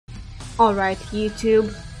Alright,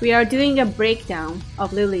 YouTube, we are doing a breakdown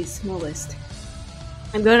of Lili's move list.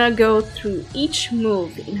 I'm gonna go through each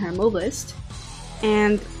move in her move list,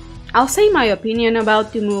 and I'll say my opinion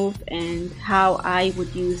about the move and how I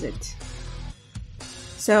would use it.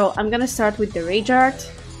 So I'm gonna start with the Rage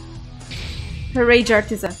Art. Her Rage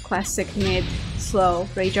Art is a classic mid-slow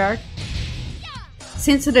Rage Art.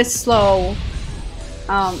 Since it is slow,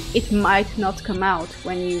 it might not come out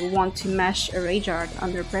when you want to mash a Rage Art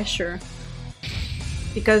under pressure,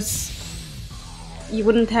 because you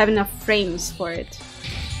wouldn't have enough frames for it.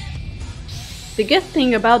 The good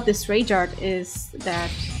thing about this Rage Art is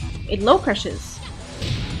that it low crushes,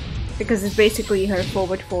 because it's basically her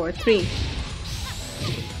forward 3.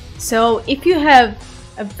 So if you have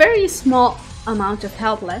a very small amount of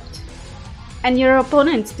health left and your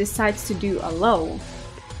opponent decides to do a low,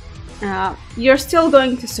 you're still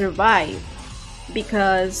going to survive,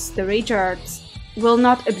 because the Rage Art will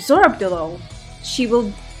not absorb the low.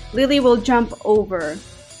 Lili will jump over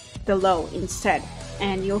the low instead,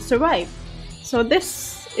 and you'll survive. So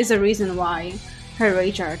this is a reason why her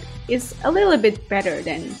Rage Art is a little bit better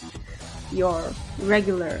than your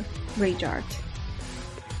regular Rage Art.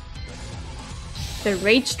 The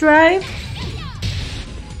Rage Drive.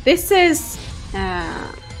 This is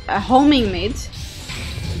a homing mid.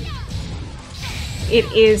 It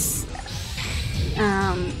is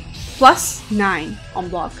 +9 on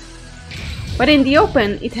block, but in the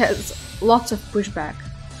open it has lots of pushback.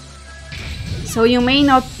 So you may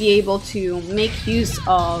not be able to make use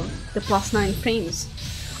of the +9 frames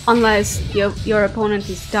unless your opponent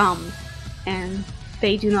is dumb and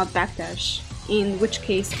they do not backdash, in which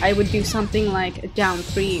case I would do something like a down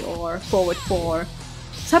 3 or forward 4,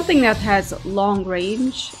 something that has long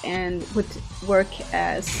range and would work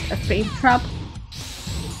as a frame trap.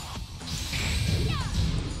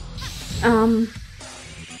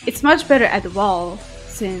 It's much better at the wall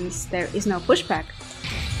since there is no pushback,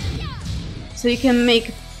 so you can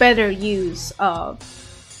make better use of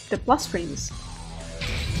the plus frames.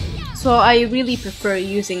 So I really prefer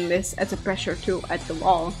using this as a pressure tool at the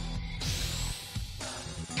wall.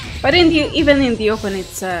 But even in the open,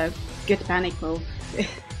 it's a good panic move.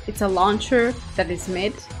 It's a launcher that is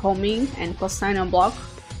mid, homing, and +9 on block.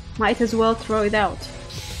 Might as well throw it out.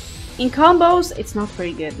 In combos, it's not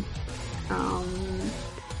very good.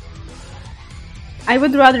 I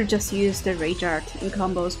would rather just use the Rage Art in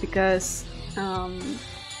combos, because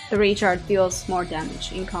the Rage Art deals more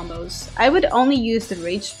damage in combos. I would only use the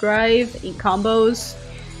Rage Drive in combos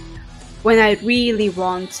when I really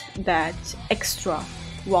want that extra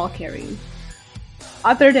wall carry.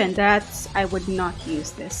 Other than that, I would not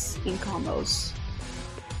use this in combos.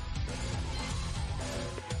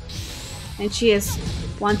 And she is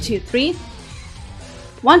 1, 2, 3.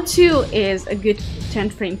 1, 2 is a good 10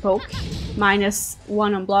 frame poke,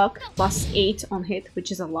 -1 on block, +8 on hit,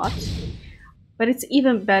 which is a lot. But it's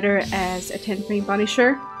even better as a 10 frame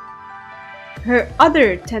punisher. Her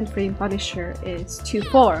other 10 frame punisher is 2,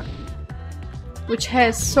 4, which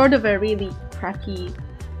has sort of a really crappy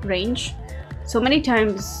range. So many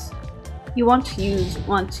times you want to use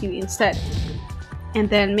 1, 2 instead, and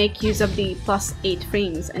then make use of the +8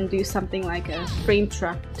 frames and do something like a frame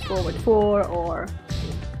trap forward 4 or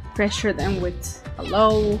pressure them with a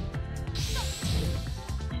low.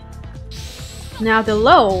 Now the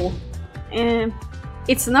low,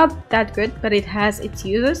 it's not that good, but it has its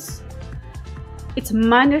uses. It's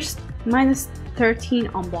 -13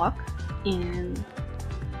 on block and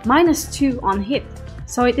 -2 on hit.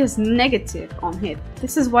 So it is negative on hit.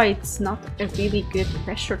 This is why it's not a really good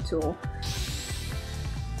pressure tool.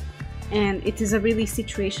 And it is a really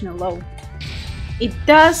situational low. It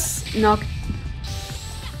does knock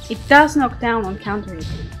down on counter hit.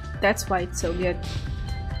 That's why it's so good.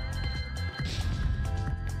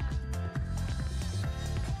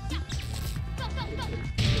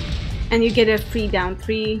 And you get a free down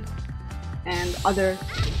 3 and other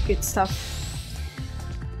good stuff.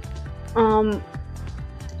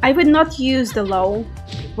 I would not use the low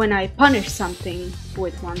when I punish something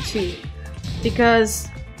with 1, 2, because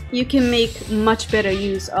you can make much better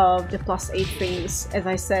use of the +8 frames, as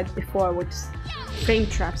I said before, with frame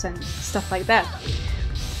traps and stuff like that.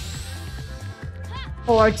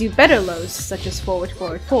 Or do better lows, such as forward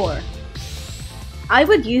 4. I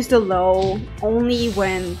would use the low only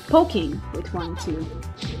when poking with 1, 2,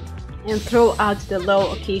 and throw out the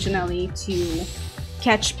low occasionally to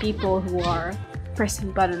catch people who are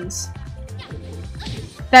pressing buttons.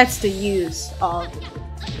 That's the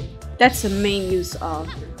main use of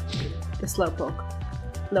the slowpoke,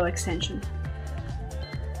 low extension.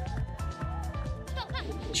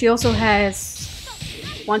 She also has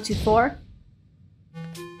 1, 2, 4.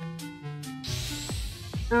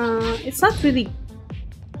 It's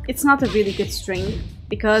not a really good string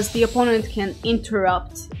because the opponent can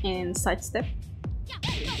interrupt and sidestep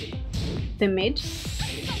the mid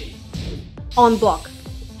on block.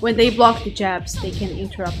 When they block the jabs, they can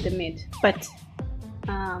interrupt the mid, but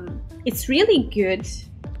it's really good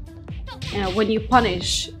when you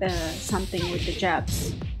punish something with the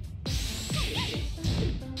jabs.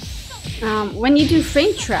 When you do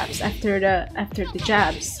frame traps after the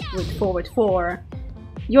jabs with forward 4,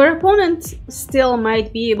 your opponent still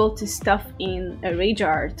might be able to stuff in a rage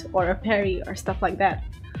art or a parry or stuff like that.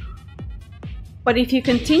 But if you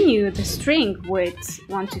continue the string with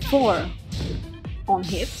 1 to 4 on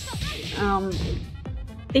hit,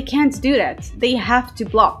 they can't do that. They have to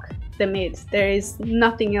block the mid. There is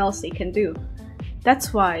nothing else they can do.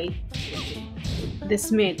 That's why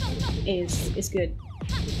this mid is good.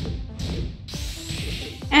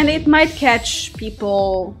 And it might catch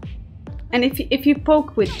people, and if you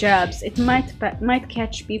poke with jabs, it might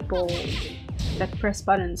catch people that press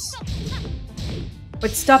buttons.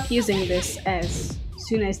 But stop using this as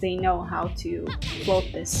soon as they know how to float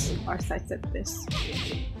this or sidestep this.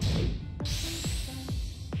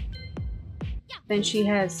 Then she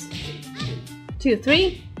has 2,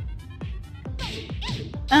 3.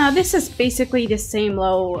 This is basically the same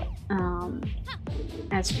low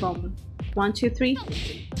as from 1, 2, 3.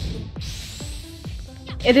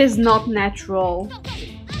 It is not natural.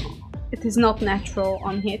 It is not natural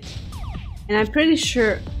on hit, and I'm pretty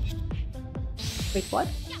sure. Wait, what?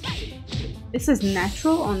 This is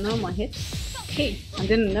natural on normal hit? Okay, I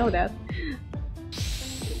didn't know that.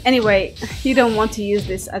 Anyway, you don't want to use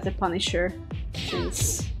this as a punisher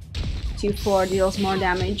since 2-4 deals more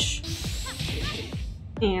damage,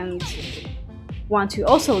 and 1-2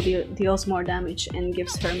 also deals more damage and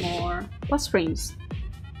gives her more plus frames.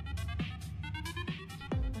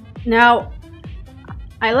 Now,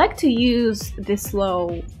 I like to use this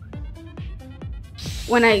low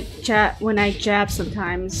when I jab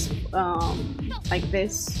sometimes, like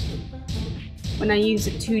this. When I use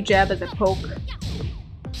a 2 jab as a poke,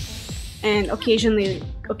 and occasionally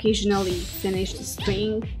finish the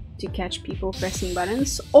string to catch people pressing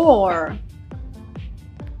buttons, or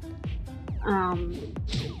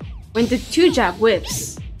when the 2 jab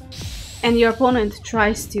whiffs and your opponent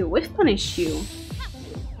tries to whiff punish you,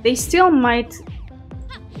 they still might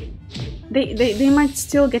they might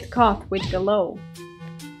still get caught with the low.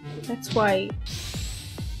 That's why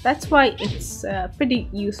it's a pretty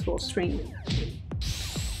useful string.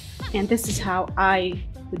 And this is how I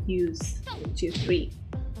would use 2, 3.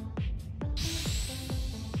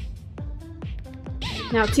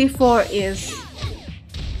 Now 2, 4 is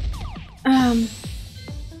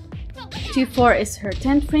 2, 4 is her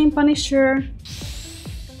 10th frame punisher.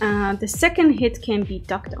 The second hit can be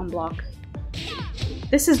ducked on block.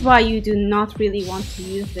 This is why you do not really want to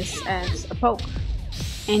use this as a poke,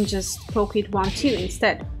 and just poke it 1, 2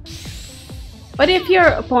 instead. But if your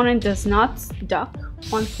opponent does not duck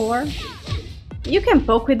 1, 4, you can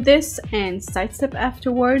poke with this and sidestep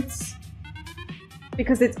afterwards,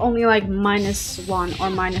 because it's only like -1 or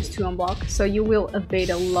 -2 on block, so you will evade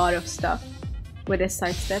a lot of stuff with a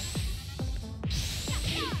sidestep.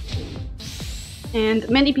 And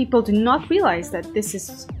many people do not realize that this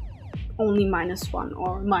is only -1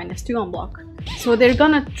 or -2 on block. So they're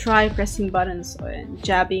gonna try pressing buttons and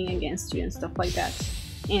jabbing against you and stuff like that.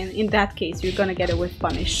 And in that case, you're gonna get a whiff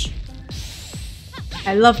punish.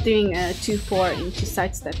 I love doing a 2, 4 into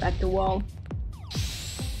sidestep at the wall.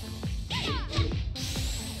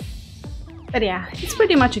 But yeah, it's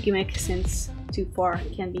pretty much a gimmick since 2, 4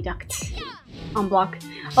 can be ducked on block.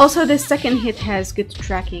 Also, the second hit has good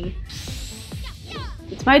tracking.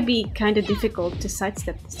 It might be kind of difficult to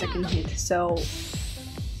sidestep the second hit, so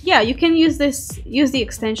yeah, you can use the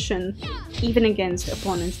extension even against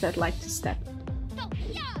opponents that like to step.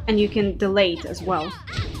 And you can delay it as well.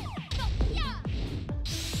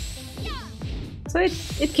 So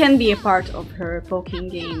it can be a part of her poking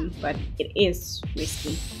game, but it is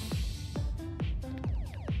risky.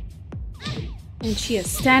 And she is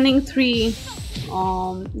standing 3.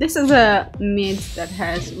 This is a mid that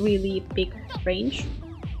has really big range.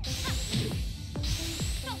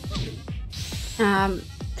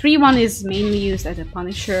 3-1 is mainly used as a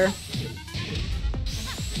punisher,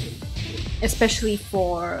 especially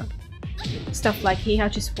for stuff like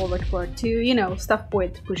Heihachi's forward 4-2, you know, stuff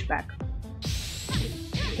with pushback.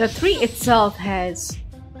 The 3 itself has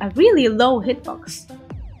a really low hitbox,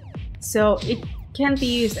 so it can be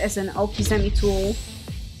used as an OP semi tool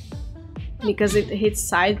because it hits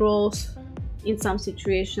side rolls in some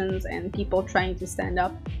situations and people trying to stand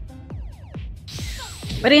up.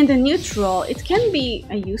 But in the neutral, it can be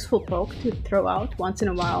a useful poke to throw out once in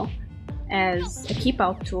a while as a keep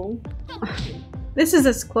out tool. This is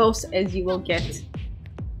as close as you will get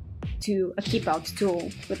to a keep out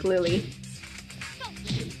tool with Lili.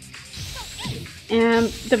 And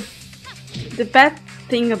the bad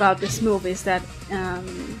thing about this move is that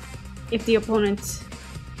if the opponent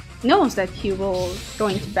knows that you will go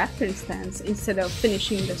into back turn stance instead of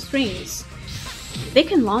finishing the strings, they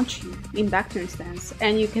can launch you in back turn stance,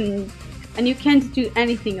 and you can't do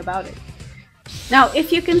anything about it. Now,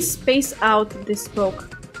 if you can space out this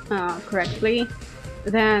poke correctly,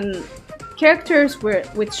 then characters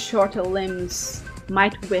with shorter limbs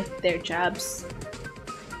might whiff their jabs.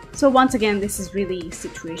 So once again, this is really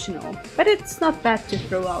situational, but it's not bad to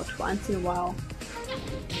throw out once in a while.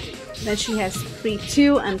 Then she has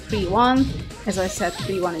 3-2 and 3-1. As I said,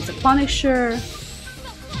 3-1 is a punisher.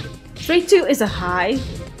 3-2 is a high,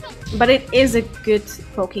 but it is a good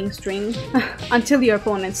poking string until your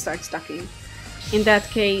opponent starts ducking. In that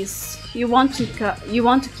case, you want to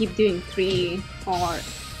keep doing 3, or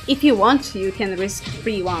if you want to, you can risk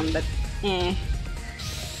 3-1, but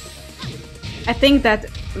I think that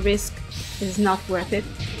risk is not worth it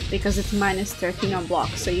because it's minus 13 on block,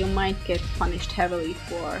 so you might get punished heavily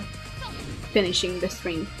for finishing the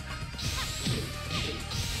string.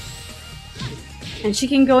 And she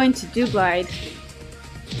can go into do glide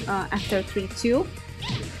after 3-2.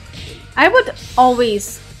 I would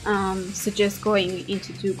always suggest going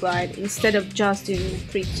into do glide instead of just doing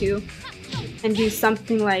 3-2, and do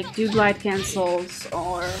something like do glide cancels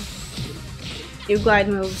or do glide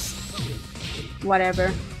moves,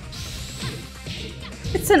 whatever.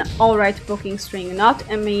 It's an alright poking string, not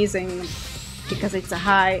amazing because it's a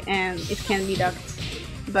high and it can be ducked,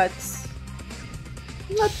 but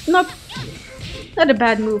not a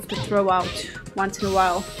bad move to throw out once in a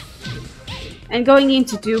while. And going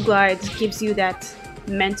into do glide gives you that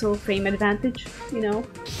mental frame advantage, you know.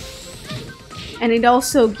 And it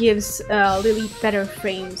also gives Lili better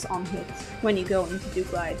frames on hit when you go into do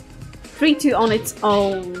glide. 3-2 on its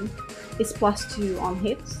own is +2 on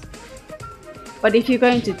hits, but if you're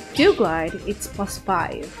going to do glide, it's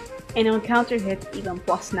 +5, and on counter hit even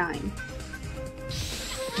 +9.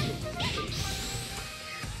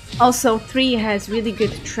 Also, 3 has really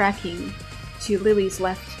good tracking to Lili's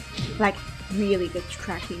left, like really good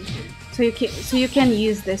tracking. So you can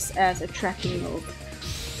use this as a tracking move.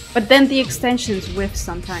 But then the extensions whiff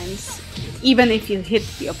sometimes, even if you hit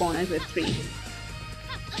the opponent with 3.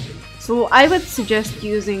 So I would suggest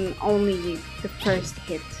using only the first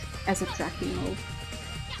hit as a tracking move.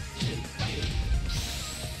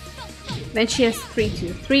 Then she has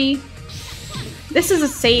 3-2-3. This is a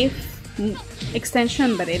safe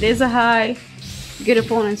extension, but it is a high. Good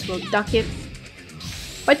opponents will duck it.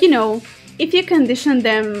 But you know, if you condition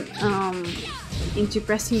them into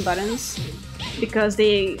pressing buttons because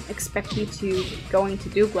they expect you to go into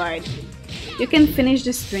do glide, you can finish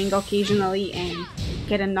the string occasionally and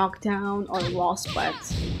get a knockdown or a wall splat.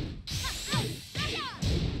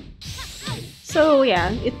 So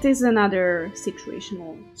yeah, it is another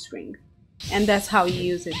situational string, and that's how you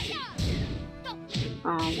use it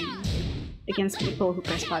against people who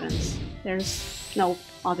press buttons. There's no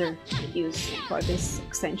other use for this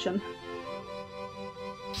extension.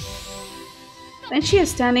 Then she is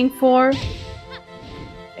standing for...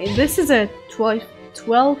 This is a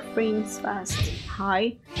 12 frames fast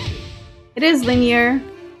high. It is linear,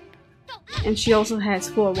 and she also has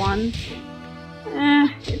 4-1.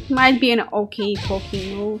 It might be an okay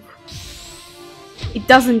poking move. It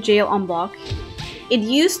doesn't jail on block. It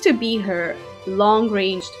used to be her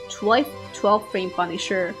long-ranged 12 frame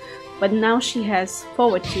punisher, but now she has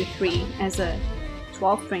forward 2-3 as a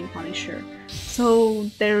 12 frame punisher. So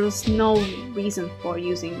there's no reason for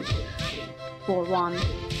using 4-1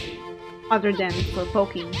 other than for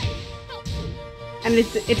poking. And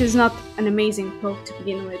it is not an amazing poke to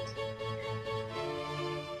begin with.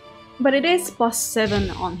 But it is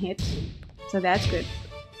 +7 on hit, so that's good.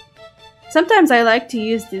 Sometimes I like to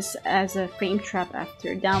use this as a frame trap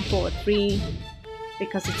after down forward 3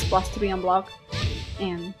 because it's +3 on block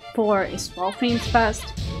and 4 is 12 frames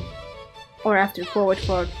fast, or after forward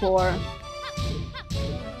 4.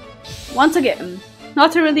 Once again,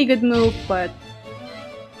 not a really good move, but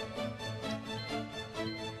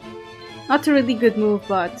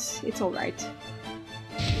it's alright.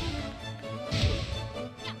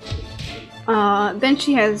 Then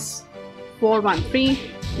she has 4-1-3,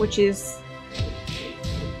 which is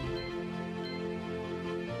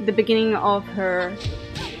the beginning of her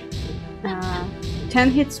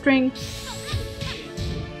 10 hit string.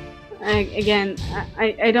 Again,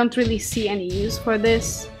 I don't really see any use for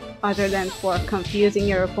this other than for confusing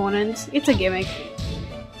your opponent. It's a gimmick.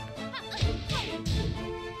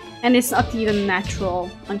 And it's not even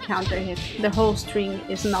natural on counter hit. The whole string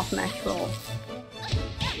is not natural.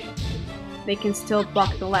 They can still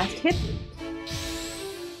block the last hit.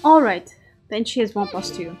 Alright, then she has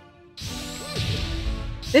 1+2.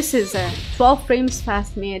 This is a 12 frames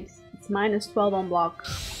fast mid. It's -12 on block.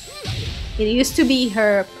 It used to be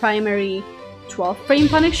her primary 12 frame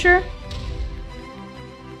punisher.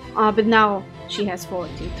 But now she has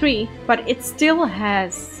forward 2-3, but it still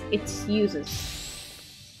has its uses.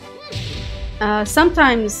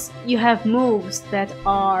 Sometimes you have moves that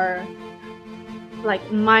are like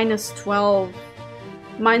 -12,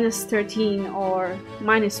 -13, or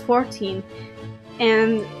 -14,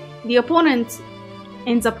 and the opponent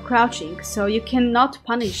ends up crouching, so you cannot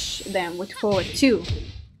punish them with forward 2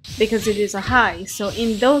 because it is a high. So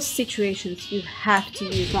in those situations you have to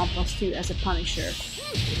use 1+2 as a punisher.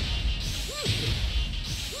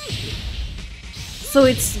 So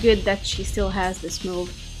it's good that she still has this move.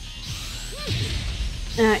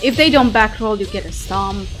 If they don't backroll, you get a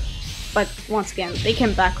stomp, but once again, they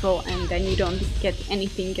can backroll and then you don't get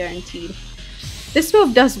anything guaranteed. This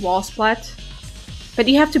move does wall splat, but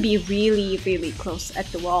you have to be really, really close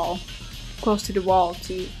at the wall, close to the wall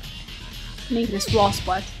to make this wall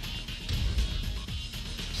splat.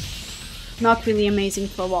 Not really amazing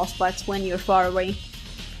for wall splats when you're far away.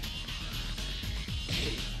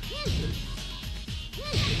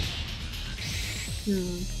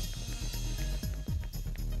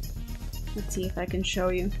 Let's see if I can show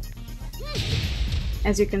you.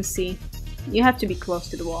 As you can see, you have to be close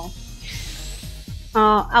to the wall.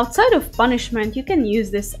 Outside of punishment, you can use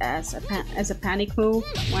this as a panic move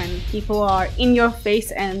when people are in your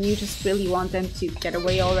face and you just really want them to get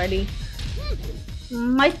away already.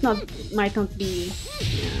 Might not be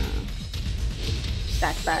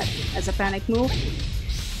that bad as a panic move.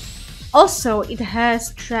 Also, it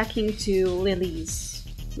has tracking to Lili's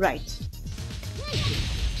right.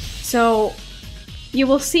 So you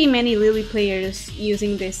will see many Lili players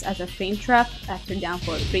using this as a frame trap after down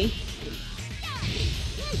 4-3.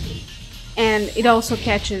 And it also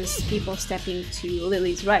catches people stepping to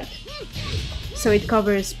Lili's right. So it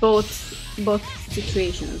covers both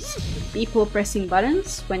situations. People pressing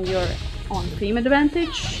buttons when you're on frame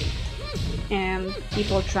advantage, and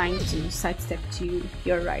people trying to sidestep to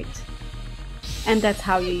your right. And that's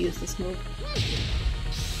how you use this move.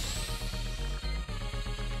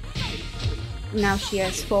 Now she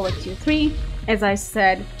has forward 2-3. As I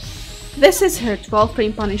said, this is her 12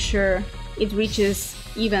 frame punisher. It reaches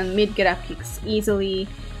even mid get up kicks easily,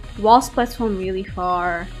 wall splats from really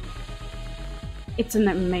far. It's an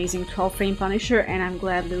amazing 12 frame punisher and I'm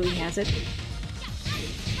glad Lili has it.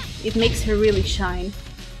 It makes her really shine.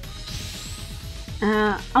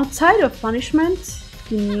 Outside of punishment,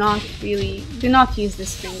 do not use this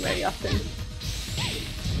string very often.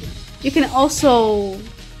 You can also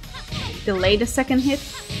delay the second hit.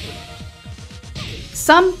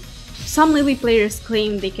 Some Lili players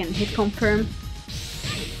claim they can hit confirm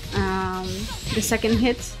the second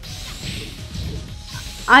hit.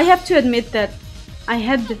 I have to admit that I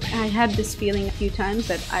had this feeling a few times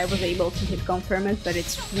that I was able to hit confirm it, but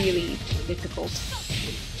it's really difficult.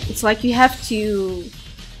 It's like you have to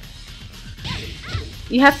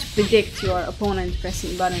predict your opponent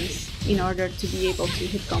pressing buttons in order to be able to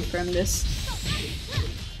hit confirm this.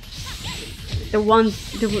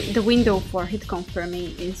 The window for hit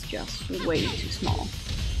confirming is just way too small.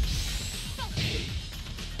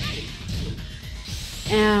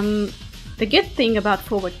 The good thing about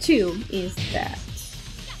forward 2 is that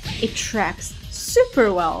it tracks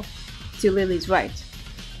super well to Lili's right.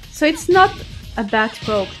 So it's not a bad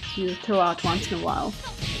poke to throw out once in a while.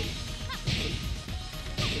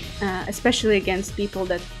 Especially against people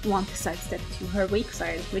that want to sidestep to her weak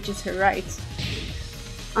side, which is her right.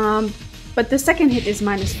 But the second hit is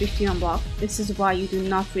 -15 on block. This is why you do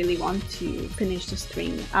not really want to finish the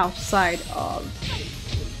string outside of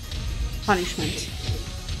punishment.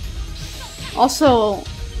 Also,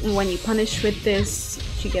 when you punish with this,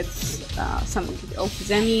 she gets some of the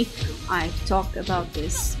Okizemi. I've talked about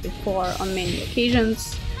this before on many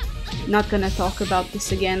occasions. Not gonna talk about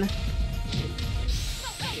this again.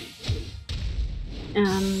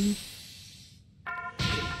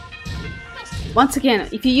 Once again,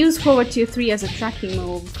 if you use forward 2-3 as a tracking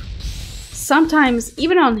move, sometimes,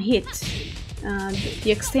 even on hit,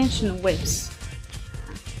 the extension whips.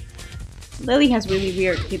 Lili has really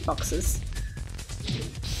weird hitboxes.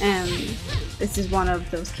 And this is one of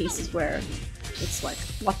those cases where it's like,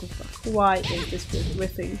 what the fuck, why is this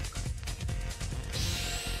whiffing?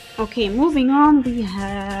 Okay, moving on, we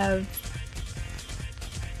have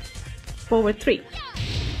forward 3.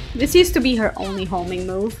 This used to be her only homing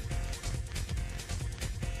move.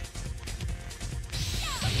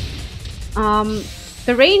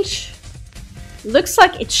 The range looks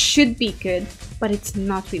like it should be good, but it's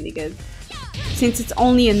not really good, since it's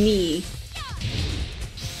only a knee.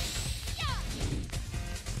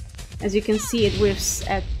 As you can see, it whiffs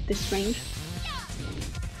at this range.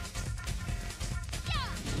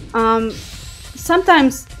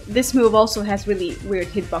 Sometimes this move also has really weird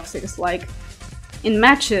hitboxes, like in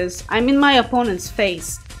matches, I'm in my opponent's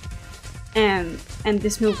face and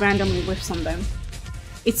this move randomly whiffs on them.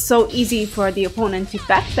 It's so easy for the opponent to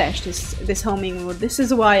backdash this homing move. This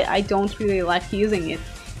is why I don't really like using it,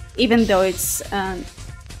 even though it's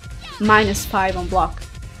 -5 on block.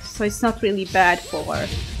 So it's not really bad for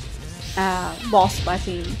ball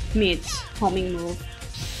splatting mid homing move.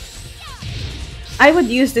 I would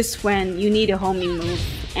use this when you need a homing move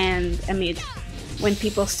and a mid, when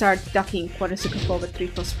people start ducking quadruple forward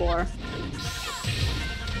 3+4.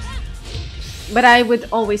 But I would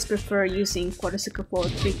always prefer using quadruple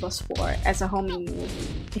forward 3+4 as a homing move,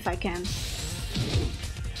 if I can.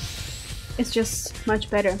 It's just much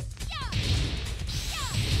better.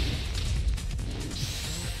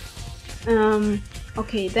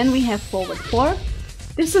 Okay, then we have forward 4.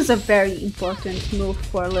 This is a very important move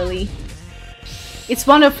for Lili. It's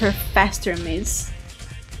one of her faster mids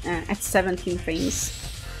at 17 frames.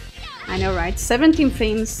 I know, right? 17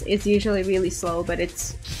 frames is usually really slow, but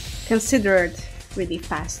it's considered really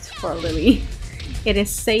fast for Lili. It is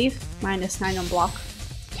safe, -9 on block.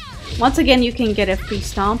 Once again, you can get a free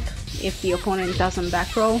stomp if the opponent doesn't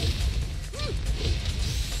back roll.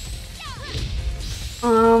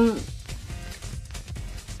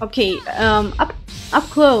 Okay, up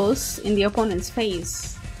close in the opponent's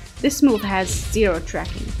face, this move has 0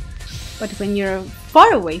 tracking. But when you're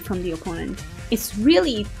far away from the opponent, it's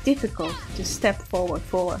really difficult to step forward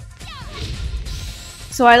 4.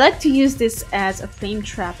 So I like to use this as a frame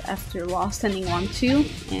trap after wall standing 1-2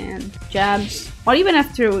 and jabs, or even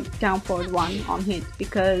after down forward 1 on hit,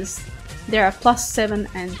 because there are +7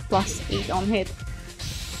 and +8 on hit.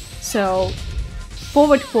 So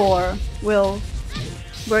forward 4 will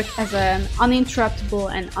work as an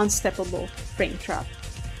uninterruptible and unsteppable frame trap.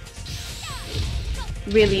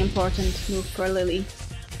 Really important move for Lili.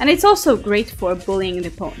 And it's also great for bullying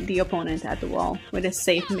the opponent at the wall with a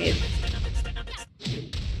safe mid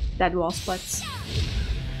that wall splits.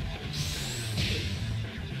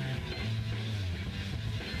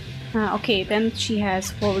 Okay, then she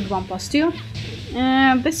has forward 1+2.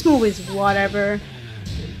 This move is whatever.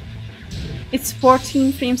 It's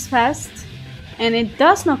 14 frames fast, and it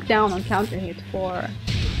does knock down on counter hit for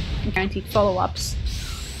guaranteed follow-ups.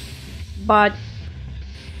 But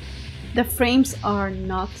the frames are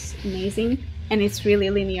not amazing, and it's really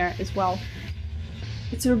linear as well.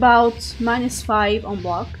 It's about -5 on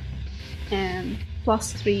block and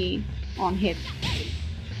 +3 on hit.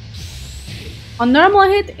 On normal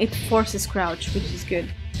hit, it forces crouch, which is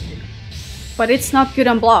good. But it's not good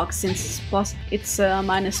on block since it's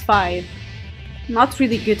 -5. Not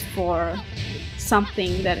really good for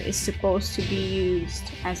something that is supposed to be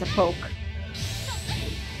used as a poke.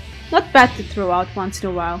 Not bad to throw out once in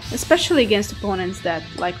a while, especially against opponents that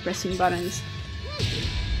like pressing buttons.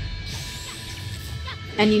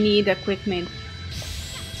 And you need a quick mid.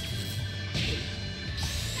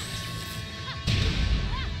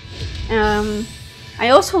 I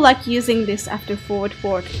also like using this after forward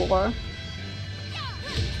 4,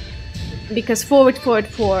 because forward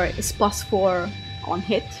 4 is +4 on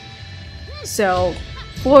hit. So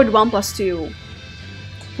forward 1+2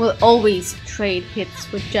 will always trade hits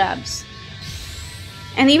with jabs.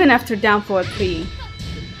 And even after down forward 3,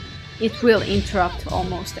 it will interrupt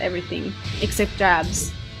almost everything except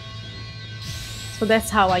jabs. So that's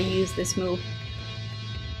how I use this move.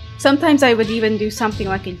 Sometimes I would even do something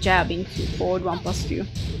like a jab into forward 1+2,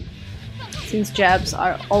 since jabs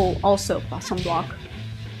are also plus on block.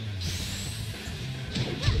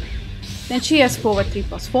 Then she has forward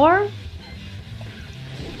 3+4.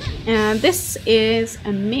 And this is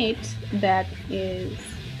a mid that is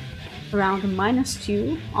around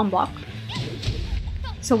 -2 on block.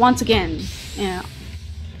 So once again,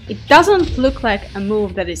 it doesn't look like a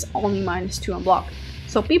move that is only -2 on block.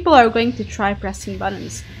 So people are going to try pressing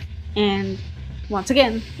buttons. And once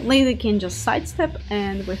again, Lili can just sidestep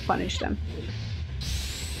and we punish them.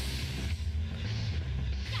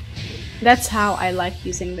 That's how I like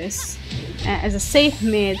using this, as a safe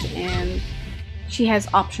mid, and she has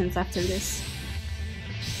options after this.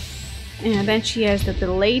 And then she has the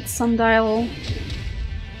delayed sundial.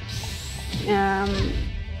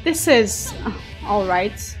 This is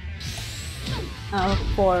alright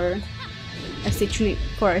for a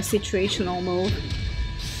situational move.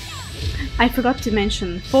 I forgot to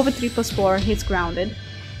mention, forward 3+4 hits grounded,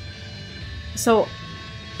 so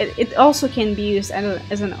it also can be used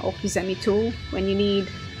as an Okizemi tool when you need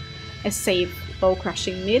a safe bow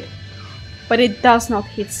crushing mid, but it does not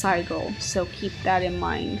hit side roll, so keep that in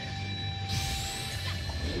mind.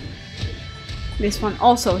 This one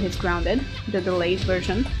also hits grounded, the delayed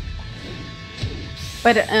version.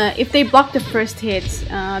 But if they block the first hit,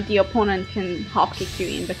 the opponent can hop kick you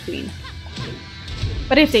in between.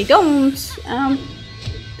 But if they don't,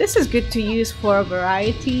 this is good to use for a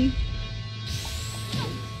variety,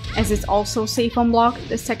 as it's also safe on block,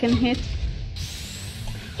 the second hit.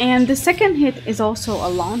 And the second hit is also a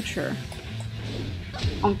launcher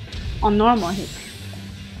on normal hit.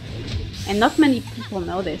 And not many people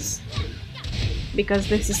know this, because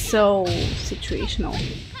this is so situational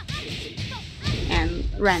and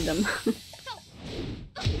random.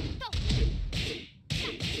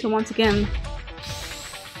 So once again,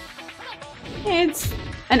 it's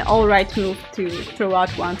an alright move to throw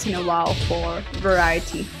out once in a while for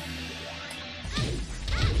variety.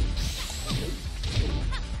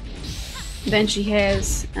 Then she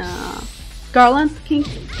has Garland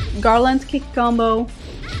kick combo.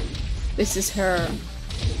 This is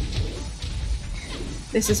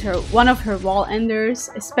one of her wall enders,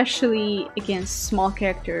 especially against small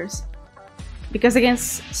characters. Because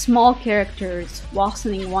against small characters,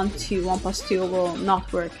 wall-sending 1-2, 1+2 will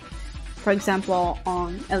not work. For example,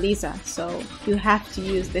 on Elisa, so you have to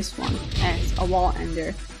use this one as a wall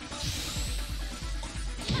ender.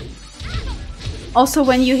 Also,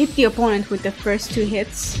 when you hit the opponent with the first 2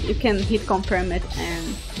 hits, you can hit confirm it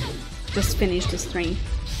and just finish the string.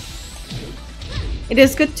 It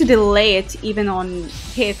is good to delay it even on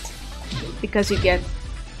hit, because you get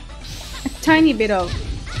a tiny bit of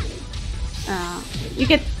you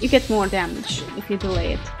get more damage if you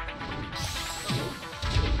delay it.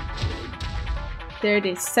 There it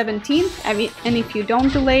is, 17, and if you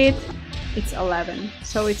don't delay it, it's 11.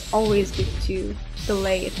 So it's always good to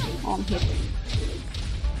delay it on hit.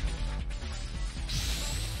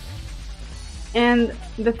 And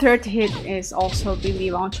the third hit is also really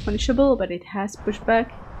launch punishable, but it has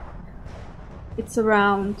pushback. It's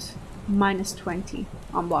around -20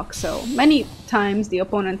 on block, so many times the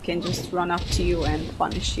opponent can just run up to you and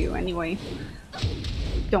punish you anyway.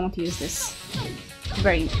 Don't use this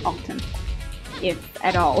very often, if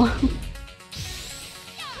at all.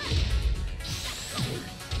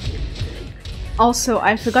 Also,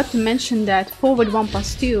 I forgot to mention that forward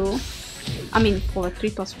 1+2, forward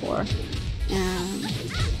 3+4,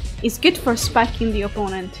 is good for spiking the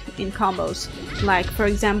opponent in combos. Like, for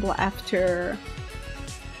example, after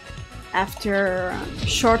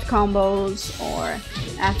short combos or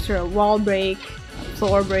after a wall break, a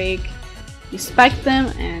floor break, you spike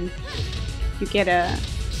them and you get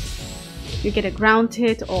a ground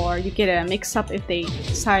hit, or you get a mix-up if they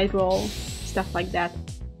side roll, stuff like that.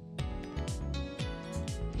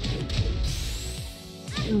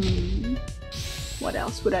 What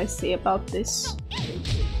else would I say about this?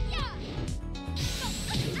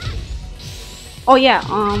 Oh yeah,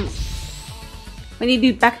 when you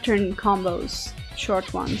do back turn combos,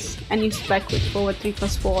 short ones, and you spike with forward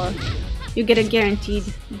 3+4, you get a guaranteed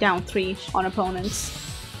down 3 on opponents.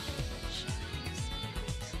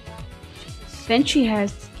 Then she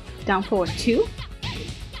has down forward 2.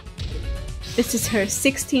 This is her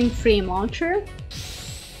 16 frame launcher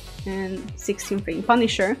and 16 frame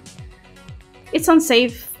punisher. It's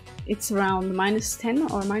unsafe, it's around -10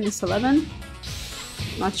 or -11,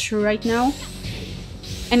 not sure right now.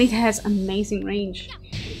 And it has amazing range.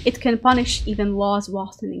 It can punish even Law's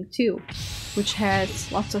Wall-Sending 2, which has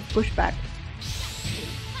lots of pushback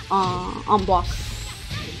on block.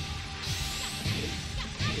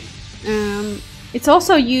 It's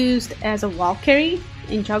also used as a wall carry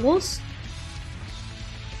in juggles.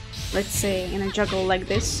 Let's say in a juggle like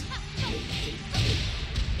this,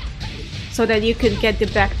 so that you could get the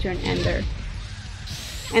back turn ender.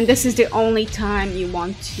 And this is the only time you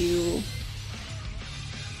want to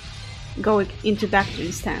go into back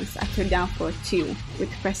turn stance after down forward 2 with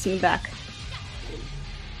pressing back.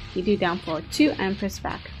 You do down forward 2 and press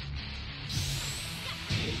back.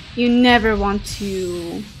 You never want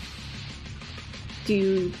to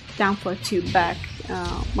do down forward 2 back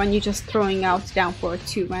when you're just throwing out down forward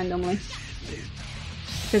 2 randomly,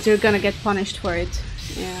 because you're gonna get punished for it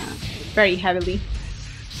very heavily.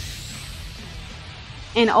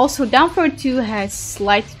 And also down forward 2 has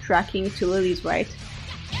slight tracking to Lili's right,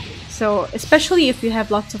 So especially if you have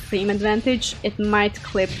lots of frame advantage, it might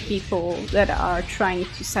clip people that are trying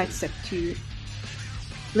to sidestep to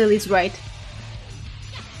Lili's right.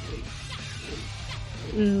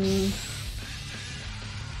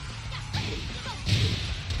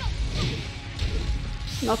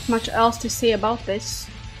 Not much else to say about this.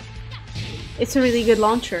 It's a really good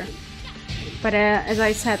launcher. But as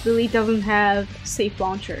I said, Lili doesn't have safe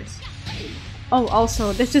launchers. Oh,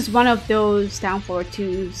 also, this is one of those down forward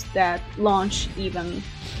 2s that launch even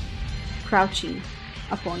crouching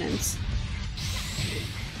opponents.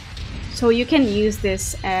 So you can use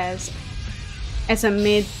this as a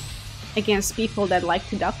mid against people that like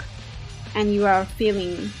to duck, and you are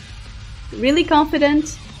feeling really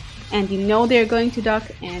confident and you know they're going to duck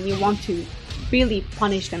and you want to really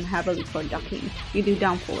punish them heavily for ducking. You do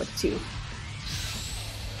down forward 2.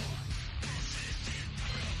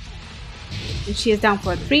 And she is down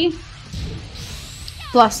for 3,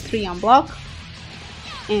 plus 3 on block,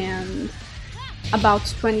 and about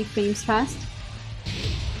 20 frames fast.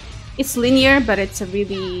 It's linear, but it's a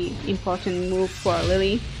really important move for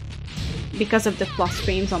Lili because of the plus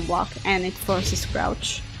frames on block, and it forces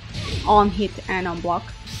crouch on hit and on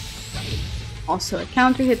block. Also a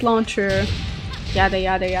counter hit launcher, yada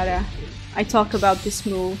yada yada. I talk about this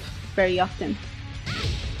move very often.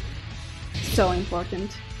 So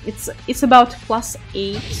important. It's about plus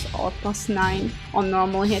 8 or plus 9 on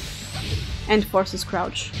normal hit and forces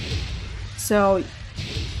crouch. So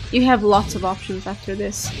you have lots of options after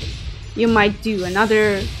this. You might do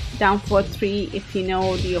another down forward 3 if you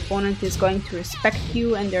know the opponent is going to respect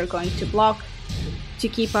you and they're going to block. To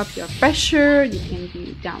keep up your pressure, you can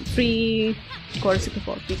do down 3, quarter circle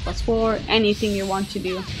forward 3 plus 4, anything you want to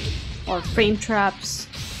do. Or frame traps.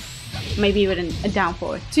 Maybe even a down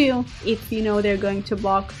forward 2 if you know they're going to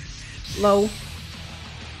block low.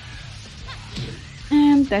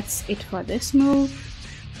 And that's it for this move.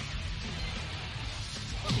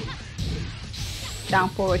 Down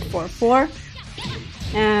forward 4-4.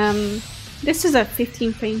 This is a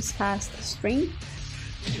 15 frames fast string.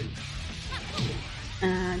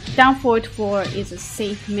 Down forward 4 is a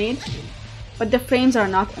safe mid, but the frames are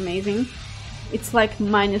not amazing. It's like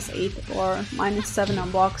 -8 or -7 on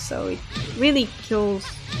block, so it really kills.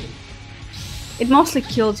 It mostly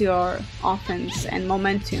kills your offense and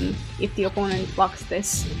momentum if the opponent blocks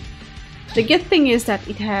this. The good thing is that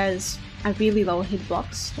it has a really low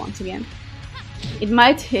hitbox once again. It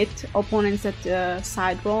might hit opponents at the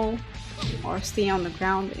side roll or stay on the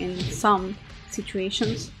ground in some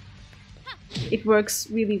situations. It works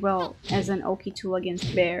really well as an Oki tool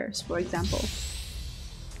against bears, for example.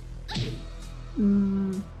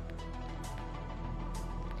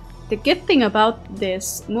 The good thing about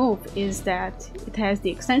this move is that it has the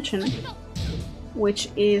extension, which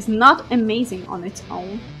is not amazing on its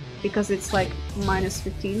own because it's like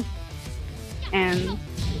 -15, and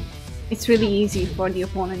it's really easy for the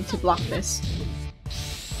opponent to block this.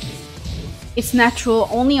 It's natural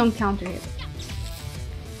only on counter hit.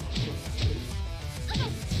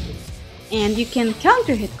 And you can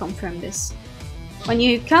counter hit confirm this. When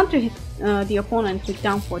you counter hit the opponent with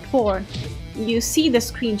down forward 4, you see the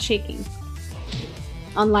screen shaking,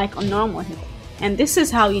 unlike on normal hit. And this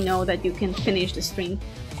is how you know that you can finish the string.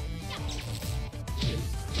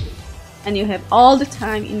 And you have all the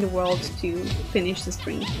time in the world to finish the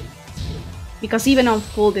string. Because even on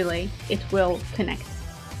full delay, it will connect.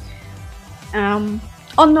 On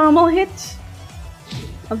normal hit,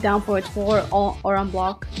 of down forward 4 or on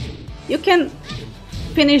block, you can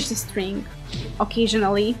finish the string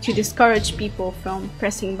occasionally to discourage people from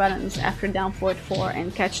pressing buttons after down forward 4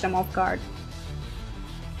 and catch them off guard.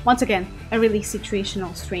 Once again, a really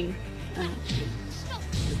situational string,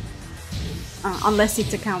 unless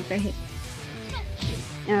it's a counter hit.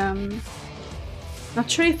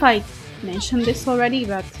 Not sure if I mentioned this already,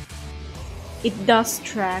 but it does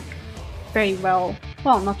track very well.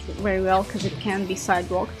 Well, not very well because it can be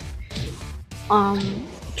sidewalked.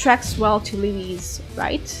 Tracks well to Lili's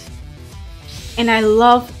right, and I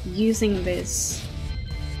love using this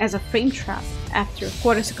as a frame trap after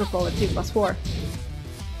quarter circle forward 3 plus 4,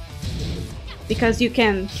 because you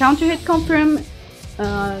can counter hit confirm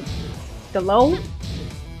the low,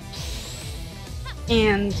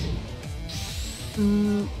 and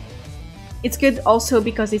it's good also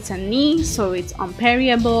because it's a knee, so it's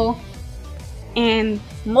unparryable. And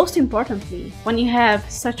most importantly, when you have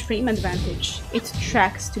such frame advantage, it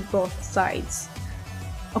tracks to both sides.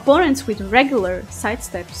 Opponents with regular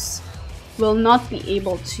sidesteps will not be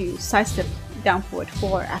able to sidestep down forward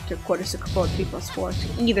 4 after quarter circle forward 3 plus 4 to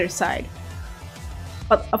either side.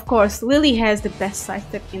 But of course, Lili has the best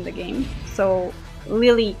sidestep in the game, so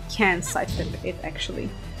Lili can sidestep it actually.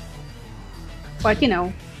 But you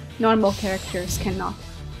know, normal characters cannot.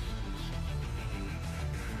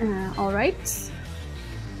 Alright.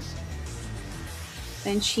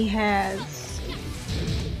 Then she has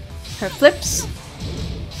her flips.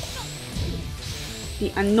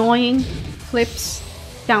 The annoying flips.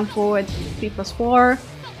 Down forward 3+4.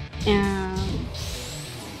 And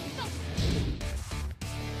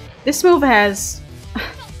this move has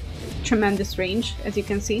tremendous range, as you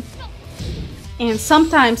can see. And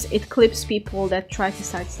sometimes it clips people that try to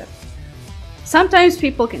sidestep. Sometimes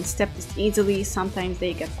people can step this easily, sometimes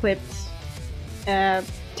they get clipped.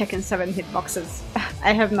 Tekken 7 hitboxes.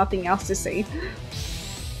 I have nothing else to say.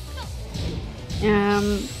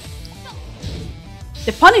 The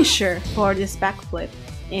punisher for this backflip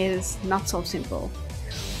is not so simple.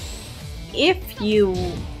 If you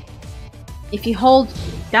hold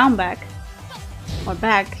down back or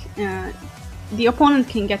back, the opponent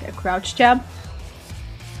can get a crouch jab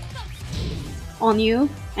on you,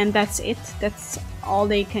 and that's it. That's all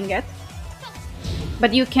they can get.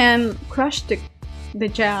 But you can crush the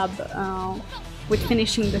jab with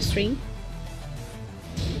finishing the string.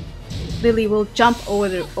 Lili will jump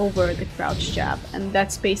over the crouch jab, and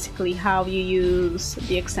that's basically how you use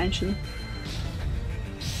the extension.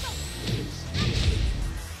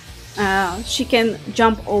 She can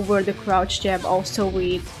jump over the crouch jab also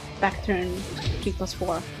with back turn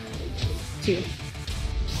 3+4 too.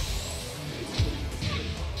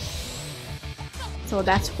 So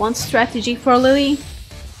that's one strategy for Lili.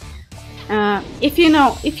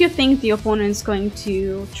 If you think the opponent is going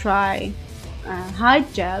to try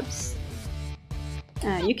hide jabs,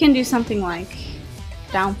 you can do something like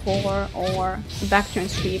down 4 or back turn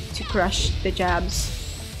sweep to crush the jabs.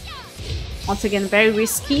 Once again, very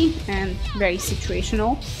risky and very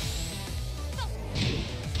situational.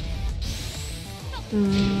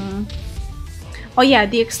 Oh yeah,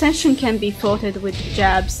 the extension can be floated with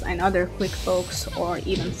jabs and other quick pokes or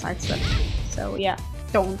even sidestep. So yeah,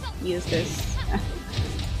 don't use this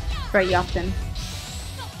very often.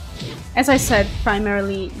 As I said,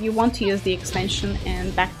 primarily you want to use the extension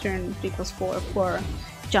and back turn 3+4 for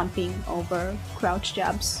jumping over crouch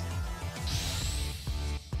jabs.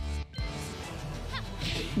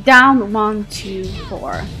 Down 1, 2,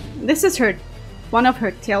 4. This is one of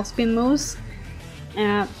her tailspin moves.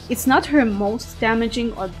 It's not her most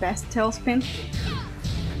damaging or best tailspin,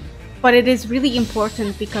 but it is really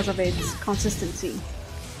important because of its consistency.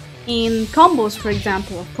 In combos, for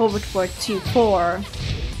example, forward 4, 2, 4,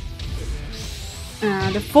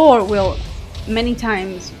 the 4 will many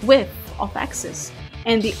times whiff off axis,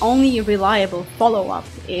 and the only reliable follow-up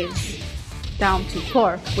is down 2,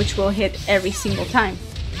 4, which will hit every single time.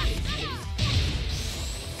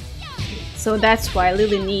 So that's why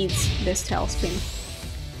Lili needs this tailspin.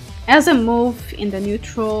 As a move in the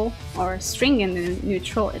neutral, or a string in the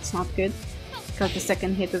neutral, it's not good, because the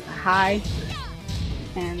second hit is high,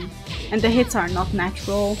 and the hits are not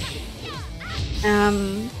natural.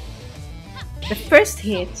 The first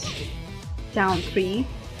hit, down 3,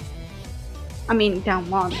 I mean down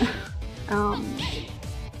 1,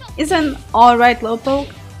 is an alright low poke,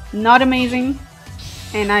 not amazing,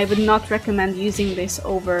 and I would not recommend using this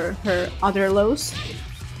over her other lows.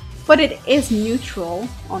 But it is neutral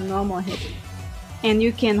on normal hit, and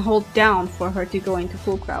you can hold down for her to go into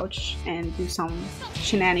full crouch and do some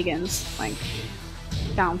shenanigans like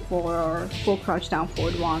down 4 or full crouch down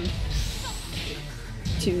forward 1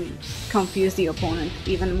 to confuse the opponent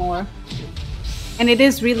even more. And it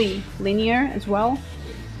is really linear as well,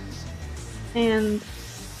 and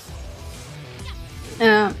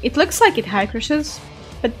it looks like it high crushes,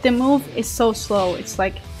 but the move is so slow, it's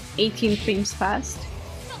like 18 frames fast.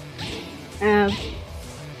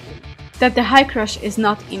 That the high crush is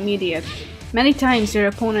not immediate. Many times your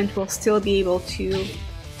opponent will still be able to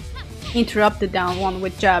interrupt the down 1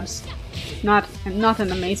 with jabs. Not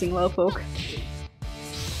an amazing low poke.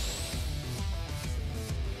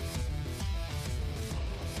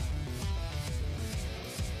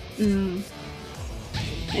 And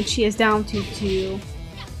she is down to 2,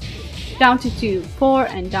 4,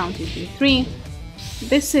 and down to 2, 3.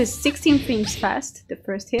 This is 16 frames fast, the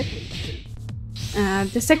first hit.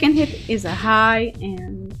 The second hit is a high,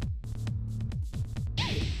 and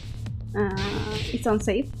it's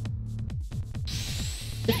unsafe.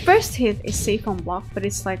 The first hit is safe on block, but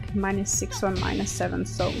it's like -6 or -7,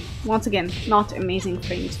 so once again, not amazing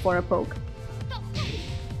frames for a poke.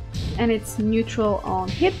 And it's neutral on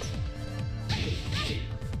hit.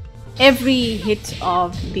 Every hit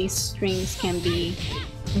of these strings can be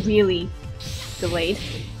really delayed.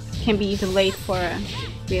 Can be delayed for a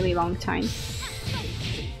really long time.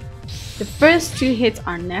 The first two hits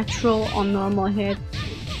are natural on normal hit,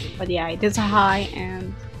 but yeah, it is a high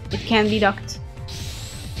and it can be ducked.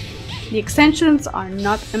 The extensions are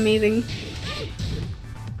not amazing.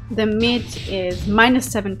 The mid is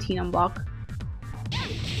minus 17 on block.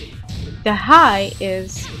 The high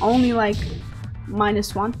is only like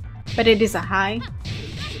minus 1, but it is a high,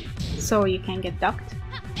 so you can get ducked.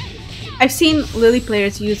 I've seen Lili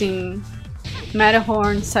players using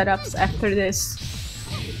Matterhorn setups after this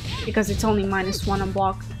because it's only minus 1 on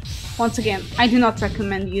block. Once again, I do not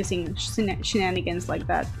recommend using shenanigans like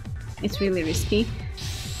that. It's really risky.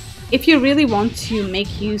 If you really want to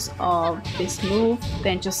make use of this move,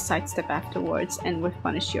 then just sidestep afterwards and whiff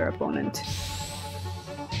punish your opponent.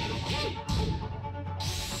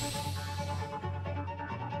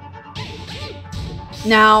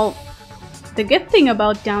 Now, the good thing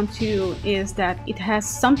about down 2 is that it has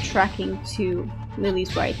some tracking to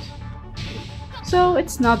Lili's right. So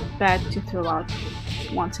it's not bad to throw out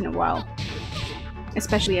once in a while,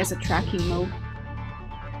 especially as a tracking move.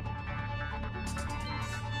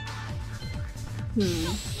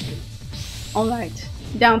 Alright,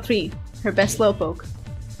 down 3, her best slowpoke.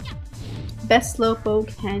 Best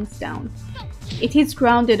slowpoke hands down. It hits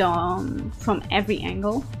grounded on from every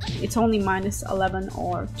angle. It's only minus 11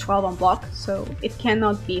 or 12 on block, so it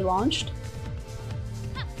cannot be launched.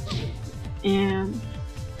 And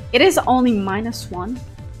it is only minus 1,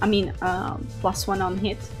 plus 1 on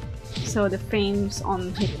hit, so the frames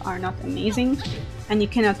on hit are not amazing, and you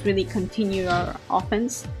cannot really continue your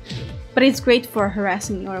offense. But it's great for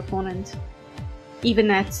harassing your opponent,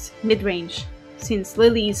 even at mid-range, since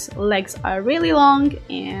Lili's legs are really long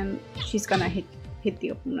and she's gonna hit the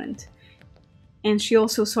opponent. And she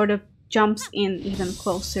also sort of jumps in even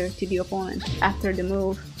closer to the opponent after the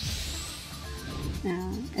move.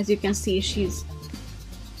 As you can see, she's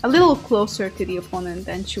a little closer to the opponent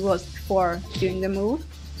than she was before doing the move.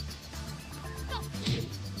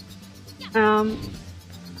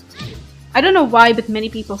 I don't know why, but many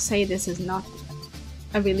people say this is not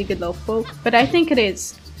a really good low poke, but I think it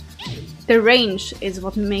is. The range is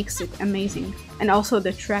what makes it amazing, and also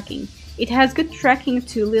the tracking. It has good tracking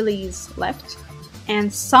to Lili's left,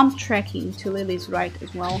 and some tracking to Lili's right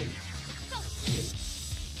as well.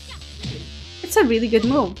 It's a really good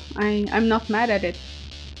move. I'm not mad at it.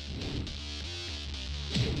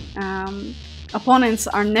 Opponents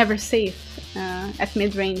are never safe at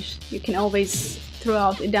mid-range. You can always throw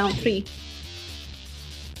out a down 3.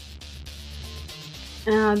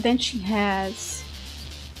 Then she has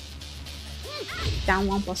down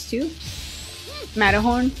 1 plus 2.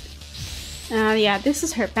 Matterhorn. Yeah, this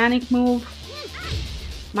is her panic move.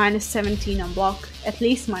 Minus 17 on block. At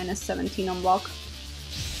least minus 17 on block.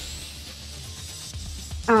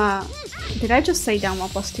 Did I just say down 1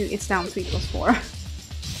 plus 2? It's down 3 plus 4.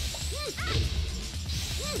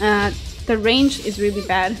 The range is really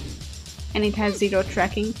bad, and it has 0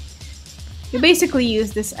 tracking. You basically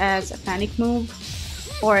use this as a panic move,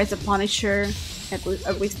 or as a punisher,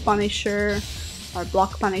 a whiff punisher, or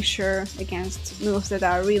block punisher against moves that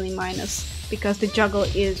are really minus, because the juggle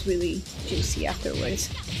is really juicy afterwards.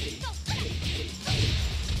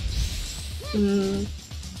 The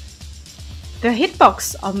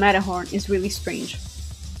hitbox of Matterhorn is really strange.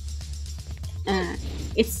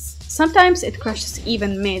 Sometimes it crushes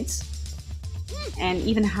even mids and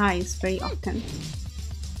even highs very often.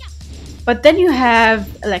 But then you have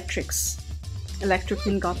electrics, electric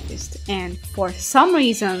and God Fist, and for some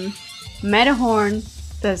reason Matterhorn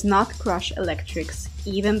does not crush electrics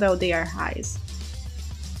even though they are highs.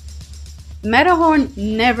 Matterhorn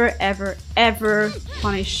never ever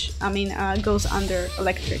goes under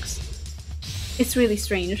electrics. It's really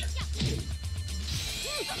strange.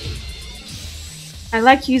 I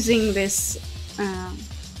like using this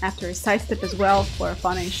after a sidestep as well for a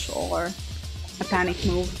punish or a panic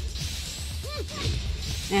move.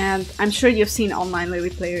 And I'm sure you've seen online Lili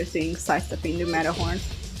players doing sidestep into Matterhorn.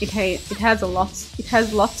 It has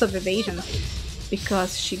lots of evasion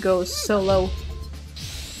because she goes so low.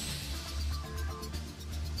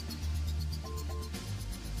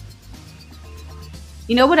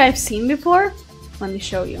 You know what I've seen before? Let me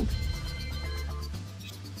show you.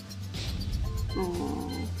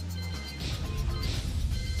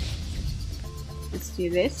 Let's do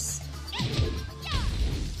this.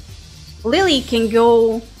 Lili can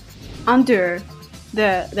go under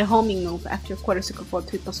the homing move after quarter circle 4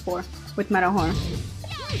 3 plus 4 with Matterhorn,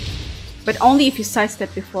 but only if you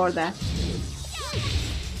sidestep before that.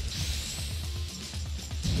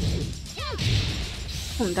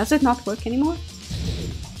 Does it not work anymore?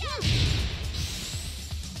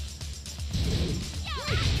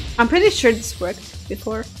 I'm pretty sure this worked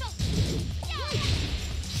before.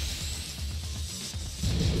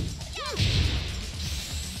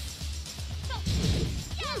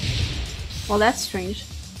 Well, that's strange.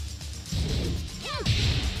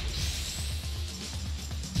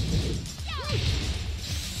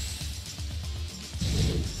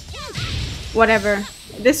 Whatever.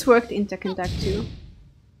 This worked in Tekken Tag 2.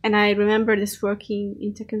 And I remember this working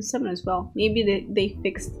in Tekken 7 as well. Maybe they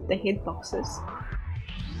fixed the hitboxes.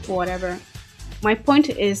 Whatever. My point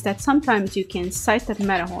is that sometimes you can sidestep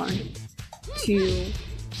Matterhorn to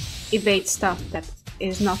evade stuff that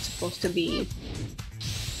is not supposed to be,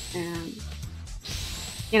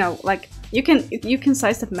 you know, like you can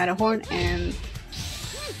sidestep Matterhorn and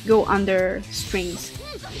go under strings,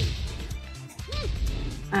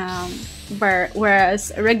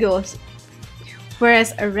 whereas a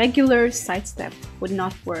regular sidestep would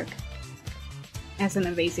not work as an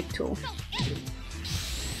evasive tool.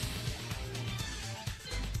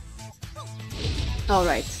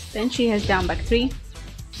 Alright, then she has down back 3,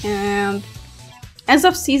 and as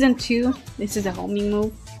of season 2, this is a homing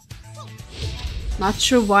move. Not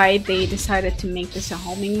sure why they decided to make this a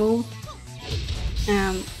homing move.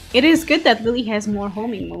 It is good that Lili has more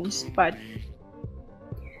homing moves, but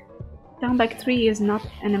down back 3 is not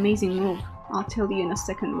an amazing move. I'll tell you in a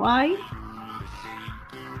second why.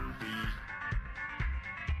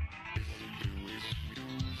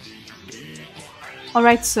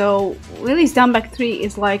 Alright, so Lili's down back 3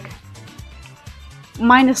 is like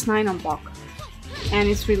 -9 on block, and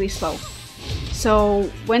it's really slow. So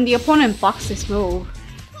when the opponent blocks this move,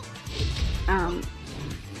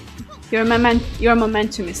 your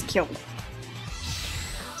momentum is killed.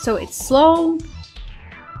 So it's slow,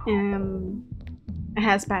 it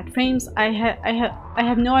has bad frames. I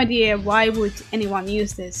have no idea why would anyone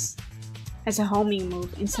use this as a homing move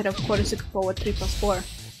instead of quarter circle forward 3+4.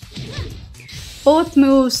 Both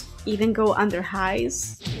moves even go under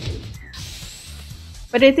highs,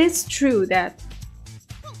 but it is true that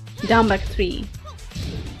down back 3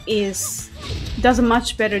 does a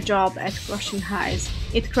much better job at crushing highs.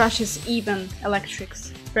 It crushes even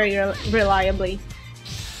electrics very reliably.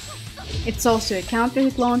 It's also a counter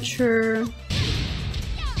hit launcher,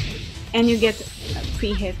 and you get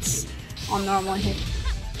free hits on normal hit.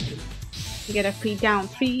 You get a free down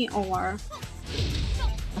 3 or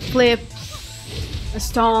a flip, a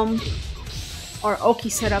stomp, or Oki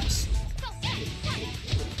setups.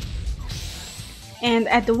 And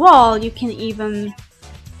at the wall, you can even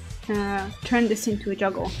turn this into a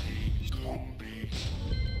juggle.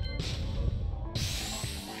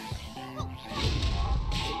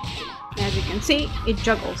 As you can see, it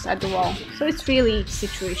juggles at the wall, so it's really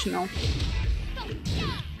situational.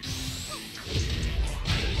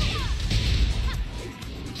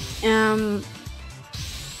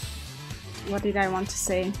 What did I want to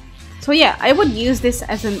say? So yeah, I would use this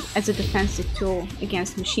as a defensive tool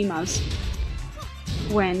against Mishimas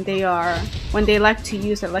when they like to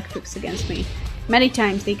use electrics against me. Many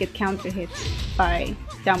times they get counter hit by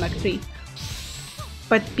down back 3.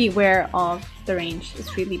 But beware of the range,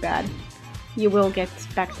 it's really bad. You will get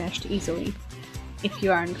backdashed easily if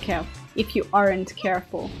you aren't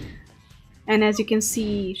careful. And as you can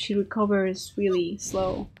see, she recovers really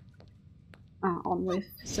slow on whiff,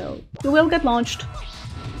 so you will get launched.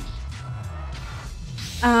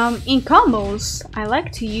 In combos, I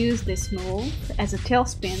like to use this move as a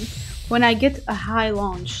tailspin when I get a high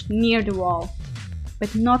launch near the wall,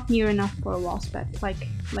 but not near enough for a wall spat,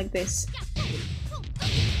 like this.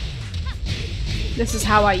 This is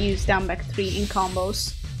how I use down back 3 in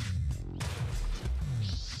combos.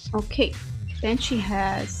 Okay, then she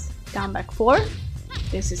has down back 4.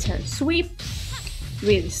 This is her sweep,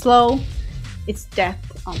 really slow. It's death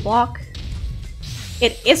on block.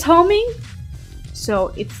 It is homing,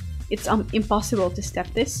 so it's impossible to step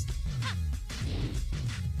this.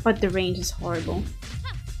 But the range is horrible.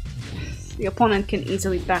 The opponent can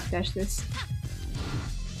easily backdash this.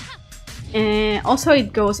 And also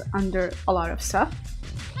it goes under a lot of stuff.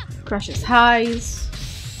 It crushes highs.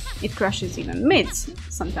 It crushes even mids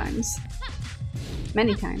sometimes.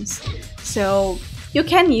 Many times. So you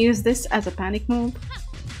can use this as a panic move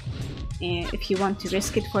if you want to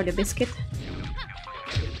risk it for the biscuit.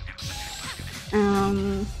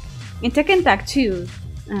 In Tekken Tag 2,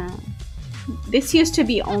 this used to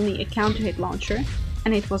be only a counter hit launcher,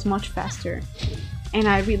 and it was much faster, and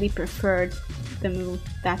I really preferred the move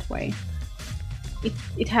that way.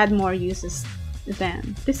 It had more uses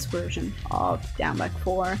than this version of down back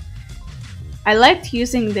 4. I liked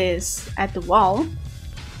using this at the wall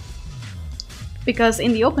because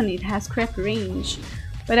in the open it has crap range,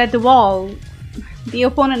 but at the wall the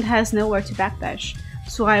opponent has nowhere to backdash.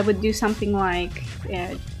 So I would do something like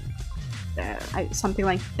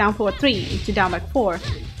down forward 3 into down back 4,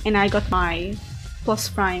 and I got my plus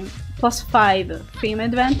 5 frame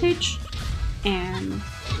advantage, and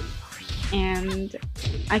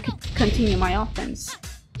I could continue my offense.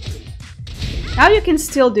 Now you can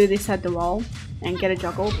still do this at the wall and get a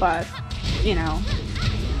juggle, but you know,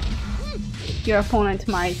 your opponent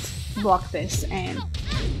might block this and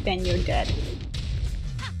then you're dead.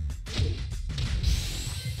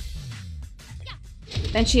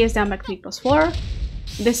 Then she is down back 3 plus 4.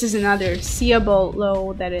 This is another seeable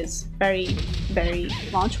low that is very, very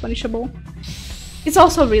launch punishable. It's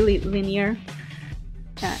also really linear.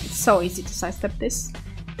 It's so easy to sidestep this.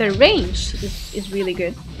 The range is really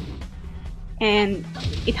good. And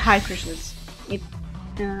it high crushes. It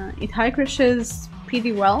high crushes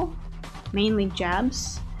pretty well, mainly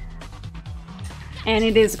jabs. And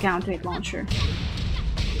it is a counter hit launcher.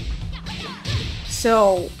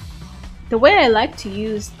 So the way I like to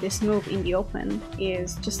use this move in the open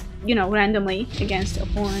is just, you know, randomly against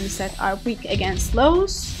opponents that are weak against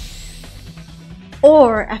lows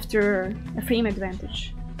or after a frame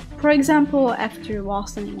advantage. For example, after wall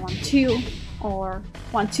standing 1-2 or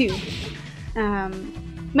 1-2.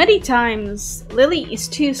 Many times Lili is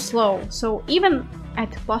too slow, so even at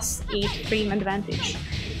plus 8 frame advantage,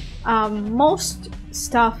 most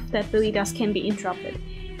stuff that Lili does can be interrupted.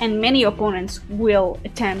 And many opponents will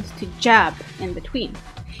attempt to jab in between.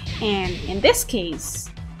 And in this case,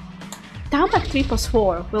 down back 3 plus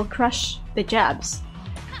 4 will crush the jabs.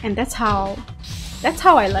 And that's how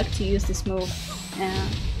I like to use this move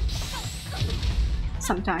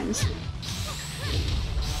sometimes.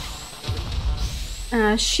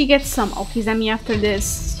 She gets some Okizami after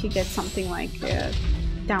this. She gets something like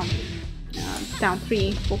down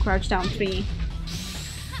 3, full crouch down 3,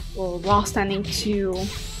 or wall standing 2,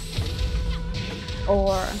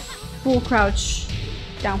 or full crouch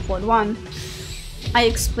down forward 1. I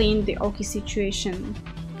explained the Oki situation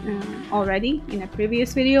already in a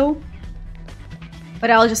previous video, but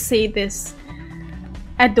I'll just say this.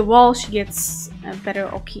 At the wall she gets a better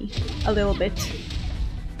Oki a little bit.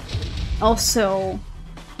 Also,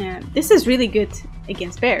 this is really good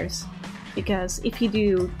against bears, because if you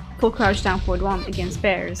do full crouch down forward 1 against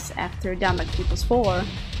bears after down back 3 plus 4,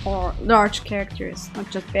 or large characters, not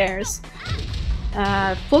just bears,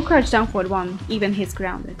 full crouch down forward 1 even hits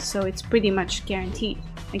grounded, so it's pretty much guaranteed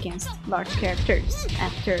against large characters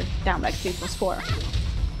after down back 3 plus 4.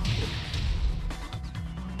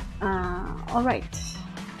 Alright.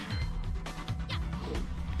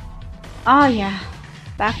 Ah yeah,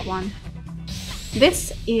 back 1.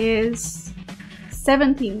 This is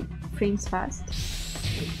 17 frames fast.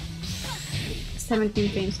 17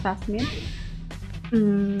 frames fast mid.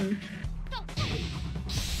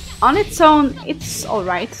 On its own, it's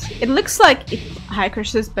alright. It looks like it high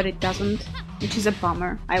crushes, but it doesn't, which is a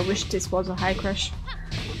bummer. I wish this was a high crush.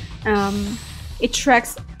 It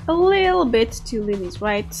tracks a little bit to Lili's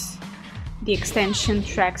right. The extension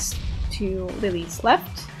tracks to Lili's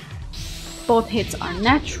left. Both hits are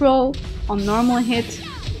natural on normal hit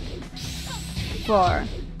for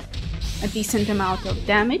a decent amount of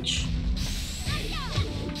damage.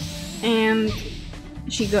 And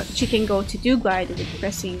she can go to do glide with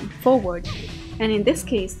pressing forward, and in this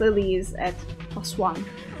case Lili is at +1,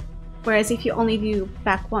 whereas if you only do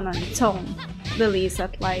back 1 on its own, Lili is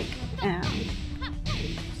at like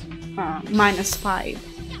 -5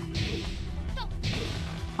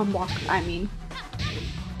 on block. I mean,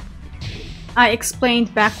 I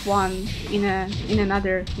explained back 1 in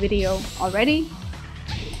another video already.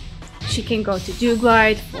 She can go to do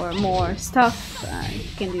glide for more stuff.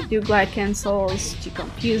 You can do glide cancels to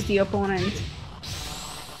confuse the opponent,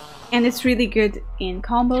 and it's really good in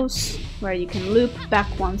combos where you can loop back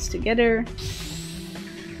 1s together.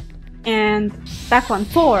 And back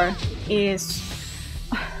 1-4 is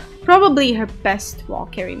probably her best wall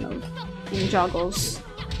carry move in juggles.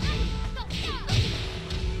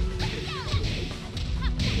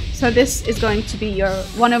 So this is going to be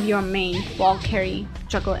one of your main wall carry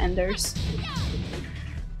juggle enders.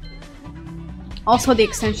 Also, the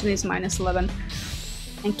extension is -11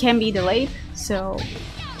 and can be delayed, so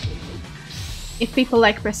if people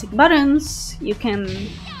like pressing buttons, you can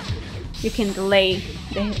delay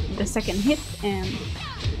the second hit and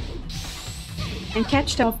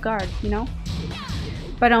catch them off guard, you know?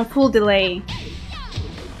 But on full delay,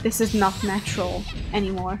 this is not natural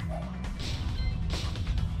anymore.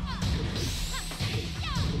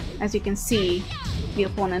 As you can see, the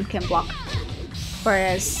opponent can block,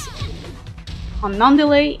 whereas on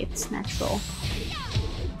non-delay, it's natural.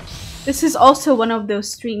 This is also one of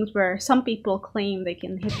those strings where some people claim they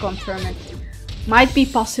can hit confirm it. Might be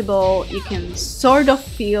possible, you can sort of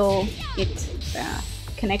feel it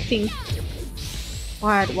connecting,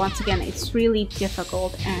 but once again, it's really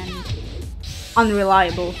difficult and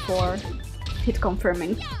unreliable for hit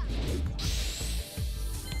confirming.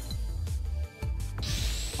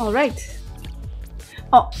 Alright.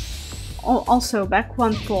 Oh, also back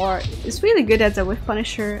 1-4 is really good as a whiff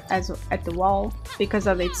punisher as at the wall because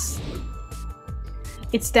of its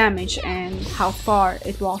damage and how far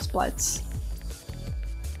it wall splits.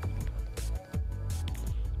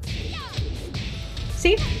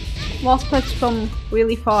 See? Wall splits from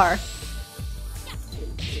really far.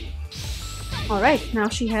 Alright, now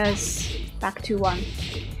she has back to 1.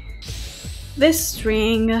 This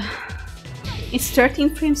string is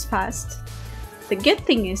 13 frames fast. The good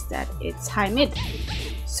thing is that it's high mid,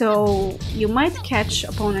 so you might catch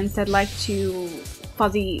opponents that like to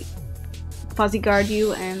fuzzy guard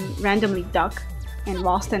you and randomly duck and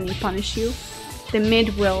while standing punish you. The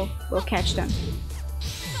mid will catch them.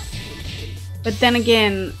 But then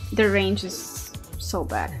again, the range is so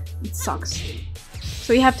bad. It sucks.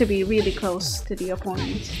 So you have to be really close to the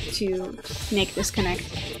opponent to make this connect.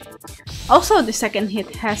 Also, the second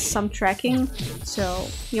hit has some tracking, so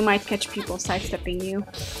you might catch people sidestepping you.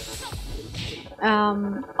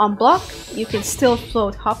 On block, you can still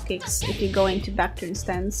float hop kicks if you go into backturn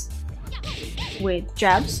stance with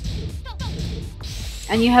jabs.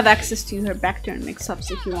 And you have access to her backturn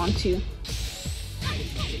mix-ups if you want to.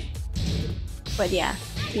 But yeah,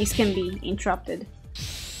 these can be interrupted.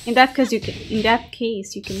 In that case,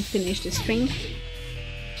 you can finish the string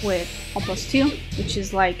with 1+2, which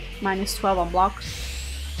is like -12 on block.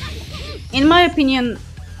 In my opinion,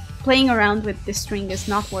 playing around with this string is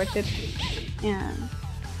not worth it,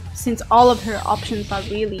 since all of her options are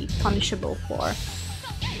really punishable for,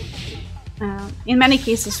 in many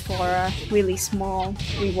cases, for a really small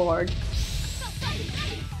reward.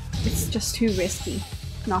 It's just too risky,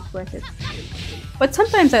 not worth it. But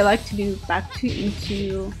sometimes I like to do back 2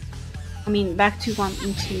 into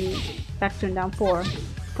backturn down 4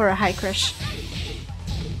 for a high crush.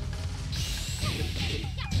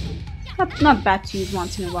 Not bad to use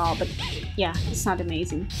once in a while, but yeah, it's not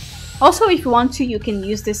amazing. Also, if you want to, you can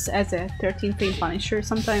use this as a 13 frame punisher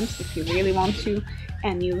sometimes if you really want to,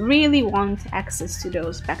 and you really want access to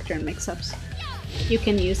those backturn mix-ups. You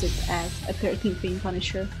can use it as a 13 frame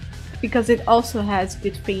punisher because it also has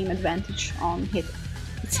good frame advantage on hit.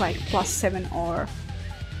 It's like +7 or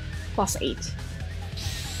 +8.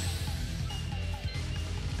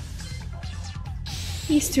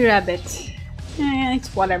 Easter Rabbit.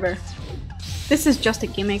 It's whatever. This is just a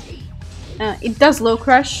gimmick. It does low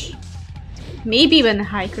crush, maybe even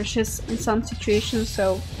high crushes in some situations,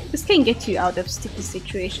 so this can get you out of sticky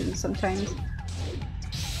situations sometimes.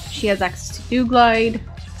 She has access to do glide.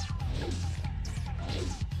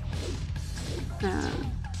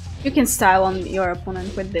 You can style on your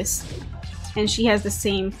opponent with this, and she has the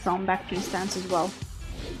same from backturn stance as well.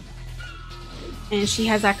 And she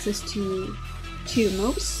has access to 2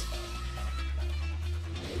 moves.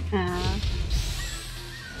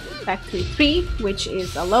 Back 3, which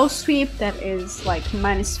is a low sweep that is like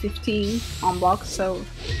 -15 on block, so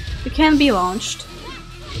it can be launched.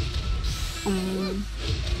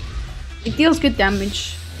 It deals good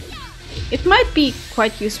damage. It might be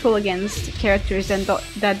quite useful against characters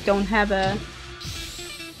that don't have a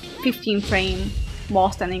 15 frame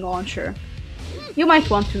wall standing launcher. You might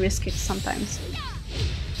want to risk it sometimes.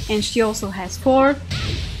 And she also has 4,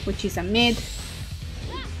 which is a mid.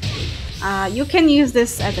 You can use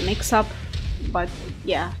this as a mix-up, but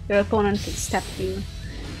yeah, your opponent can step you.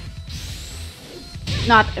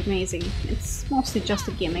 Not amazing. It's mostly just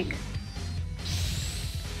a gimmick.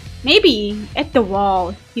 Maybe at the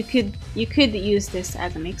wall you could use this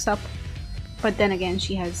as a mix-up, but then again,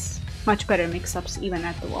 she has much better mix-ups even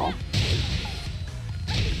at the wall.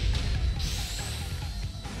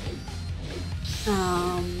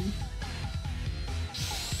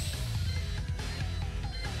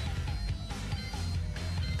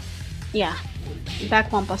 Yeah,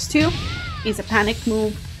 back 1+2 is a panic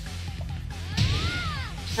move.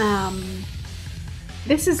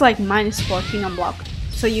 This is like -14 on block,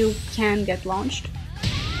 so you can get launched.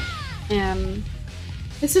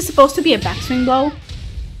 This is supposed to be a backswing blow,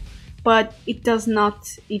 but it does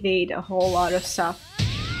not evade a whole lot of stuff.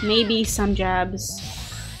 Maybe some jabs.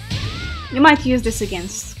 You might use this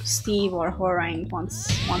against Steve or Horine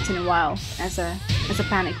once in a while as a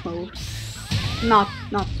panic move. Not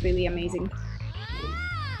really amazing.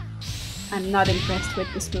 I'm not impressed with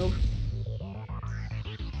this move.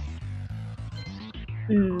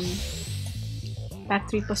 Back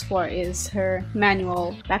 3+4 is her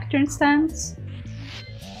manual backturn stance.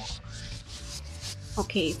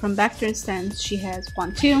 Okay, from backturn stance she has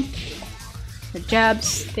 1-2. Her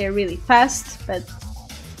jabs, they're really fast, but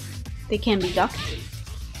they can be ducked.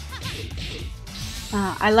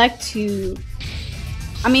 I like to...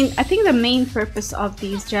 I think the main purpose of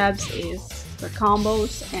these jabs is for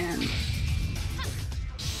combos and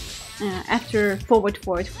after forward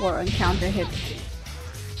forward 4 on counter hit,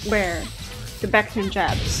 where the back turn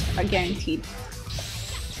jabs are guaranteed.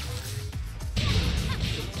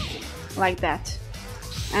 Like that.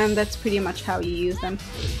 And that's pretty much how you use them.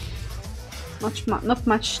 Not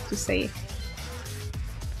much to say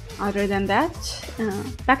other than that.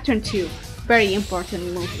 Back turn 2, very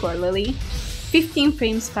important move for Lili. 15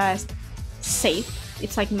 frames fast, safe,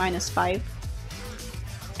 it's like -5.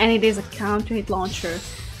 And it is a counter hit launcher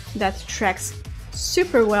that tracks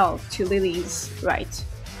super well to Lili's right,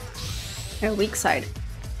 her weak side.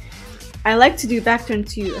 I like to do back turn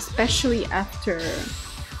 2, especially after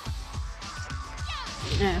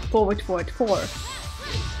forward forward 4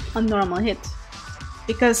 on normal hit,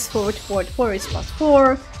 because forward forward 4 is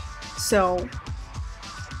 +4, so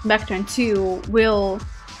back turn 2 will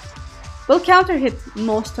counter hit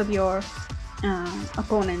most of your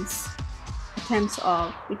opponent's attempts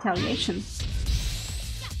of retaliation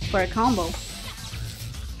for a combo.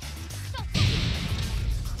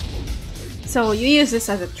 So you use this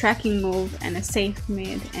as a tracking move and a safe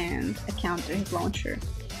mid and a counter hit launcher.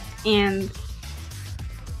 And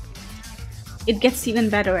it gets even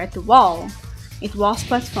better at the wall. It wall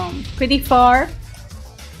splats from pretty far,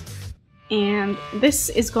 and this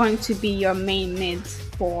is going to be your main mid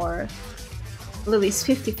for Lili's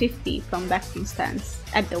 50-50 from backturn stance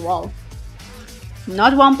at the wall.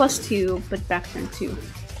 Not 1+2, but backturn 2.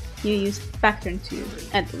 You use backturn 2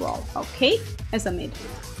 at the wall, okay? As a mid.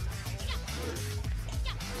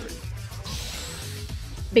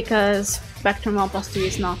 Because backturn 1+2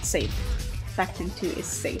 is not safe. Backturn 2 is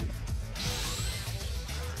safe.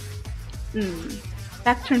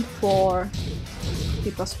 Backturn 4,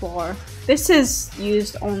 3+4. This is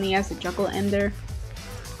used only as a juggle ender.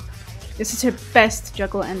 This is her best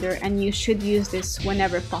juggle ender, and you should use this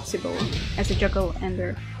whenever possible as a juggle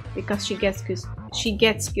ender, because she gets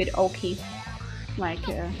good Oki, like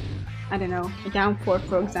I don't know, a down 4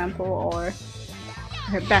 for example, or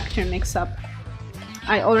her backturn mix-up.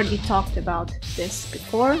 I already talked about this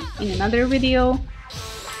before in another video.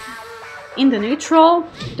 In the neutral,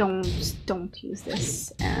 don't use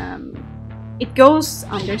this. It goes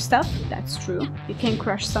under stuff, that's true. You can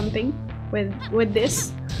crush something with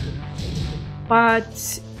this.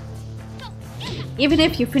 But even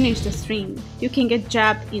if you finish the stream, you can get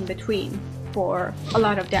jabbed in between for a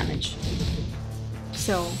lot of damage.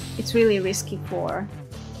 So it's really risky for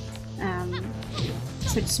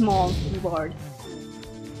such small reward.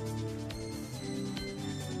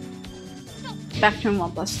 Backturn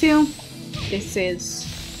 1+2. This is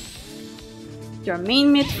your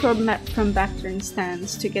main mid from backturn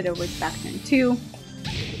stance together with backturn 2.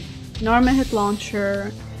 Normal hit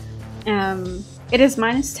launcher. It is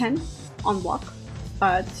 -10 on block,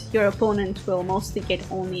 but your opponent will mostly get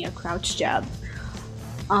only a crouch jab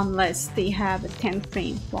unless they have a 10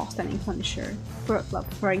 frame while standing punisher.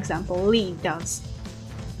 For example, Lili does.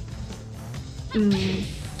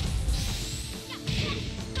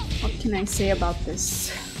 What can I say about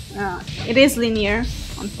this? It is linear,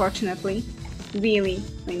 unfortunately. Really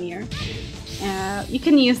linear. You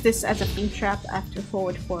can use this as a pin trap after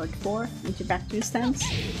forward 4 into backturn stance.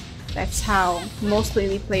 That's how most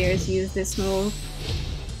Lili players use this move.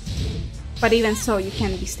 But even so, you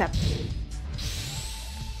can be stepped.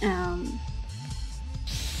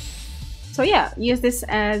 So yeah, use this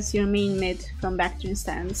as your main mid from backturn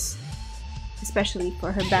stance, especially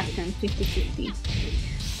for her backturn 50-50.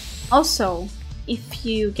 Also, if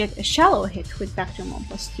you get a shallow hit with backturn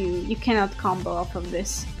 1+2, you cannot combo off of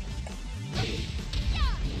this.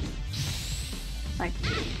 Like,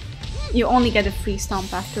 you only get a free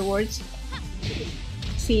stomp afterwards.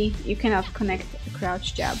 See, you cannot connect a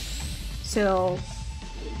crouch jab. So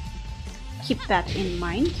keep that in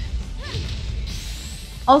mind.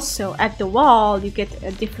 Also, at the wall, you get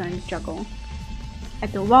a different juggle.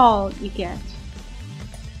 At the wall, you get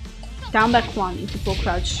down back 1 into full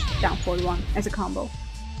crouch, down forward 1 as a combo.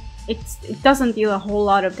 It doesn't deal a whole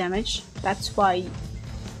lot of damage. That's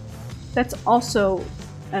also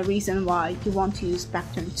a reason why you want to use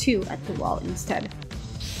backturn 2 at the wall instead.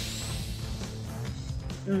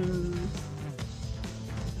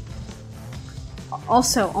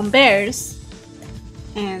 Also, on bears,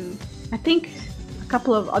 and I think a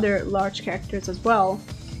couple of other large characters as well,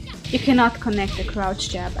 you cannot connect a crouch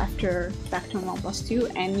jab after backturn 1+2,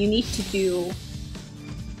 and you need to do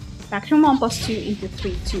backturn 1+2 into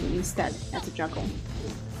 3-2 instead as a juggle.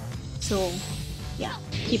 So yeah,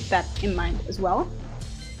 keep that in mind as well.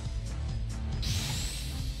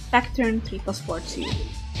 Back turn 3+4 2.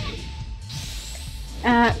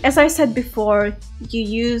 As I said before, you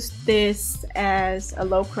use this as a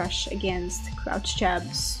low crush against crouch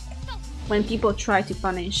jabs when people try to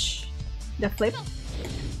punish the flip.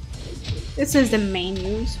 This is the main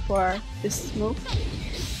use for this move.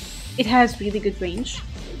 It has really good range.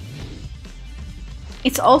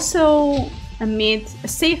 It's also a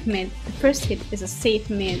safe mid. The first hit is a safe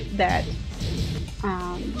mid that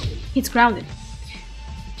hits grounded.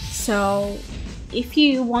 So if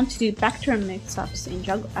you want to do back turn mix-ups in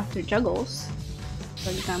after juggles,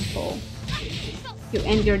 for example, you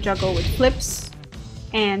end your juggle with flips,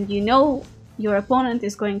 and you know your opponent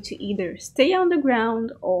is going to either stay on the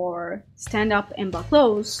ground or stand up and block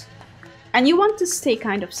lows, and you want to stay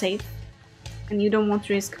kind of safe, and you don't want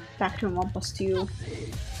to risk back turn 1+2,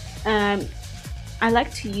 I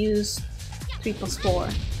like to use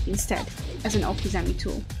 3+4 instead as an Okizami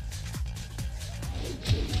tool.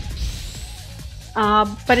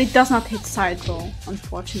 But it does not hit side roll,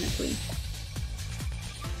 unfortunately.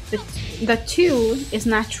 The 2 is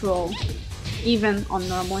natural even on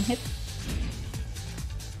normal hit,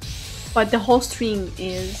 but the whole string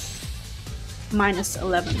is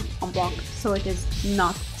 -11 on block, so it is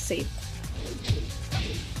not safe.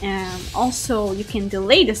 And also you can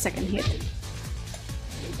delay the second hit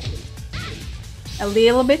a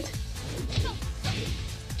little bit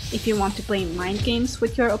if you want to play mind games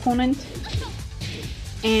with your opponent.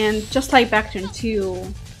 And just like back turn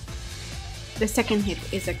 2, the second hit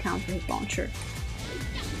is a counter hit launcher.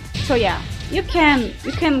 So yeah, you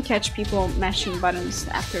can catch people mashing buttons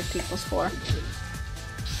after 3+4.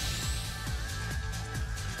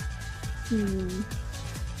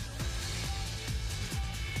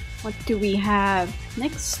 What do we have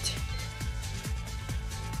next?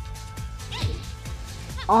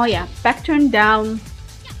 Oh yeah, back turn down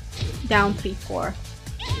 3-4.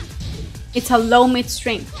 It's a low mid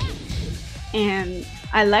string, and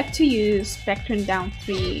I like to use back turn down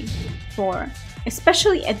 3-4,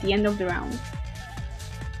 especially at the end of the round,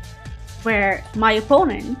 where my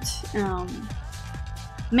opponent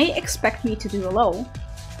may expect me to do a low,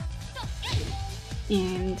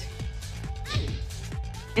 and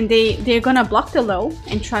they're gonna block the low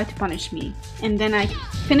and try to punish me, and then I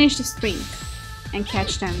finish the string and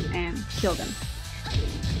catch them and kill them.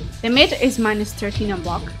 The mid is -13 on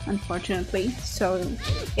block, unfortunately, so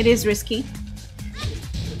it is risky.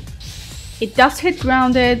 It does hit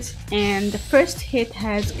grounded, and the first hit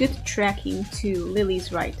has good tracking to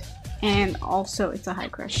Lili's right, and also it's a high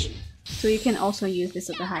crush. So you can also use this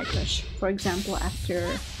as a high crush. For example,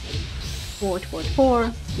 after forward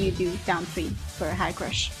 4, you do down 3 for a high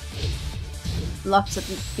crush. Lots of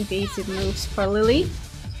evasive moves for Lili.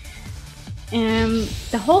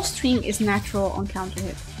 The whole string is natural on counter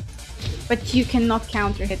hit, but you cannot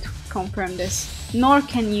counter hit confirm this, nor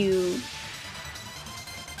can you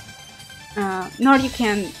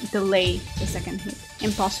delay the second hit.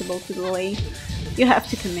 Impossible to delay. You have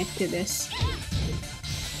to commit to this.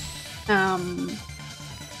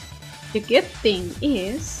 The good thing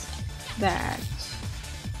is that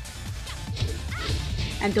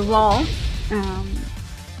at the wall,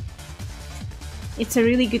 it's a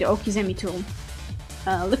really good Okizami tool.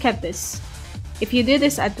 Look at this. If you do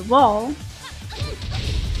this at the wall,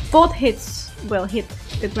 both hits will hit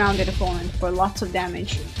the grounded opponent for lots of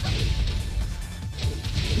damage.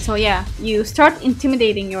 So yeah, you start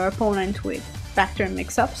intimidating your opponent with back turn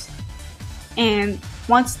mix-ups, and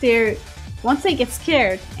once they get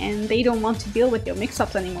scared and they don't want to deal with your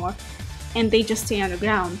mix-ups anymore, and they just stay on the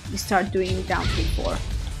ground, you start doing down 3-4.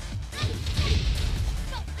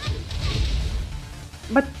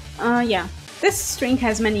 But yeah, this string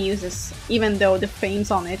has many uses, even though the frames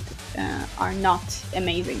on it are not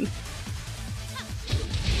amazing.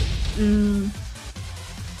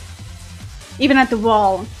 Even at the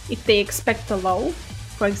wall, if they expect the low,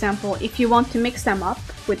 for example, if you want to mix them up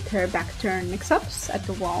with her back turn mix-ups at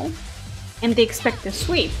the wall, and they expect a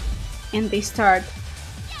sweep, and they start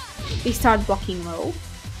blocking low,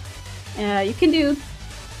 you can do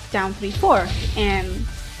down 3-4, and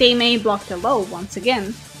they may block the low once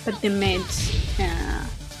again, but the mids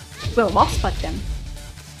will lost spot them.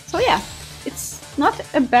 So yeah, it's not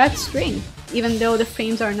a bad string, even though the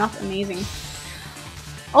frames are not amazing.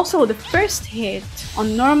 Also, the first hit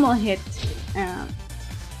on normal hit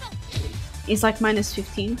is like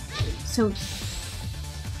 -15, so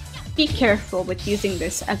be careful with using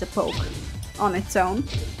this as a poke on its own.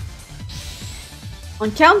 On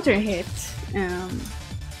counter hit,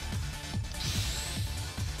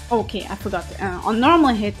 Okay, I forgot. On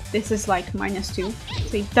normal hit, this is like -2,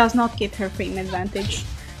 so it does not get her frame advantage.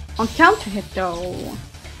 On counter hit though,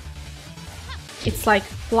 it's like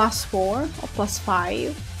 +4 or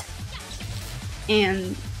 +5,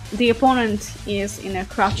 and the opponent is in a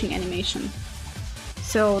crouching animation.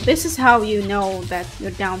 So this is how you know that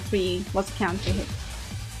your down 3 was a counter hit,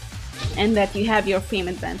 and that you have your frame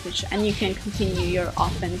advantage, and you can continue your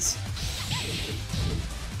offense.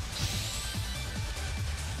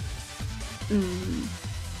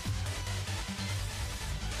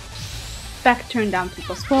 Back turn down 3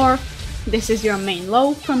 +4. This is your main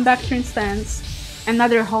low from back turn stance.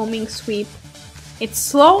 Another homing sweep. It's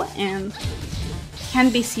slow and can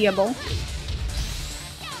be seeable.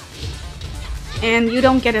 And you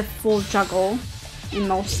don't get a full juggle in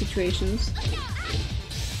most situations,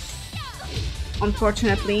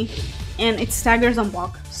 unfortunately. And it staggers on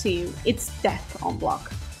block, so it's death on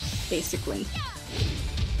block, basically.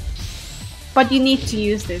 But you need to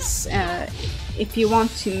use this if you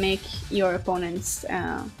want to make your opponents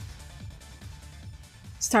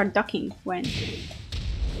start ducking when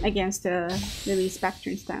against Lili's back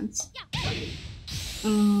turn stance.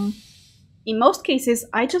 In most cases,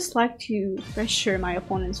 I just like to pressure my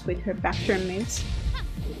opponents with her back turn mids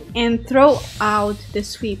and throw out the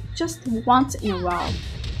sweep just once in a while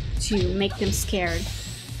to make them scared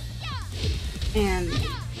and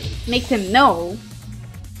make them know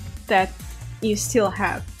that you still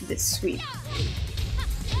have this sweep.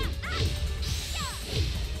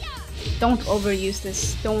 Don't overuse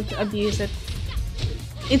this, don't abuse it.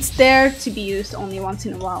 It's there to be used only once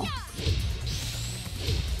in a while.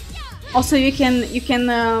 Also, you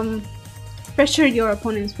can pressure your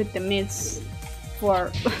opponents with the mids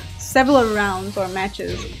for several rounds or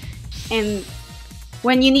matches, and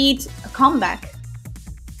when you need a comeback,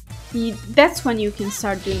 that's when you can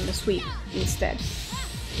start doing the sweep instead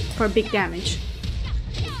for big damage.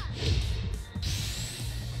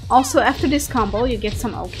 Also, after this combo, you get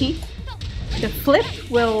some Oki. The flip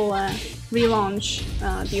will relaunch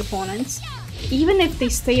the opponents, even if they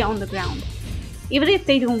stay on the ground. Even if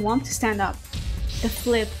they don't want to stand up, the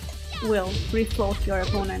flip will refloat your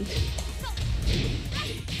opponent.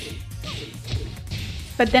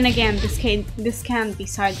 But then again, this can be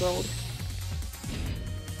side rolled.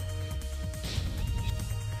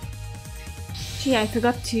 Gee, I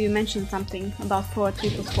forgot to mention something about forward 3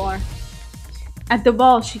 +4. At the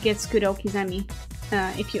wall, she gets good Okizemi.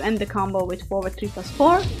 If you end the combo with forward 3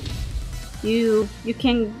 +4, you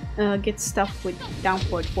can get stuff with down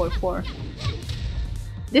forward 4/4.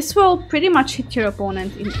 This will pretty much hit your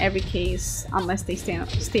opponent in every case, unless they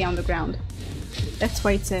stay on the ground. That's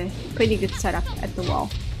why it's a pretty good setup at the wall.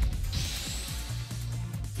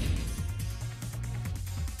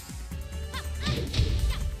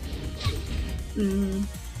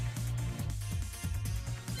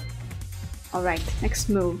 Alright, next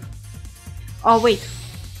move. Oh wait,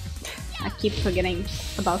 I keep forgetting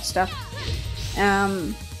about stuff.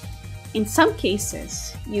 In some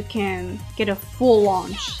cases, you can get a full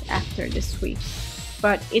launch after this sweep,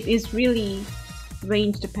 but it is really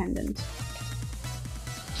range dependent.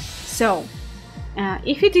 So,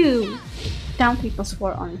 if you do down 3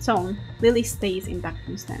 +4 on its own, Lili stays in back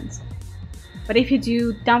turn stance. But if you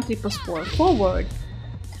do down 3 +4 forward,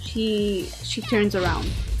 she turns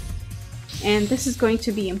around. And this is going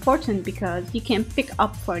to be important because you can pick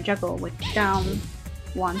up for a juggle with down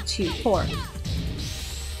 1, 2, 4.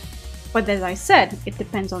 But as I said, it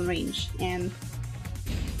depends on range, and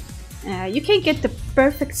you can get the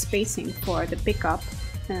perfect spacing for the pickup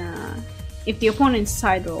if the opponent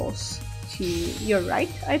side rolls to your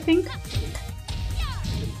right, I think.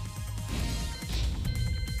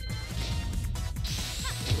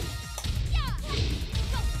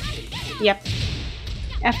 Yep.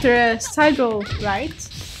 After a side roll right,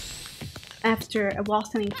 after a wall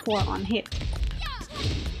standing 4 on hit,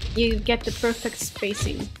 you get the perfect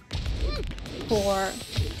spacing for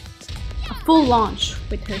a full launch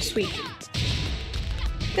with her sweep.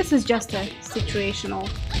 This is just a situational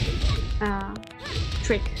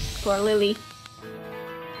trick for Lili.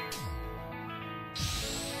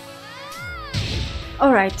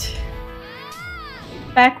 Alright.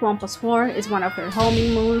 Back 1 +4 is one of her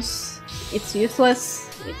homing moves. It's useless,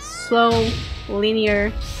 it's slow,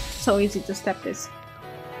 linear, so easy to step this.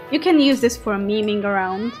 You can use this for memeing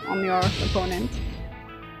around on your opponent.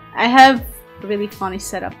 I have a really funny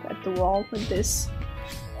setup at the wall with this.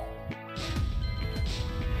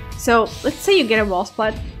 So let's say you get a wall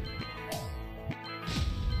splat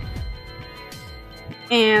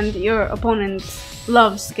and your opponent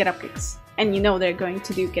loves get up kicks and you know they're going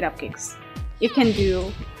to do get up kicks. You can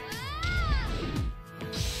do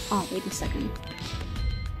Oh, wait a second.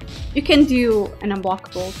 You can do an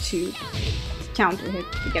unblockable to counter hit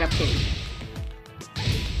to get up hit.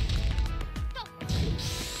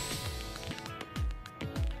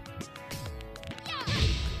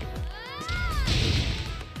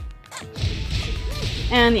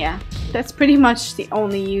 And yeah, that's pretty much the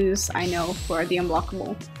only use I know for the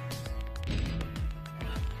unblockable.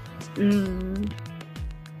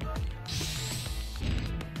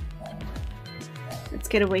 Let's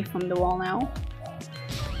get away from the wall now.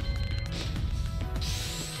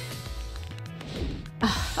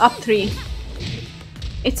 Up 3.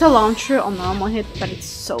 It's a launcher on normal hit, but it's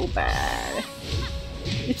so bad.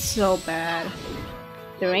 It's so bad.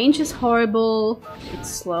 The range is horrible, it's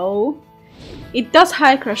slow. It does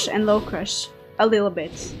high crush and low crush a little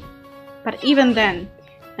bit, but even then,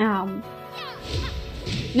 no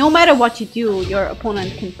matter what you do, your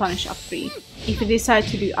opponent can punish up 3. If you decide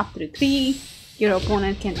to do up to 3, your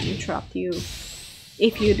opponent can interrupt you.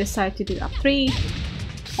 If you decide to do up 3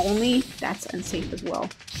 only, that's unsafe as well.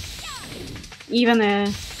 Even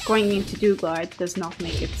going into do glide does not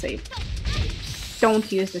make it safe. Don't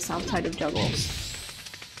use this outside of juggles.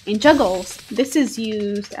 In juggles, this is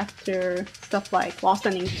used after stuff like wall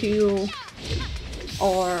standing 2,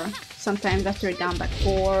 or sometimes after a down back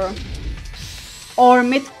 4, or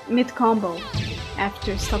mid combo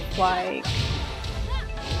after stuff like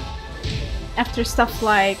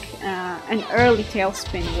an early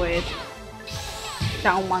tailspin with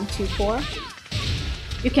down 1 2 4.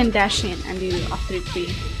 You can dash in and do up 3 3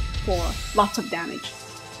 for lots of damage.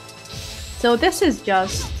 So this is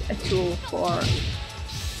just a tool for.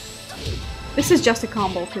 This is just a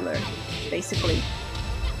combo filler, basically.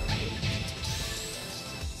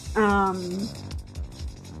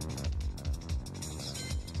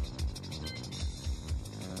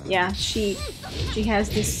 Yeah, she has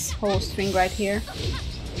this whole string right here.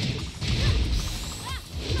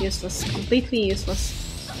 Useless, completely useless.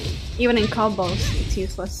 Even in combos, it's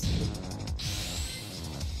useless.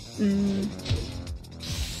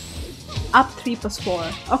 Up 3 plus 4.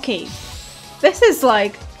 Okay, this is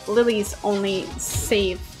like Lili's only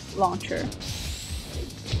save launcher,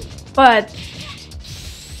 but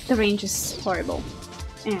the range is horrible,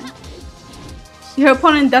 and your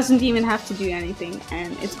opponent doesn't even have to do anything,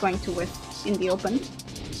 and it's going to whiff in the open.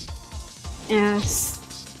 As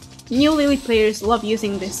new Lili players love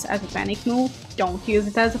using this as a panic move, don't use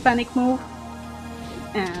it as a panic move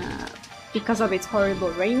because of its horrible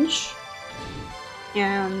range,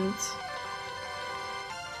 and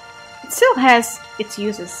it still has its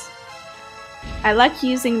uses. I like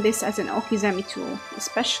using this as an Okizami tool,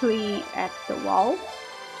 especially at the wall.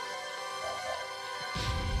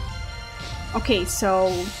 Okay, so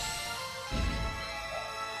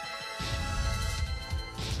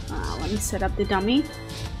let me set up the dummy.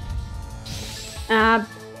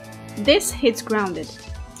 This hits grounded.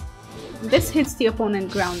 This hits the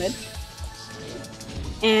opponent grounded,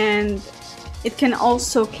 and it can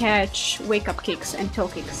also catch wake-up kicks and toe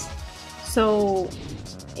kicks. So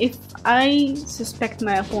if I suspect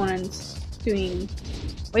my opponent doing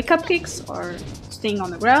wake-up kicks or staying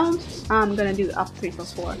on the ground, I'm gonna do up 3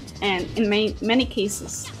 plus 4, and in many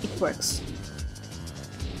cases it works.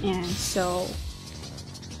 And so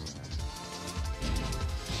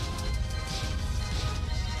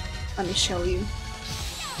let me show you.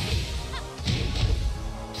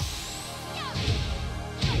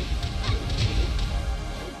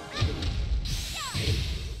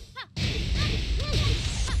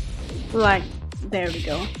 Like, there we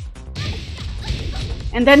go.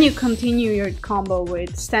 And then you continue your combo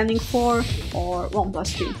with standing 4 or 1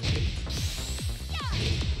 plus 2.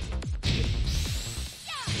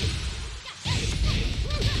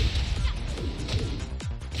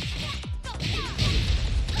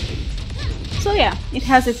 So yeah, it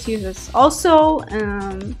has its uses. Also,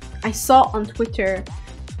 I saw on Twitter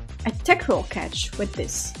a tech roll catch with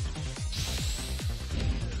this.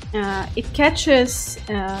 It catches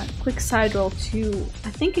quick side roll to,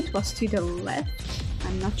 I think it was to the left,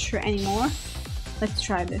 I'm not sure anymore. Let's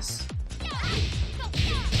try this.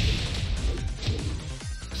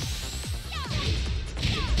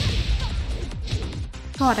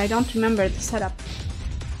 God, I don't remember the setup.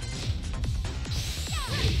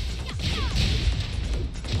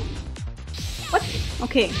 What?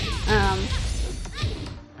 Okay,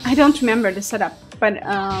 I don't remember the setup, but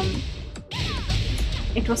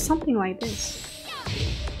it was something like this.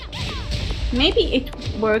 Maybe it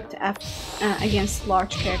worked against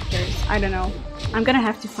large characters, I don't know. I'm gonna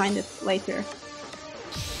have to find it later.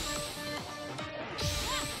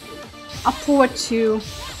 Up forward 2.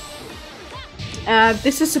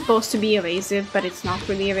 This is supposed to be evasive, but it's not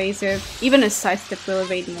really evasive. Even a sidestep will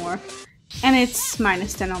evade more. And it's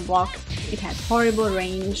 -10 on block. It has horrible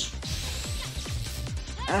range.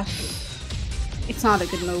 It's not a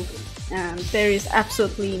good move. There is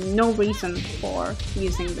absolutely no reason for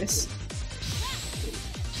using this.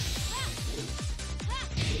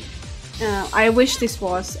 I wish this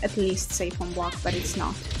was at least safe on block, but it's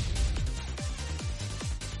not.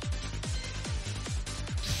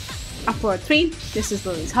 Upward 3, this is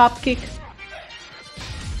Lili's hop kick.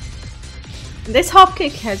 This hop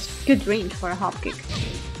kick has good range for a hop kick.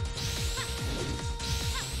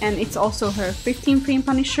 And it's also her 15 frame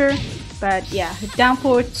punisher, but yeah, her down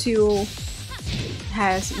forward 2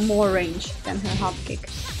 has more range than her hop kick.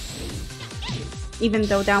 Even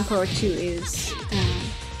though down forward 2 is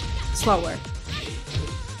slower.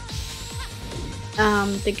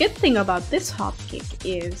 The good thing about this hop kick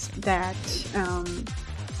is that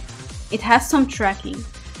it has some tracking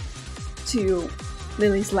to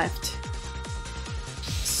Lili's left.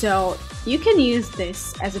 So you can use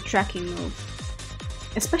this as a tracking move,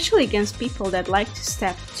 especially against people that like to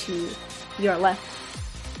step to your left.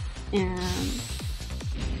 And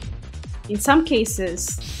in some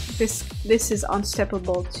cases, this is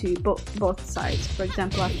unsteppable to both sides. For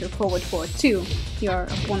example, after forward 4-2, your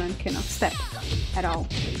opponent cannot step at all.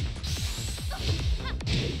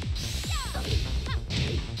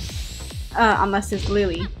 Unless it's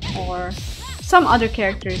Lili or some other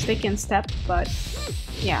characters, they can step, but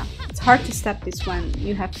yeah, it's hard to step this when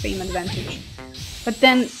you have frame advantage. But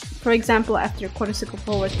then, for example, after quarter circle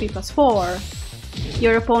forward 3+4,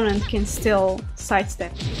 your opponent can still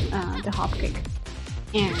sidestep the hop kick.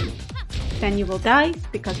 And then you will die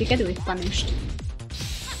because you get whiff punished.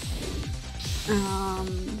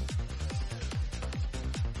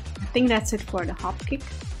 I think that's it for the hop kick.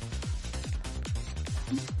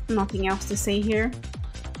 Nothing else to say here.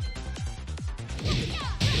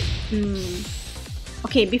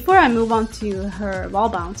 Okay, before I move on to her wall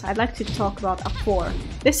bounce, I'd like to talk about up 4.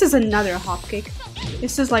 This is another hop kick.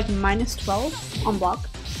 This is like -12 on block,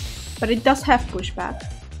 but it does have pushback.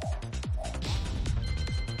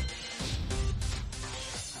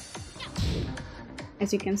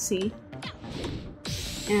 As you can see.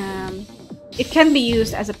 It can be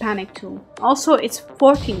used as a panic tool. Also, it's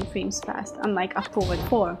 14 frames fast, unlike up forward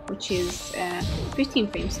 4, which is 15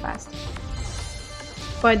 frames fast.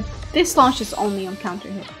 But this launches only on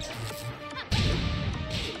counter hit.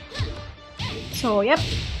 So yep,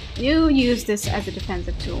 you use this as a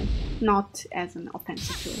defensive tool, not as an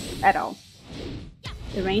offensive tool at all.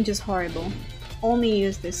 The range is horrible. Only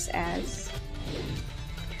use this as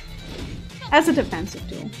a defensive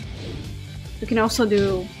tool. You can also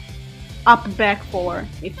do up back 4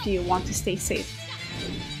 if you want to stay safe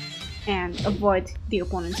and avoid the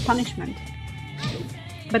opponent's punishment.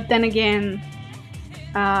 But then again,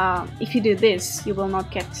 if you do this, you will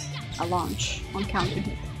not get a launch on counter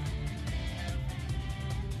hit.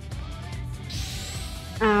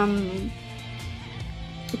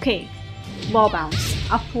 Okay, wall bounce,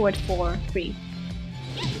 up forward 4-3.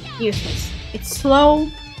 Useless. It's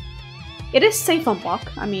slow. It is safe on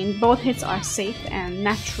block. I mean, both hits are safe and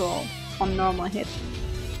natural on normal hit.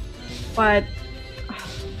 But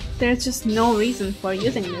there's just no reason for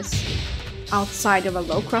using this outside of a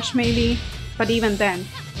low crush maybe. But even then,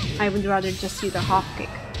 I would rather just use a hop kick.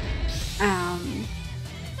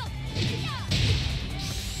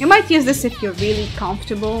 You might use this if you're really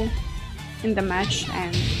comfortable in the match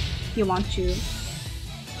and you want to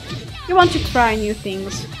try new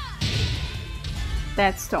things.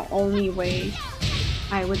 That's the only way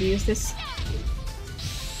I would use this.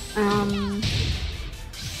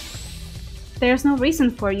 There's no reason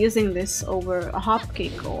for using this over a hop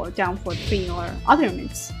kick or down for 3 or other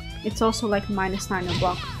mids. It's also like -9 on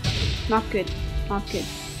block. Not good. Not good.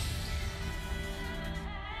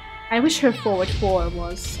 I wish her forward 4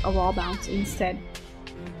 was a wall bounce instead.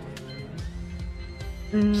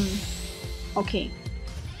 Okay.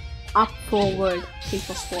 Up forward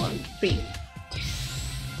 3+4-3.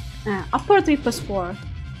 Upward 3+4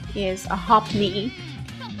 is a hop knee.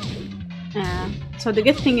 So the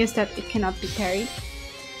good thing is that it cannot be parried.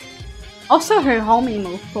 Also, her homing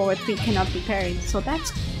move forward 3 cannot be parried, so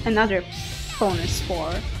that's another bonus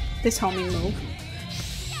for this homing move.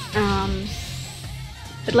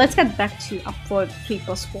 But let's get back to upward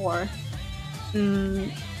 3+4.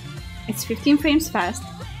 It's 15 frames fast.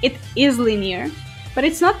 It is linear, but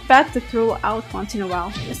it's not bad to throw out once in a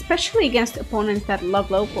while, especially against opponents that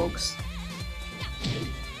love low pokes.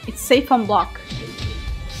 It's safe on block,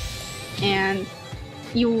 and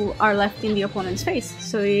you are left in the opponent's face,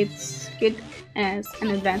 so it's good as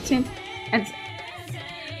an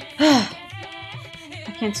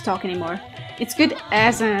can't talk anymore. It's good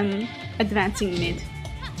as an advancing mid.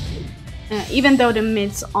 Even though the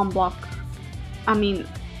mids on block, I mean,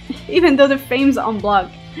 even though the frames on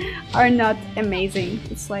block are not amazing.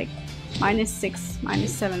 It's like -6,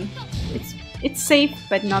 -7. It's safe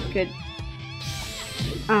but not good.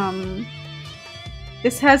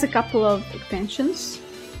 This has a couple of extensions.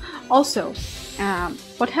 Also,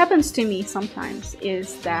 what happens to me sometimes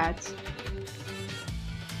is that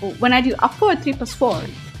when I do up forward 3+4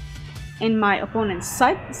 and my opponent's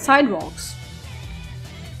side walks,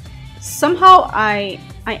 somehow I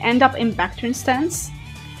end up in back turn stance.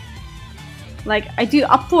 Like, I do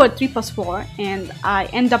up forward 3+4 and I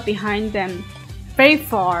end up behind them very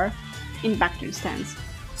far in back turn stance.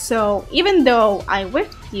 So even though I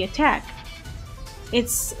whiffed the attack,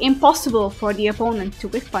 it's impossible for the opponent to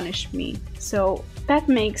whiff punish me. So that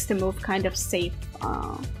makes the move kind of safe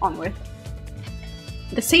on whiff.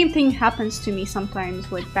 The same thing happens to me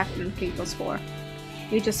sometimes with back turn 3+4.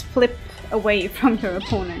 You just flip away from your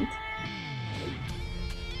opponent.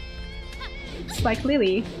 It's like,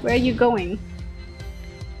 Lili, where are you going?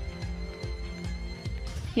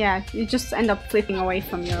 Yeah, you just end up flipping away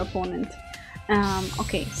from your opponent.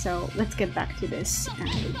 Okay, so let's get back to this.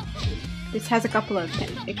 This has a couple of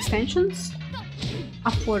extensions.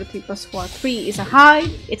 Up forward 3+4. 3 is a high,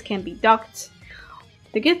 it can be ducked.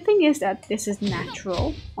 The good thing is that this is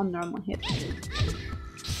natural on normal hit.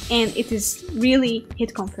 And it is really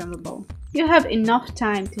hit confirmable. You have enough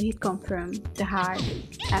time to hit confirm the high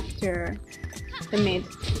after the mid.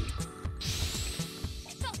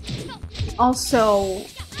 Also,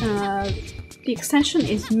 the extension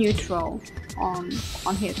is neutral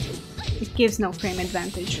on hit. It gives no frame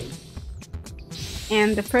advantage.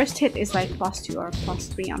 And the first hit is like +2 or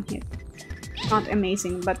 +3 on hit. Not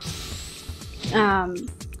amazing, but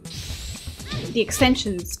the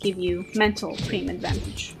extensions give you mental frame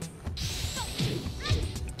advantage.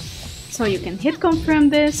 So you can hit confirm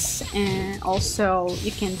this, and also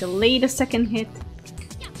you can delay the second hit.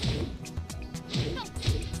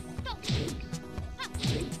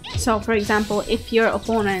 So for example, if your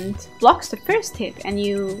opponent blocks the first hit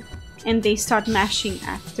and they start mashing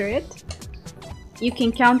after it, you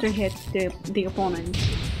can counter hit the opponent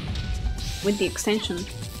with the extension.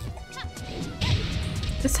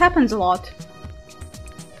 This happens a lot.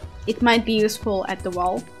 It might be useful at the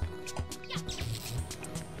wall.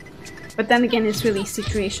 But then again, it's really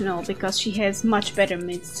situational because she has much better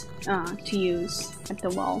mids to use at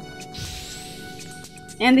the wall.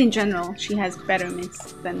 And in general, she has better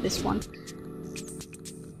mids than this one.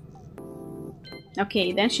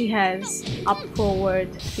 Okay, then she has up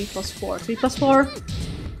forward 3+4. 3+4.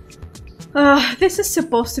 This is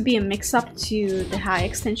supposed to be a mix-up to the high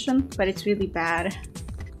extension, but it's really bad.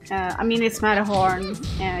 I mean, it's Matterhorn.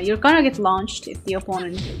 You're gonna get launched if the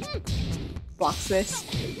opponent blocks this.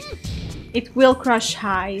 It will crush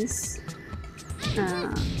highs.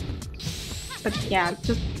 But yeah,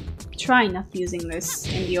 just try not using this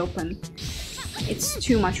in the open. It's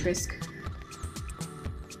too much risk.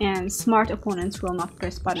 And smart opponents will not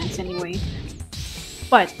press buttons anyway.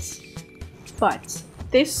 But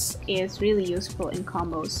this is really useful in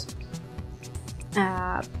combos.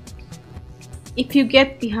 If you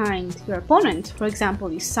get behind your opponent, for example,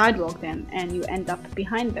 you sidewalk them and you end up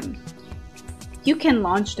behind them, you can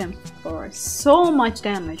launch them for so much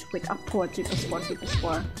damage with up forward 3+4,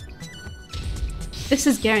 3+4. This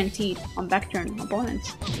is guaranteed on backturn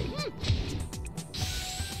opponents.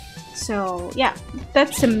 So yeah,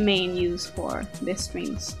 that's the main use for this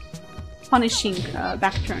strings. Punishing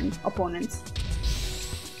backturn opponents.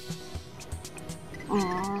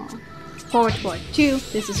 Forward 2,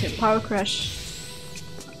 this is your power crush.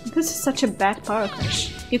 This is such a bad power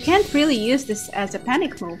crush. You can't really use this as a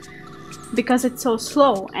panic move because it's so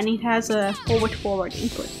slow and it has a forward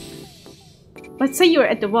input. Let's say you're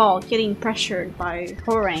at the wall getting pressured by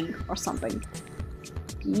Horang or something.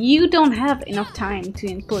 You don't have enough time to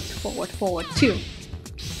input forward 2.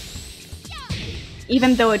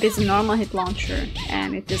 Even though it is a normal hit launcher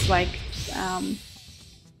and it is like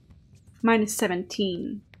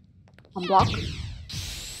 -17 on block.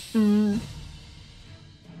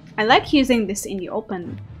 I like using this in the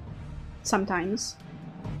open sometimes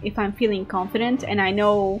if I'm feeling confident and I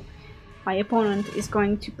know my opponent is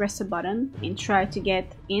going to press a button and try to get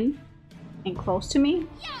in and close to me.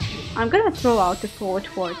 I'm gonna throw out the forward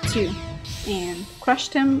 2 and crush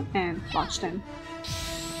them and launch them.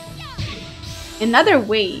 Another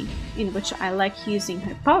way in which I like using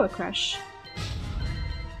her power crush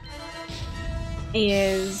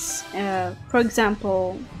is, for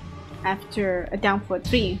example, after a down forward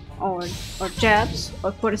 3 or jabs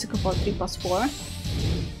or forward 3+4,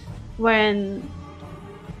 when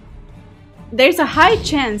there's a high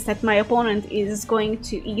chance that my opponent is going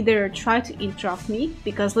to either try to interrupt me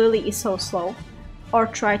because Lili is so slow, or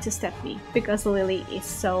try to step me because Lili is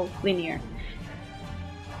so linear.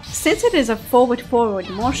 Since it is a forward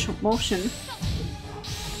motion,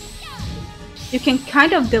 you can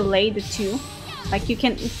kind of delay the two. Like you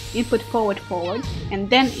can input forward and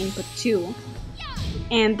then input 2,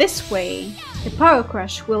 and this way the power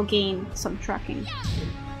crush will gain some tracking.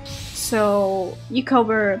 So you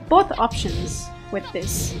cover both options with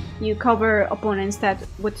this. You cover opponents that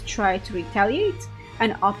would try to retaliate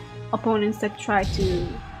and opponents that try to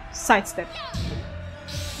sidestep.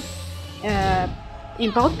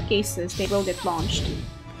 In both cases they will get launched.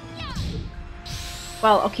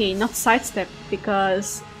 Well, okay, not sidestep,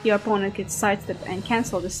 because your opponent can sidestep and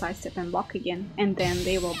cancel the sidestep and block again, and then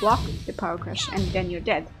they will block the power crush and then you're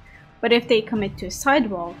dead. But if they commit to a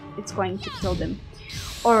sidewall, it's going to kill them.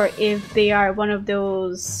 Or if they are one of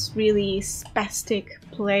those really spastic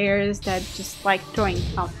players that just like throwing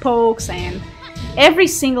out pokes, and every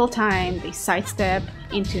single time they sidestep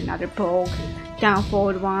into another poke, down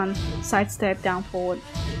forward one, sidestep, down forward,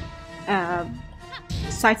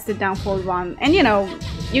 sidestep, down forward one, and you know,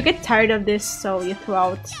 you get tired of this, so you throw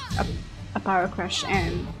out a power crush,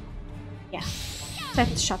 and yeah,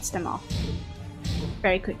 that shuts them off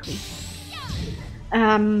very quickly.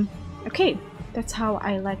 Okay, that's how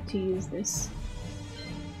I like to use this.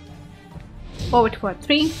 Forward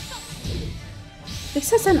 3.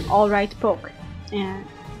 This is an alright poke.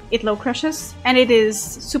 It low crushes, and it is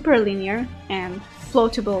super linear and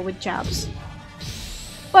floatable with jabs.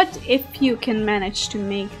 But if you can manage to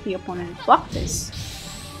make the opponent block this,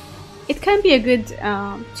 it can be a good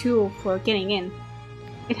tool for getting in.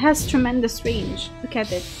 It has tremendous range, look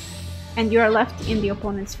at it, and you are left in the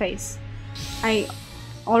opponent's face. I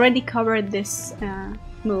already covered this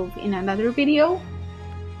move in another video.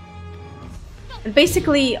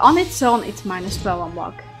 Basically, on its own, it's -12 on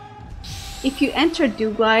block. If you enter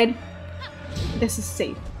Do Glide, this is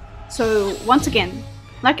safe. So once again,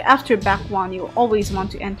 like after back 1, you always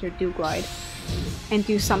want to enter Do Glide and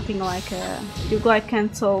do something like a Do Glide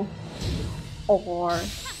cancel, or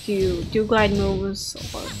do glide moves,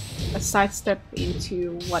 or a sidestep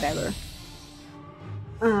into whatever.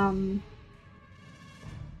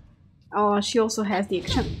 Oh, she also has the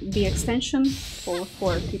extension for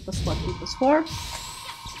 3+4, 3+4.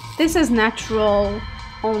 This is natural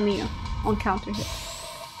only on counter hit.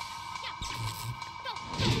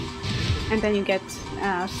 And then you get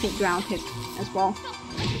feet ground hit as well.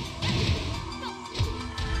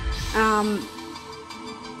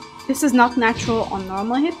 This is not natural on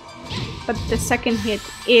normal hit, but the second hit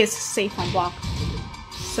is safe on block.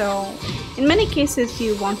 So in many cases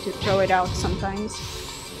you want to throw it out sometimes,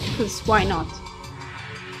 because why not?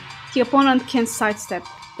 The opponent can sidestep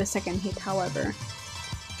the second hit, however.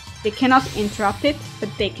 They cannot interrupt it, but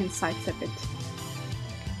they can sidestep it.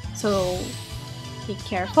 So be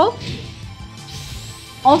careful.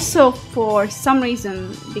 Also, for some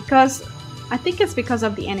reason, because I think it's because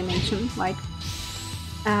of the animation, like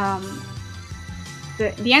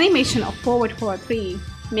the animation of forward 3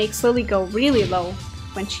 makes Lili go really low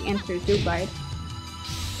when she enters Do Glide,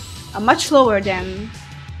 much lower than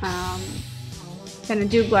a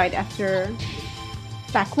Do Glide after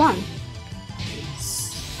back 1.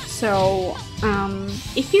 So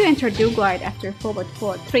if you enter Do Glide after forward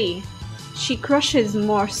 3, she crushes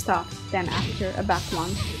more stuff than after a back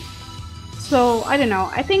 1. So I don't know,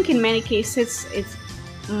 I think in many cases it's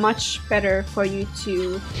much better for you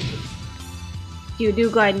to do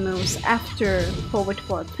glide moves after forward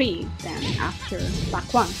 3 than after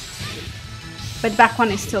back 1. But back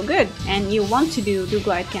 1 is still good, and you want to do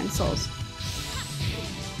glide cancels.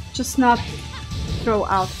 Just not throw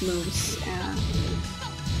out moves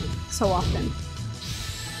so often.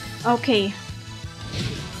 Okay.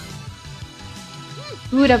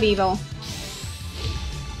 Root of Evil.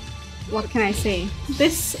 What can I say?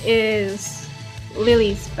 This is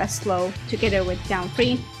Lili's best low together with down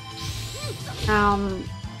 3.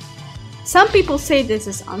 Some people say this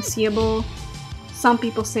is unseeable. Some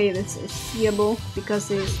people say this is seeable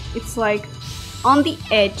because it's like on the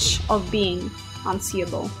edge of being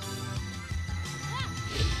unseeable.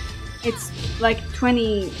 It's like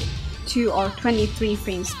 22 or 23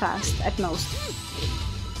 frames fast at most.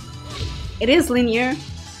 It is linear,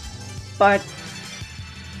 but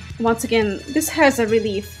once again, this has a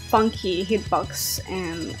really funky hitbox,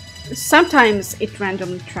 and sometimes it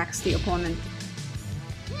randomly tracks the opponent.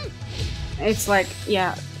 It's like,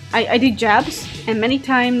 yeah, I did jabs, and many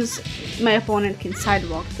times my opponent can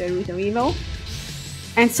sidewalk the Root of Evil,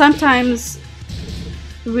 and sometimes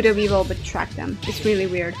Voodoo Weevil but track them. It's really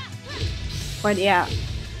weird. But yeah,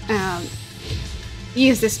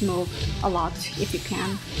 use this move a lot if you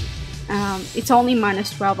can. It's only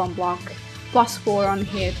 -12 on block, +4 on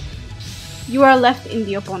hit. You are left in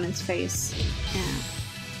the opponent's face.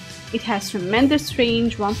 It has tremendous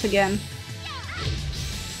range once again.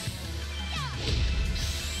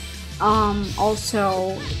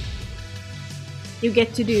 Also, you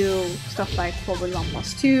get to do stuff like forward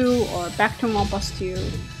 1+2 or back turn 1+2.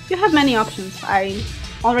 You have many options. I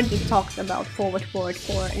already talked about forward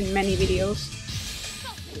 4 in many videos.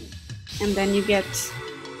 And then you get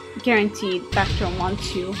guaranteed back turn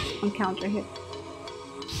 1-2 on counter hit.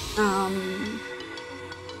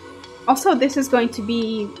 Also, this is going to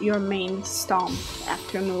be your main stomp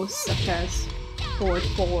after moves such as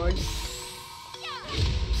forward.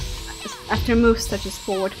 After moves such as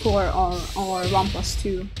forward 4 or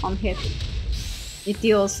 1+2 on hit, it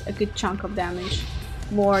deals a good chunk of damage,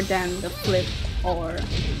 more than the flip or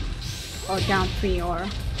down 3 or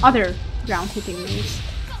other ground hitting moves.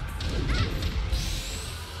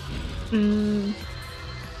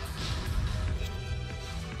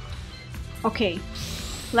 Okay,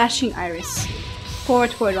 Lashing Iris.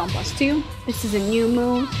 Forward 1+2. This is a new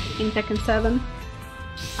move in Tekken 7.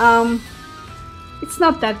 It's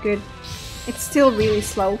not that good. It's still really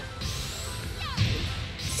slow,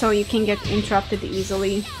 so you can get interrupted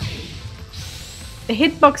easily. The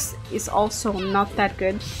hitbox is also not that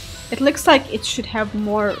good. It looks like it should have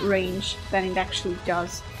more range than it actually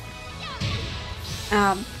does.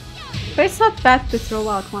 But it's not bad to throw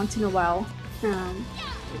out once in a while.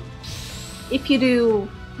 If you do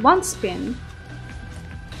one spin,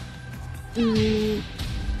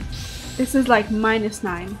 this is like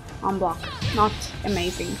 -9 on block. Not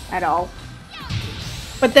amazing at all.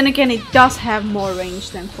 But then again, it does have more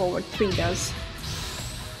range than forward 3 does.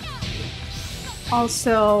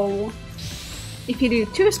 Also, if you do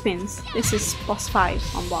 2 spins, this is +5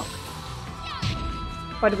 on block,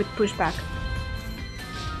 but with pushback.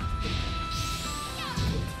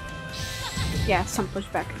 Yeah, some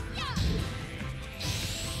pushback.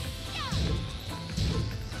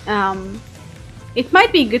 It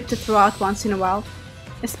might be good to throw out once in a while,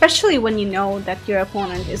 especially when you know that your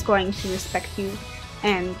opponent is going to respect you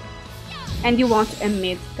and you want a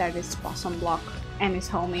mid that is boss on block and is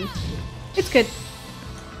homing. It's good.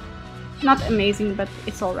 Not amazing, but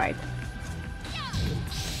it's alright.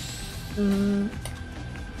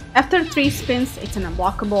 After 3 spins, it's an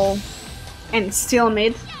unblockable and it's still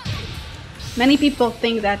mid. Many people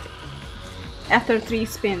think that after 3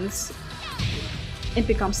 spins it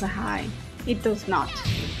becomes a high. It does not.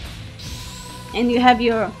 And you have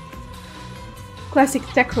your classic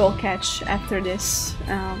tech roll catch after this.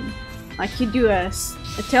 Like you do a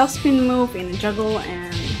tailspin move in a juggle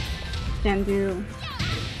and then do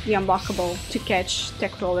the unblockable to catch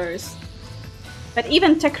tech rollers. But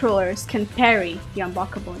even tech rollers can parry the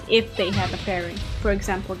unblockable if they have a parry. For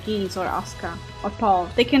example, Geese or Asuka or Paul.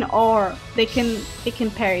 They can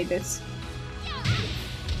parry this.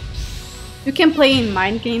 You can play in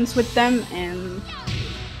mind games with them and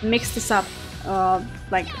mix this up.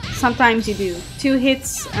 Like sometimes you do 2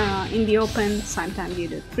 hits in the open, sometimes you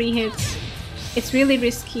do 3 hits. It's really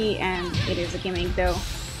risky and it is a gimmick though.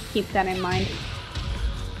 Keep that in mind.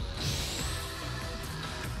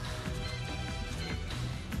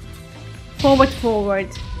 Forward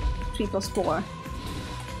 3+4.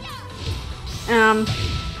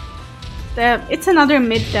 It's another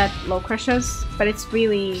mid that low crushes, but it's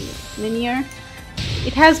really linear.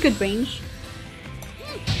 It has good range.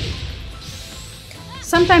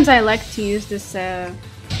 Sometimes I like to use this. I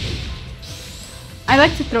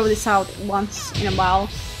like to throw this out once in a while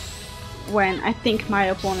when I think my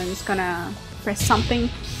opponent is gonna press something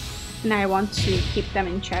and I want to keep them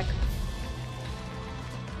in check.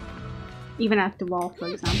 Even at the wall, for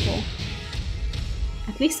example.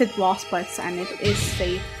 At least it wall splits and it is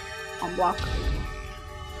safe on block.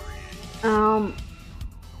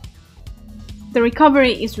 The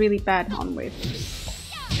recovery is really bad on whip.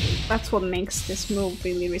 That's what makes this move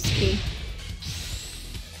really risky.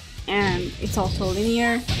 And it's also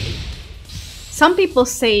linear. Some people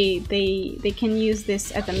say they can use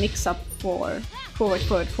this as a mix-up for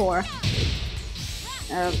forward 4.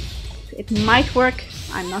 It might work,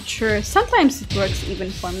 I'm not sure. Sometimes it works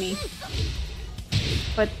even for me.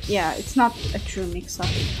 But yeah, it's not a true mix-up.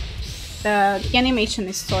 The animation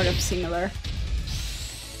is sort of similar.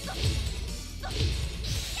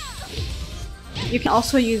 You can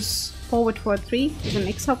also use forward 4-3 as a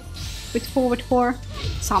mix-up with forward 4.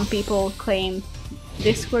 Some people claim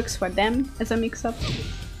this works for them as a mix-up.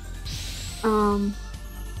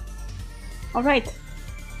 Alright,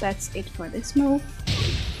 that's it for this move.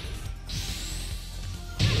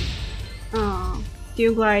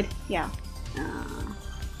 Dew Glide, yeah.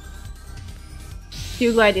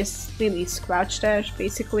 Dew Glide is Lili's crouch dash,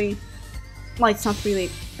 basically. Well, it's not really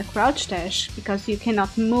a crouch dash, because you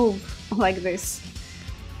cannot move like this.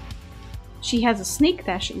 She has a sneak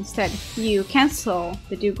dash instead. You cancel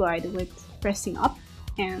the Dew Glide with pressing up,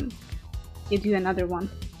 and you do another one.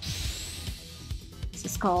 This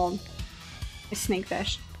is called a snake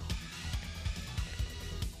dash.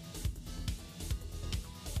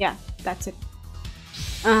 Yeah, that's it.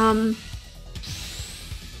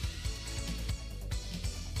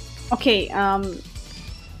 Okay,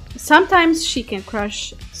 sometimes she can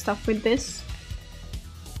crush stuff with this.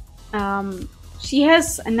 She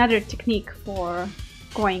has another technique for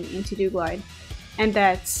going into Dew Glide, and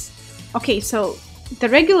that's... Okay, so the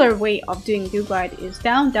regular way of doing Dew Glide is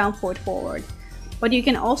down, down, forward, forward. But you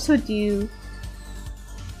can also do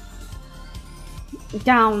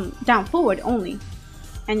down, down, forward only,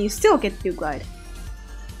 and you still get Dew Glide.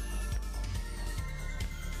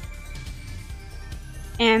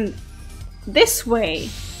 And this way,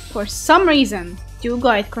 for some reason, Dew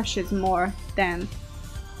Glide crushes more than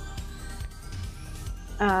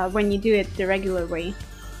when you do it the regular way,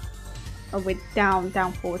 or with down,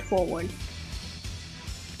 down, forward, forward.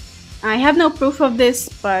 I have no proof of this,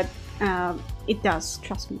 but it does,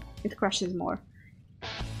 trust me, it crushes more.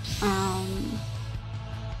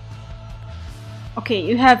 Okay,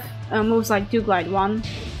 you have moves like Dew Glide 1,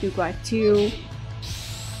 Dew Glide 2,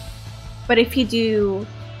 but if you do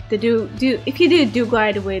the Dew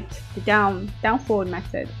Glide with the down forward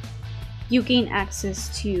method, you gain access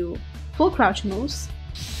to full crouch moves,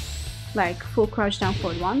 like full crouch down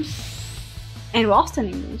forward 1, and wall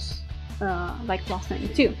standing moves, like wall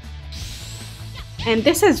standing 2. And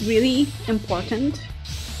this is really important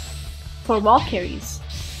for wall carries,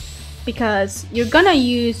 because you're gonna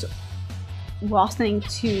use wall standing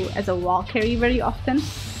 2 as a wall carry very often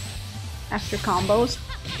after combos.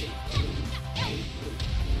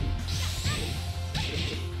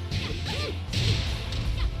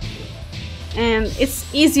 And it's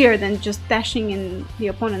easier than just dashing in the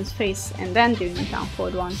opponent's face and then doing the down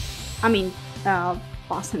forward 1. I mean,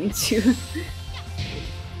 wall standing 2.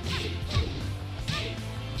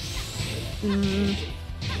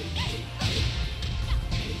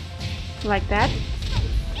 Like that.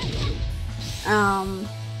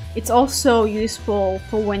 It's also useful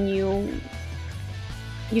for when you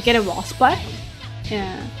get a wall splat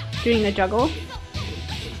during the juggle.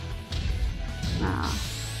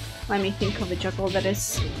 Let me think of a juggle that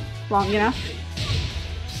is long enough.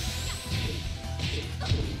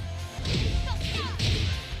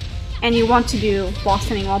 And you want to do wall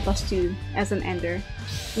standing 1+2 as an ender.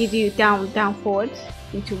 You do down, down, forward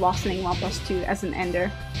into wall standing 1+2 as an ender.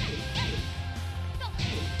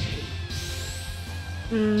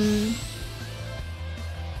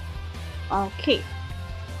 Okay.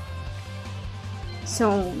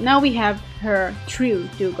 So now we have her true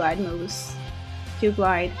Dew Glide moves. Dew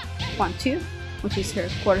Glide 1-2, which is her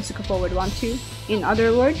quarter circle forward 1-2. In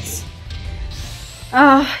other words,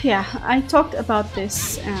 yeah, I talked about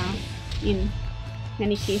this in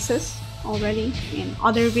many cases already in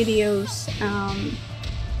other videos.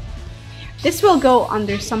 This will go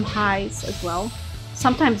under some highs as well,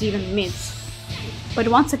 sometimes even mids. But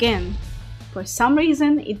once again, for some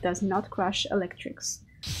reason, it does not crush electrics.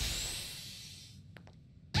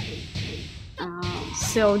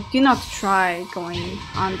 So do not try going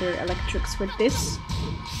under electrics with this.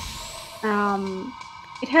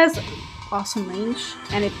 It has awesome range,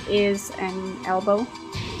 and it is an elbow,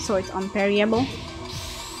 so it's unparryable.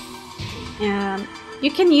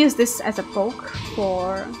 You can use this as a poke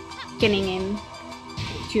for getting in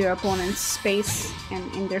to your opponent's space and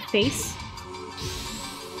in their face.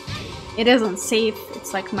 It is unsafe,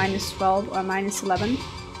 it's like -12 or -11.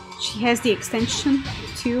 She has the extension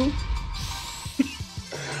too.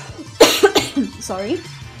 Sorry.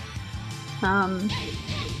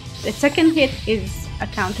 The second hit is a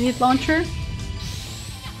counter hit launcher,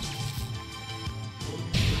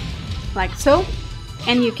 like so,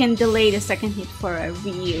 and you can delay the second hit for a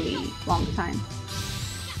really long time.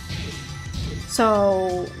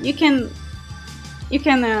 So you can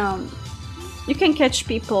catch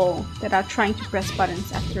people that are trying to press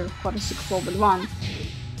buttons after quarter circle forward 1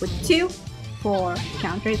 with 2 for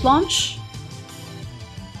counter hit launch.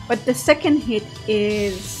 But the second hit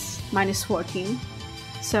is -14,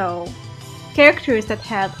 so characters that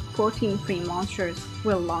have 14 frame launchers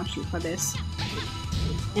will launch you for this.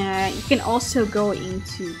 You can also go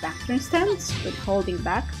into back turn stance with holding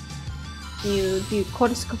back, you do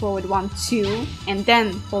quarter circle forward 1, 2, and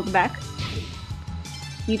then hold back.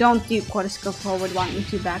 You don't do quarter circle forward 1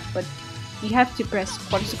 into back, but you have to press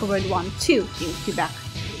quarter circle forward 1, 2 into back.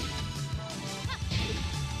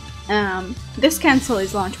 This cancel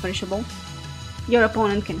is launch punishable. Your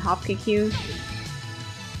opponent can hop kick you,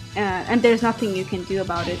 and there's nothing you can do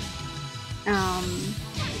about it.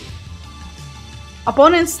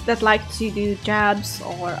 Opponents that like to do jabs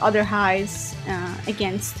or other highs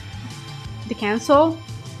against the cancel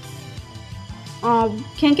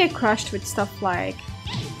can get crushed with stuff like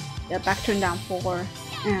the back turn down 4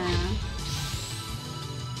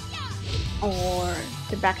 or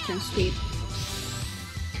the back turn sweep.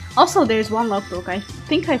 Also, there's one lock broke. I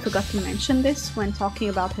think I forgot to mention this when talking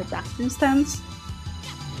about her back turn stance.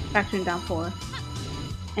 Back turn down 4.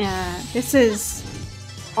 This is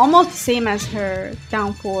almost the same as her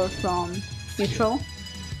down 4 from neutral.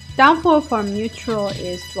 Down 4 from neutral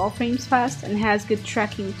is 12 frames fast and has good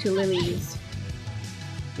tracking to Lili's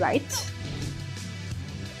right.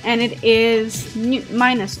 And it is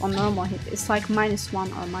minus on normal hit. It's like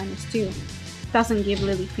 -1 or -2. Doesn't give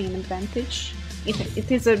Lili frame advantage. It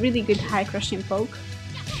is a really good high crushing poke.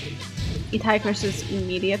 It high crushes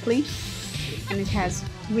immediately, and it has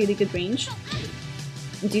really good range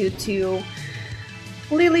due to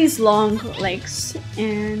Lili's long legs.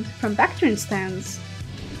 And from back turn stance,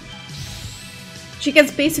 she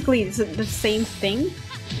gets basically the same thing,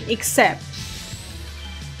 except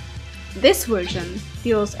this version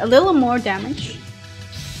deals a little more damage,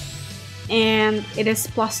 and it is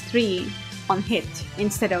 +3 on hit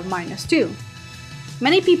instead of -2.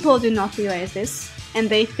 Many people do not realize this, and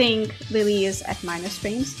they think Lili is at minus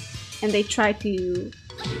frames, and they try to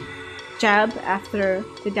jab after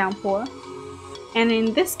the down 4. And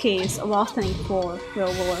in this case, a wall standing 4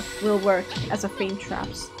 will work as a frame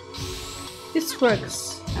traps. This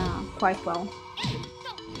works quite well.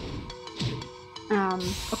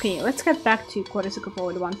 Okay, let's get back to quarter circle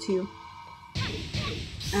forward 1, 2.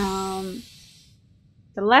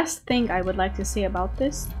 The last thing I would like to say about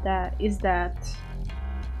this is that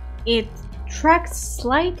it tracks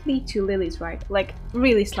slightly to Lili's right, like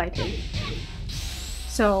really slightly.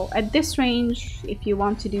 So at this range, if you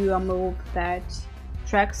want to do a move that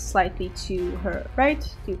tracks slightly to her right,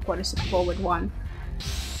 do quarter circle forward 1.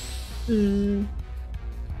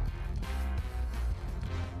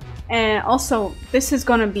 And also, this is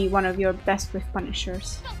gonna be one of your best whiff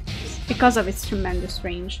punishers because of its tremendous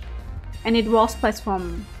range, and it wall splits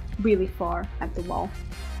from really far at the wall.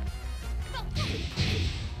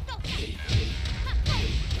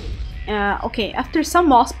 Okay, after some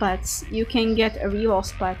wall splats, you can get a re-wall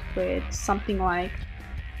splat with something like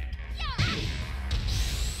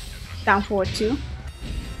down forward 2.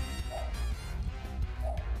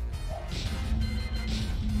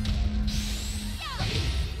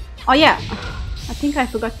 Oh yeah, I think I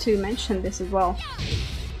forgot to mention this as well.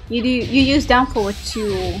 You use down forward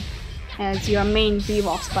 2 as your main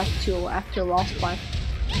re-wall splat tool after wall splat.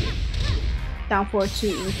 Down forward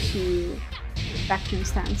 2 into back turn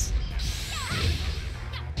stance.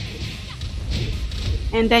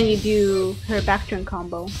 And then you do her back turn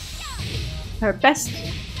combo. Her best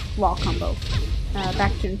wall combo.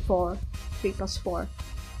 Back turn 4, 3+4.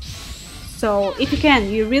 So if you can,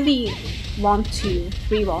 you really want to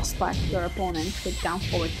re-wall splat your opponent with down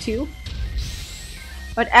forward 2.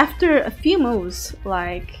 But after a few moves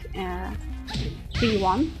like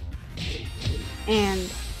 3-1 and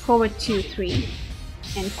forward 2-3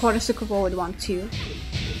 and quarter circle forward 1-2,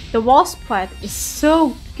 the wall splat is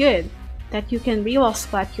so good that you can re-wall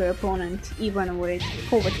splat your opponent even with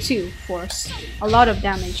forward 2 for a lot of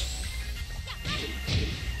damage.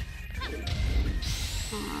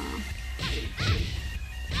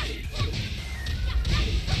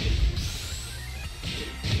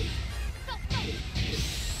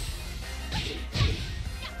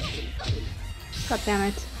 God damn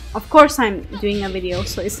it. Of course I'm doing a video,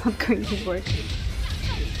 so it's not going to work.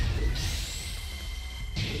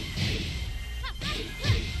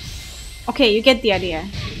 Okay, you get the idea.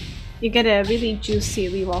 You get a really juicy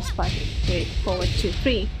re-wall splat with forward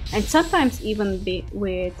 2-3, and sometimes even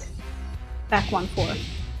with back 1-4.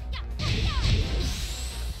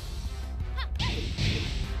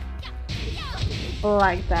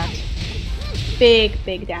 Like that.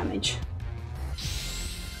 Big damage.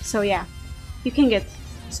 So yeah, you can get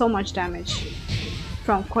so much damage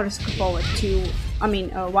from quarter circle forward to,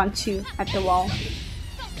 1-2 at the wall.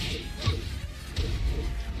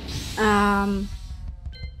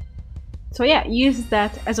 So yeah, use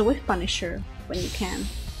that as a whiff punisher when you can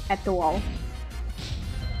at the wall,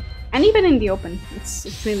 and even in the open. It's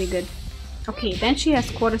really good. Okay, then she has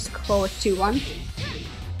quarter circle forward 2-1.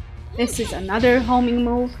 This is another homing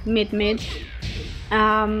move, mid-mid.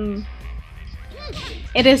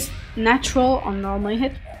 It is natural on normal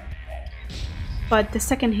hit, but the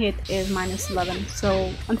second hit is -11,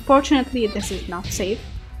 so unfortunately this is not safe.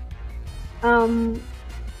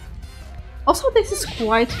 Also, this is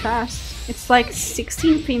quite fast. It's like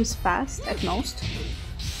 16 frames fast at most.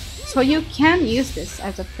 So you can use this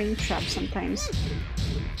as a frame trap sometimes.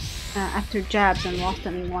 After jabs and while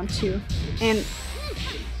standing 1-2. And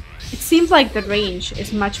it seems like the range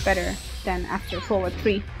is much better than after forward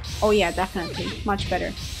 3. Oh yeah, definitely. Much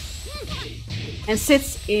better. And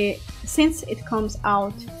since it comes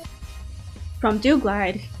out from Do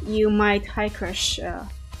Glide, you might high crush a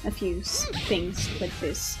few things with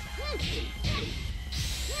this.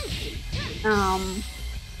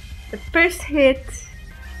 The first hit,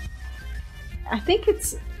 I think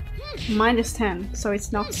it's -10, so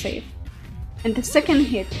it's not safe. And the second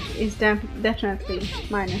hit is definitely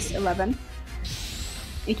 -11.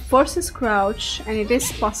 It forces crouch, and it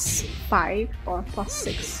is +5 or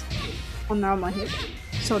 +6 on normal hit,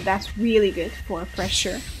 so that's really good for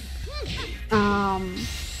pressure.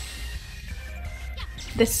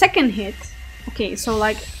 The second hit, okay, so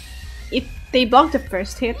like if they block the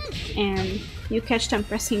first hit and you catch them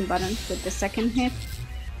pressing buttons with the second hit,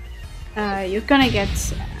 you're gonna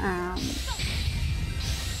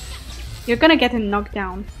get a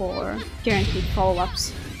knockdown for guaranteed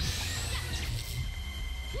follow-ups.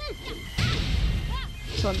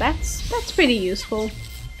 So that's pretty useful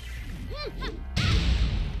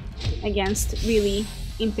against really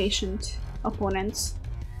impatient opponents.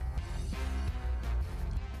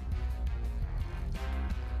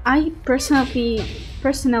 I personally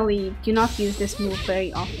do not use this move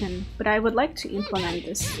very often, but I would like to implement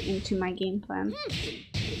this into my game plan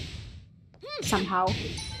somehow.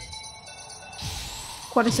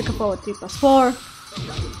 Quarter circle forward 3+4,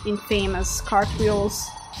 infamous cartwheels,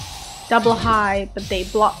 double high, but they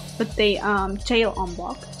tail on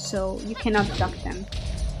block, so you cannot duck them.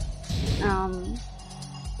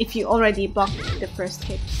 If you already blocked the first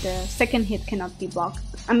hit, the second hit cannot be blocked.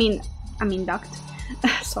 I mean ducked.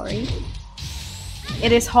 Sorry.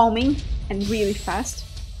 It is homing and really fast.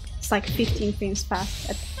 It's like 15 frames fast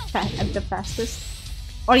at the fastest,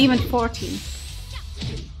 or even 14.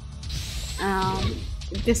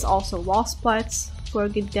 This also wall splats for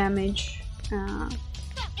good damage,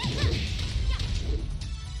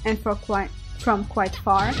 and from quite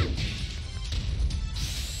far.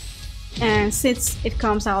 And since it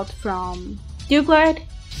comes out from Do Glide,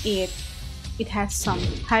 it has some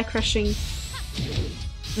high crushing,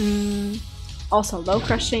 also low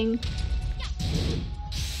crushing.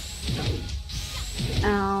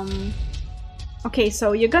 Okay,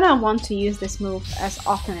 so you're gonna want to use this move as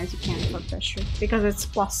often as you can for pressure, because it's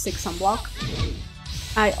 +6 on block.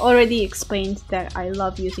 I already explained that I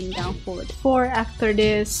love using down forward 4 after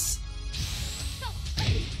this.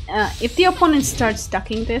 If the opponent starts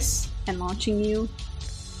ducking this and launching you,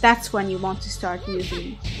 that's when you want to start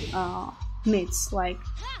using mids like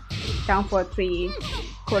down forward 3,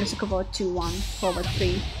 quarter circle forward 2-1, forward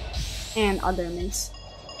 3, and other mids.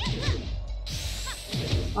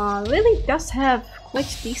 Lili does have quite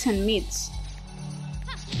decent mids.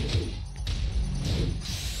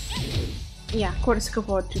 Yeah, quarter circle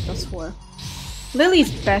forward 3+4.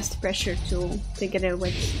 Lili's best pressure tool together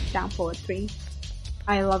with down forward 3.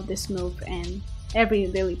 I love this move, and every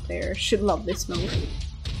Lili player should love this move.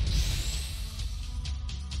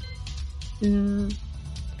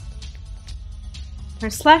 Her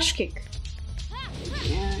slash kick,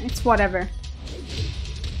 it's whatever.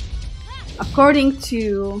 According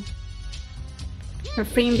to her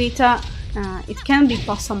frame data, it can be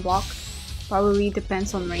plus on block, probably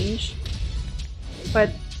depends on range, but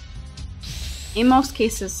in most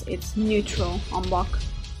cases it's neutral on block.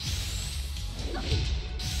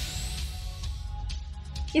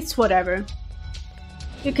 It's whatever.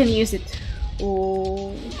 You can use it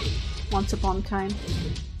once upon a time.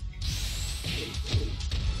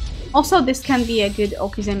 Also, this can be a good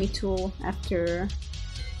Okizemi tool after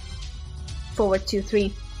forward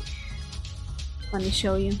 2-3. Let me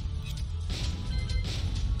show you.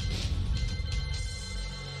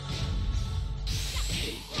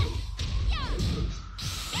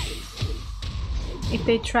 If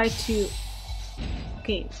they try to...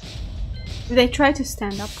 Okay. If they try to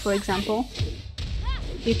stand up, for example,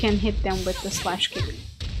 you can hit them with the slash kick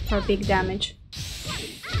for big damage.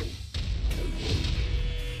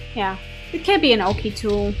 Yeah, it can be an Oki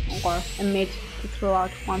tool or a mid to throw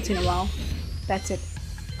out once in a while. That's it.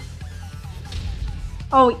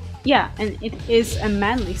 Oh, yeah, and it is a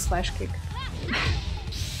manly slash kick.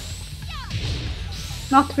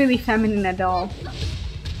 Not really feminine at all.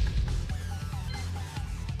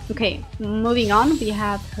 Okay, moving on, we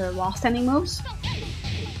have her wall standing moves.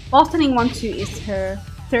 Wall standing 1-2 is her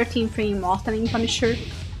 13 frame wall standing Punisher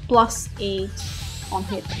plus 8 on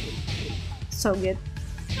hit. So good.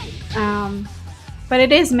 But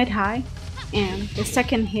it is mid-high, and the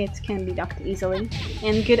second hit can be ducked easily,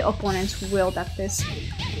 and good opponents will duck this.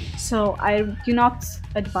 So I do not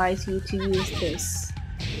advise you to use this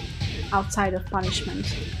outside of punishment.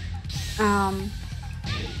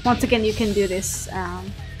 Once again, you can do this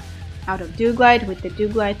out of do glide with the do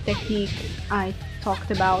glide technique I talked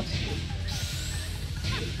about.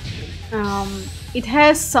 It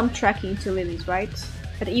has some tracking to Lili's, right?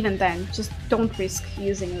 But even then, just don't risk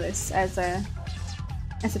using this as a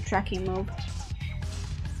tracking move.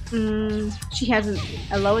 She has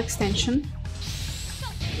a low extension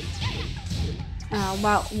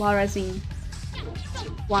while raising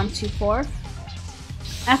 1, 2, 4.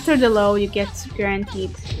 After the low, you get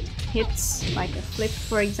guaranteed hits, like a flip,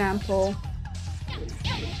 for example.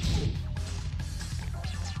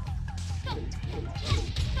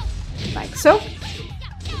 Like so.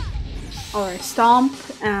 Or stomp.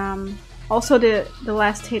 Also, the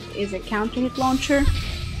last hit is a counter hit launcher.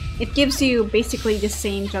 It gives you basically the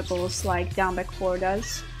same juggles like down back 4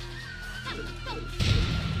 does.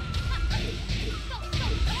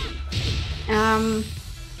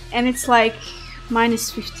 And it's like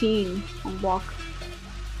minus 15 on block.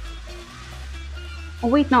 Oh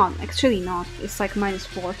wait, not. Actually not. It's like minus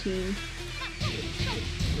 14.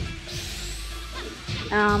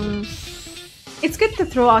 It's good to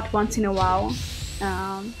throw out once in a while.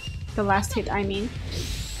 The last hit, I mean.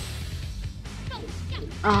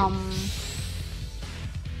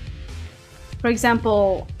 For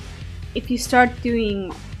example, if you start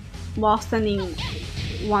doing wall standing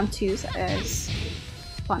 1-2s as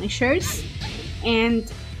punishers,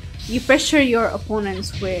 and you pressure your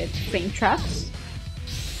opponents with frame traps,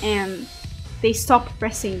 and they stop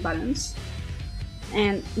pressing buttons,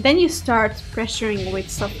 and then you start pressuring with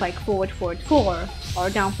stuff like forward 4 or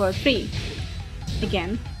down forward 3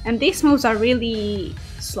 again, and these moves are really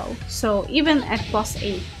slow, so even at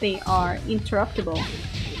 +8 they are interruptible.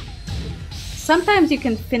 Sometimes you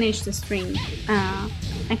can finish the string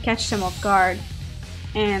and catch them off guard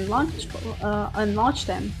and unlaunch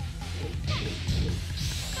them.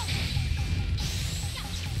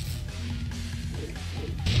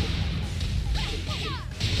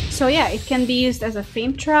 So yeah, it can be used as a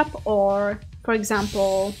frame trap, or for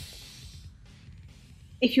example,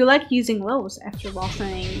 if you like using lows after wall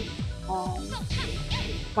standing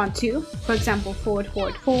 1-2, for example forward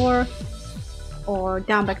 4 or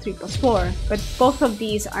down back 3+4, but both of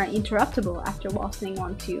these are interruptible after wall standing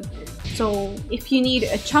 1-2. So if you need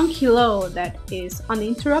a chunky low that is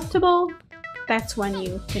uninterruptible, that's when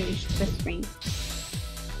you finish the string.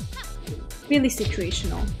 Really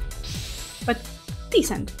situational, but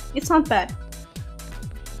decent. It's not bad.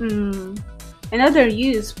 Another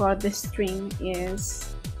use for this string is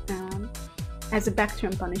as a back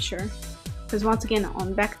turn punisher, because once again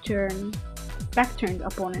on back-turned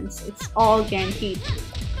opponents it's all guaranteed,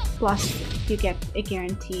 plus you get a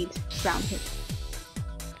guaranteed ground hit.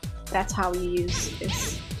 That's how you use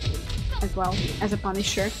this as well as a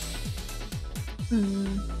punisher.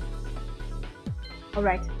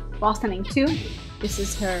 Alright, wall standing 2. This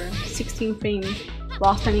is her 16 frame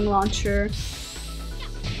wall standing launcher.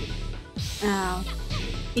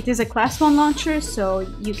 It is a class 1 launcher, so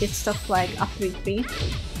you get stuff like up 3-3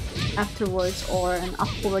 afterwards, or an up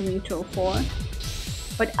forward neutral 4.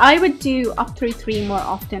 But I would do up 3-3 more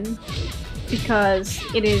often because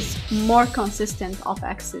it is more consistent off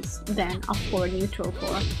axis than up forward neutral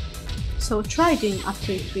 4. So try doing up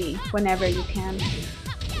 3-3 whenever you can.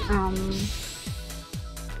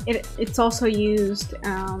 It's also used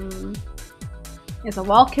as a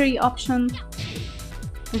wall carry option,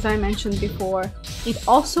 as I mentioned before. It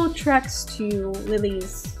also tracks to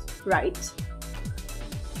Lili's right,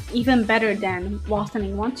 even better than wall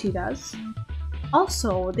standing 1-2 does.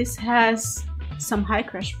 Also, this has some high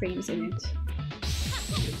crash frames in it.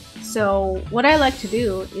 So what I like to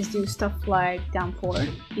do is do stuff like down 4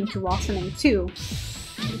 into wall standing 2.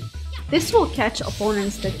 This will catch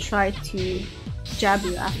opponents that try to jab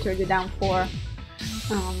you after the down 4.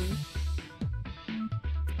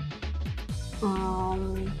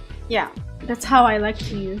 Yeah, that's how I like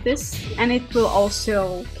to use this, and it will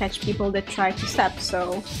also catch people that try to step,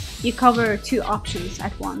 so you cover 2 options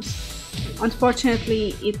at once.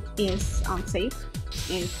 Unfortunately, it is unsafe.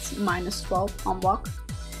 It's minus 12 on block.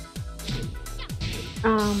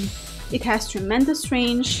 It has tremendous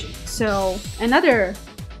range, so another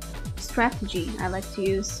strategy I like to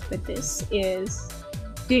use with this is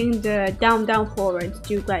doing the down forward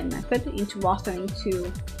do glide method into Wastening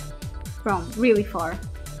 2 from really far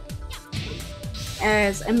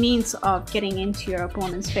as a means of getting into your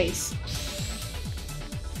opponent's face.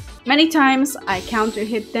 Many times I counter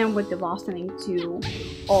hit them with the Wastening 2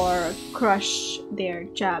 or crush their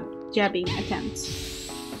jabbing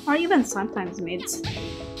attempts, or even sometimes mids.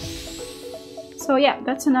 So yeah,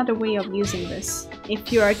 that's another way of using this.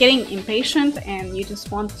 If you are getting impatient and you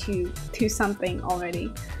just want to do something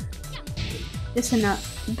already, this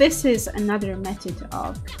is another method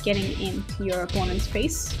of getting into your opponent's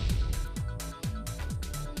face.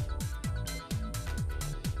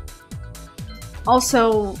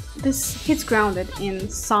 Also, this hits grounded in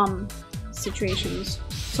some situations,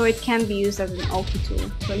 so it can be used as an ulti tool.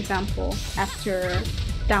 For example, after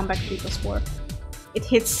down back 3+4. It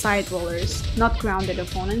hits side rollers, not grounded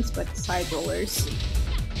opponents, but side rollers.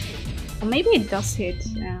 Or maybe it does hit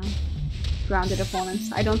grounded opponents,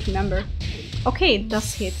 I don't remember. Okay, it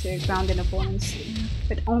does hit grounded opponents,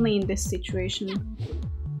 but only in this situation.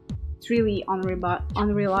 It's really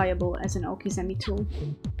unreliable as an Okizemi tool.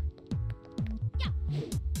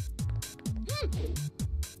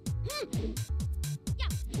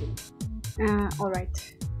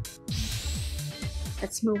 Alright.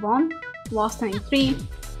 Let's move on. Wastening 3.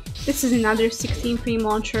 This is another 16 frame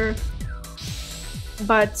launcher,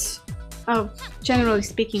 but generally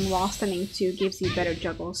speaking, Wastening 2 gives you better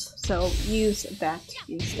juggles, so use that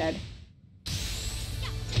instead.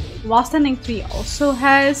 Wastening 3 also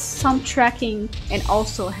has some tracking and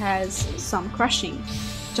also has some crushing,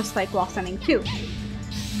 just like Wastening 2.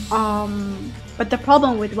 But the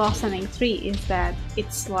problem with Wastening 3 is that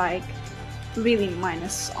it's like really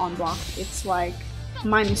minus on block. It's like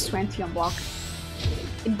minus 20 on block.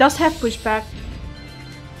 It does have pushback,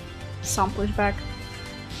 some pushback,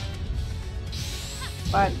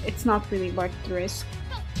 but it's not really worth the risk,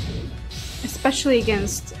 especially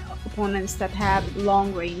against opponents that have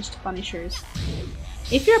long-ranged punishers.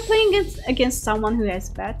 If you're playing against someone who has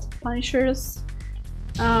bad punishers,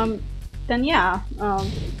 then yeah,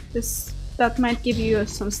 that might give you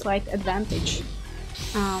some slight advantage.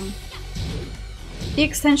 The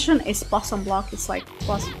extension is plus on block, it's like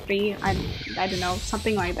 +3, I don't know,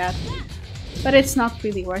 something like that. But it's not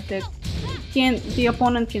really worth it. The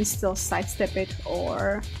opponent can still sidestep it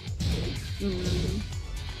or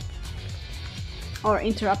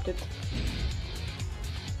interrupt it.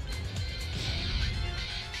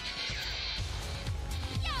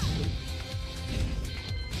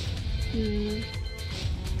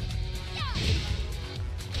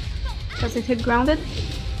 Does it hit grounded?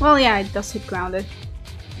 Well, yeah, it does hit grounded.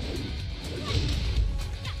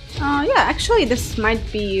 Yeah, actually this might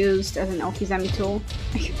be used as an Okizemi tool.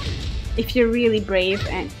 If you're really brave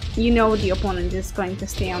and you know the opponent is going to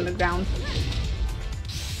stay on the ground.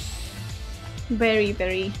 Very,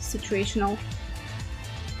 very situational.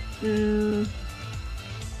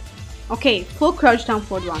 Okay, full crouch down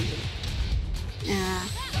forward 1.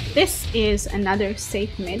 This is another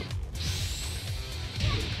safe mid.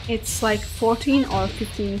 It's like 14 or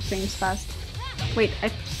 15 frames fast. Wait,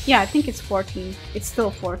 yeah, I think it's 14. It's still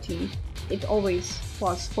 14. It always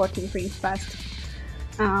was 14 frames fast.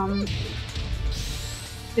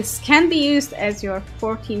 This can be used as your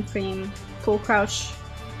 14 frame full crouch,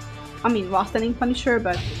 Wastening punisher,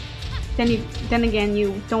 but then again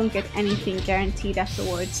you don't get anything guaranteed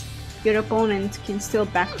afterwards. Your opponent can still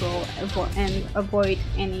back roll and avoid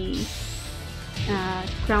any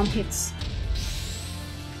ground hits.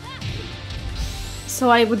 So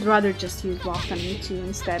I would rather just use Wastening 2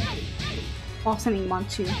 instead. Wastening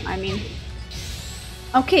 1-2, I mean.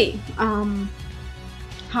 Okay,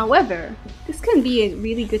 however, this can be a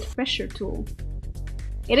really good pressure tool.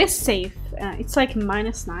 It is safe, it's like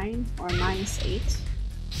 -9 or -8,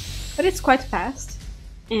 but it's quite fast,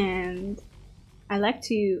 and I like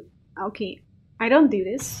to... Okay, I don't do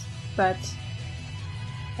this, but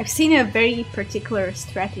I've seen a very particular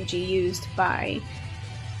strategy used by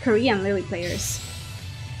Korean Lili players.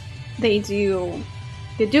 They do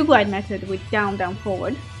the do glide method with down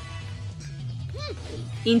forward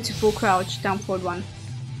into full crouch down forward 1.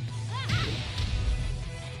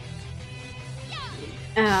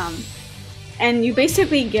 And you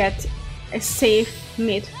basically get a safe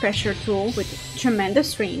mid pressure tool with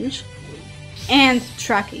tremendous range and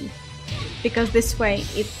tracking, because this way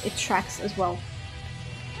it tracks as well.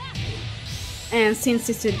 And since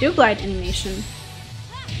it's a do glide animation,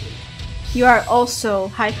 you are also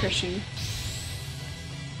high crushing.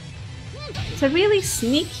 It's a really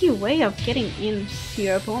sneaky way of getting in to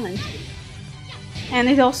your opponent. And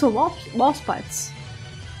it also wall splats.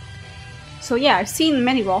 So yeah, I've seen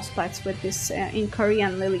many wall splats with this in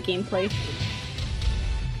Korean Lili gameplay.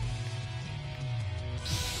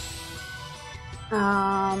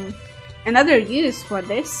 Another use for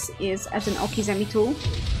this is as an Okizemi tool.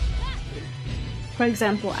 For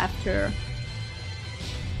example, after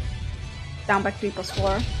down back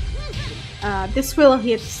 3+4. This will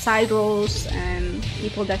hit side rolls and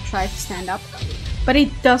people that try to stand up, but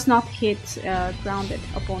it does not hit grounded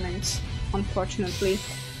opponents, unfortunately.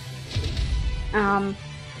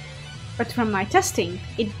 But from my testing,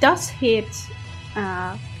 it does hit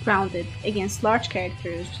grounded against large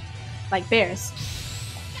characters like bears.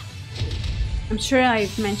 I'm sure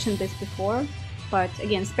I've mentioned this before, but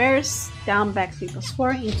against bears, down back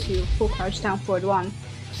 3+4 into full crouch down forward 1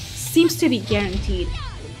 seems to be guaranteed.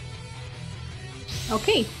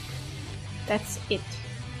 Okay, that's it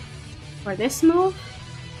for this move.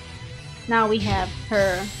 Now we have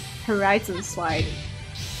her horizon slide,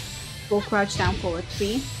 full crouch down forward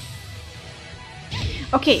 3.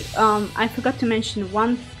 Okay, I forgot to mention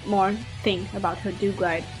one more thing about her do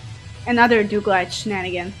glide. Another do glide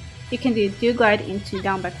shenanigan. You can do glide into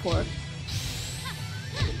down back 4.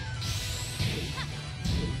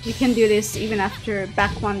 You can do this even after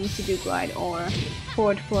back 1 into do glide or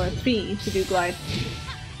forward 4-3 into do glide.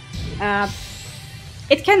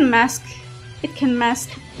 It can mask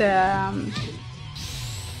the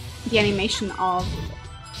animation of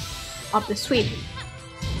the sweep,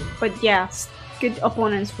 but yeah, good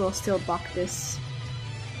opponents will still block this.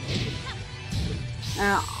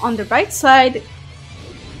 On the right side,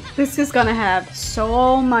 this is gonna have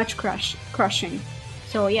so much crushing.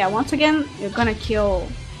 So yeah, once again, you're gonna kill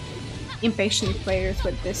impatient players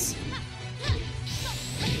with this.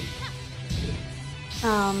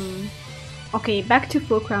 Okay, back to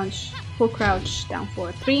full crouch down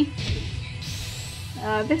forward 3.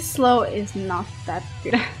 This slow is not that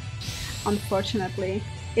good, unfortunately.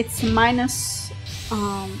 It's minus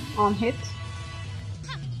on hit,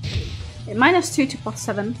 -2 to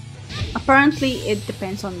 +7. Apparently it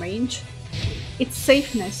depends on range. Its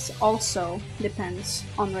safeness also depends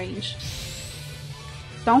on range.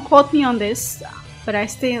 Don't quote me on this, but I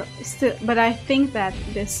think that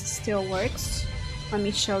this still works. Let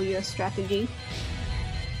me show you a strategy.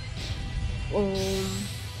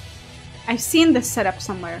 I've seen this setup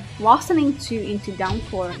somewhere. While standing 2 into down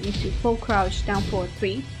 4 into full crouch down forward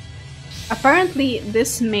 3. Apparently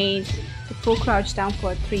this made the full crouch down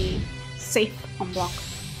forward 3 safe on block.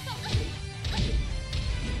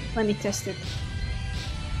 Let me test it.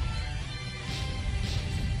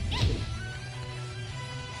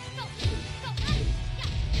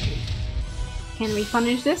 Can we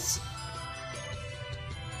punish this?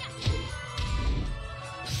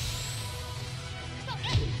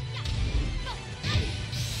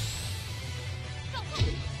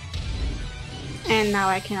 And now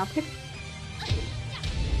I cannot hit.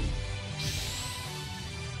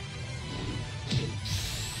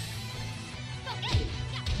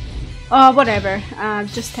 Oh, whatever.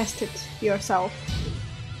 Just test it yourself.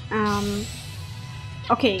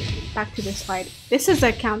 Okay, back to the slide. This is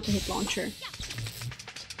a counter hit launcher.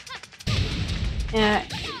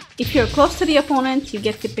 If you're close to the opponent, you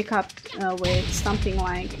get to pick up with something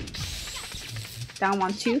like down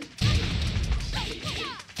 1-2.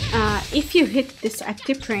 If you hit this at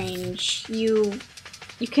tip range, you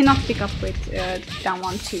cannot pick up with down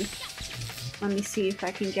 1-2. Let me see if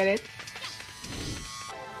I can get it.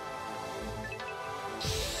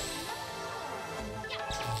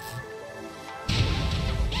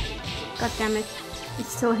 God damn it, it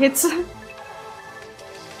still hits.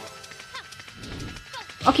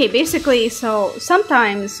 Okay, basically, so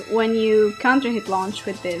sometimes when you counter hit launch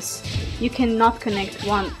with this, you cannot connect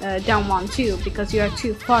down 1-2 because you are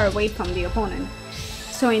too far away from the opponent.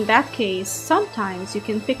 So in that case, sometimes you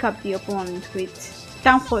can pick up the opponent with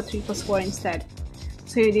down 4-3+4 instead.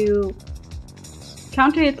 So you do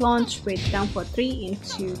counter hit launch with down 4-3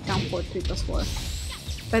 into down 4-3+4.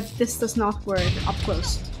 But this does not work up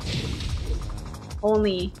close.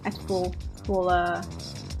 Only at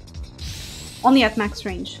only at max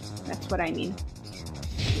range. That's what I mean.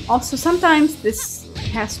 Also, sometimes this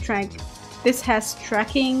has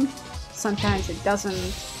tracking, sometimes it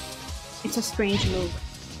doesn't. It's a strange move,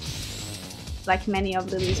 like many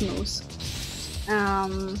of Lili's moves.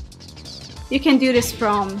 You can do this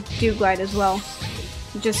from do glide as well.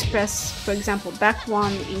 You just press, for example, back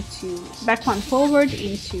 1 forward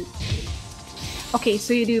into. Okay,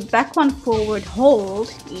 so you do back 1 forward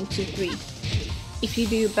hold into 3. If you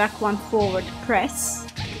do back 1 forward press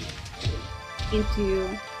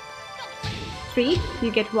into 3,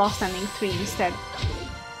 you get while standing 3 instead.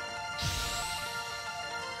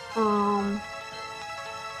 Um,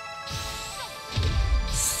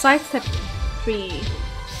 Sidestep 3.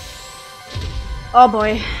 Oh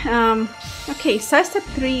boy. Okay, Sidestep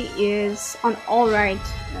 3 is an alright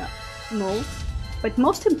move, but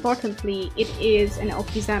most importantly, it is an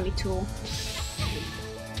Okizami tool.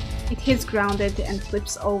 It hits grounded and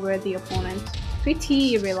flips over the opponent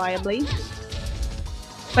pretty reliably,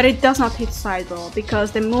 but it does not hit side roll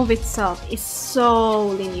because the move itself is so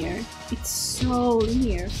linear. It's so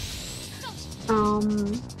linear.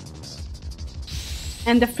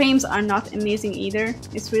 And the frames are not amazing either.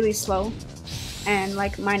 It's really slow and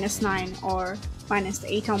like -9 or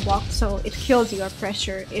 -8 on block, so it kills your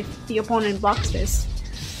pressure if the opponent blocks this.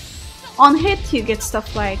 On hit you get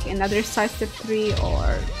stuff like another sidestep 3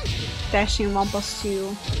 or dashing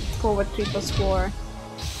 1+2, forward 3+4.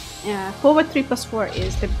 Forward 3+4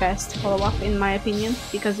 is the best follow-up in my opinion,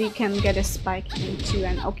 because you can get a spike into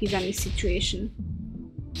an Okizami situation.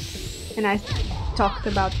 And I talked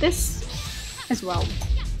about this as well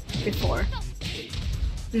before.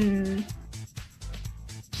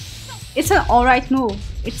 It's an alright move.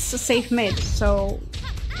 It's a safe mid, so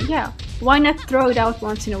yeah, why not throw it out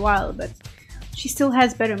once in a while, but she still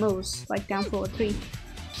has better moves, like down forward 3.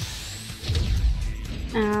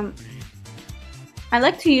 I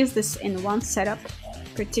like to use this in one setup,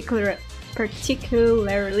 particularly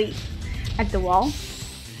at the wall.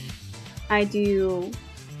 I do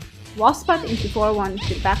wall spot into 4-1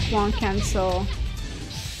 to back 1 cancel.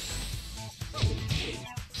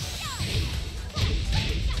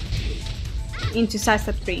 Into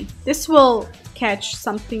sidestep 3. This will catch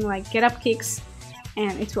something like get up kicks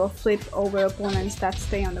and it will flip over opponents that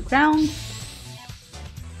stay on the ground.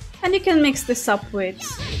 And you can mix this up with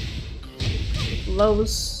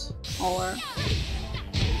lows or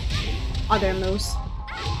other moves.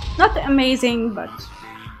 Not amazing, but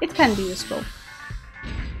it can be useful.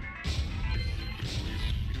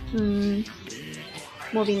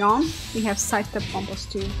 Moving on, we have sidestep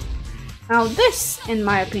 1+2. Now this, in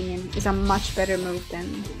my opinion, is a much better move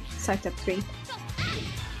than sidestep 3.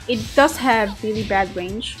 It does have really bad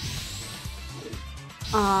range,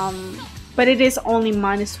 but it is only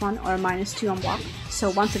 -1 or -2 on block. So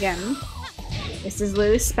once again, this is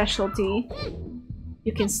Lili's specialty.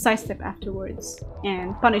 You can sidestep afterwards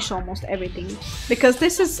and punish almost everything, because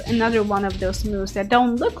this is another one of those moves that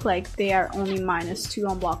don't look like they are only -2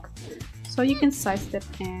 on block. So you can sidestep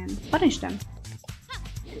and punish them.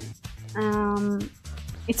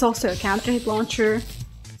 It's also a counter hit launcher.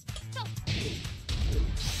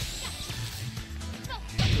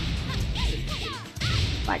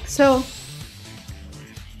 Like so.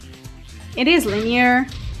 It is linear.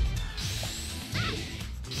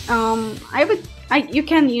 You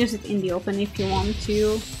can use it in the open if you want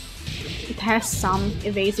to. It has some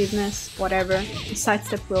evasiveness, whatever. The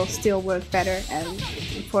sidestep will still work better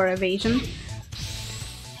for evasion.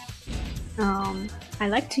 I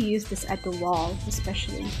like to use this at the wall,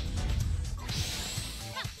 especially.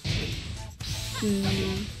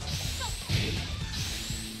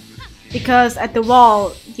 Because at the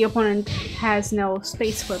wall, the opponent has no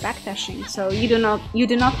space for backdashing, so you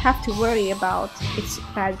do not have to worry about its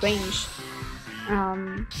bad range.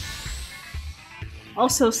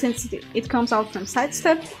 Also, since it comes out from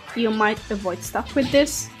sidestep, you might avoid stuff with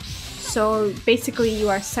this. So basically, you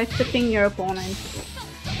are sidestepping your opponent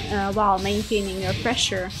while maintaining your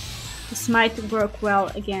pressure. This might work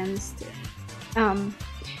well against...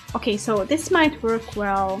 okay, so this might work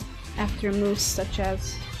well after moves such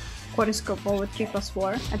as quarter-scope forward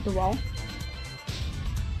 3+4 at the wall.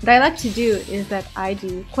 What I like to do is that I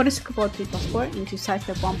do quarter-scope forward 3+4 into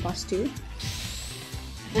sidestep 1+2.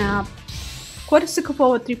 Quarter-scope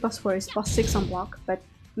forward 3+4 is +6 on block, but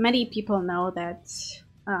many people know that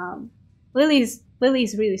Lili is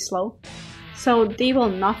really slow. So they will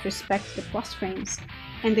not respect the plus frames,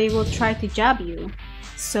 and they will try to jab you.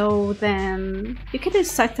 So then you can do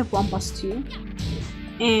sidestep 1+2,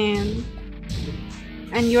 and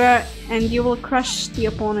you will crush the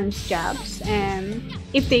opponent's jabs. And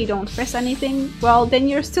if they don't press anything, well, then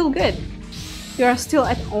you're still good. You are still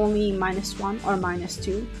at only -1 or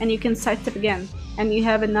 -2, and you can sidestep again, and you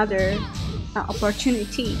have another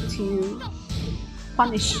opportunity to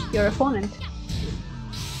punish your opponent.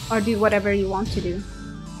 Or do whatever you want to do.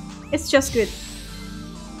 It's just good.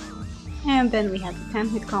 And then we have the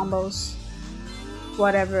 10-hit combos.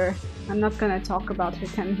 Whatever. I'm not gonna talk about her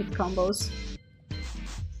 10-hit combos.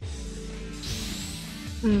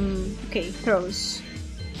 Okay, throws.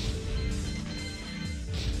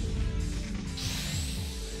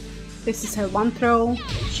 This is her one throw.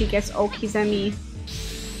 She gets Okizami.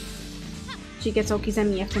 She gets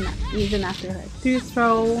Okizeme even after her 2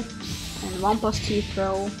 throw, and 1+2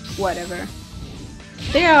 throw, whatever.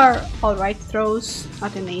 They are alright throws,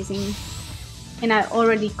 not amazing. And I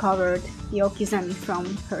already covered the Okizeme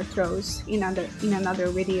from her throws in another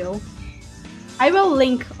video. I will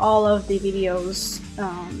link all of the videos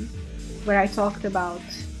where I talked about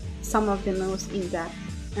some of the moves in depth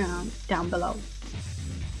down below.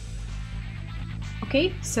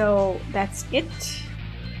 Okay, so that's it.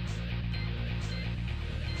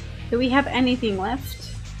 Do we have anything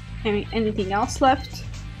left? Anything else left?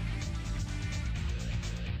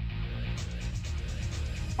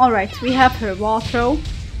 Alright, we have her wall throw.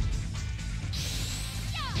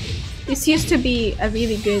 This used to be a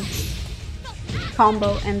really good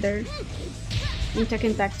combo ender in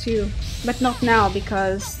Tekken Tag 2, but not now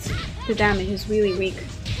because the damage is really weak.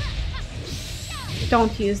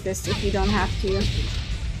 Don't use this if you don't have to.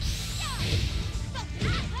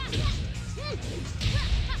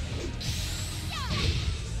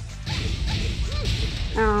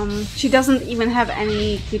 She doesn't even have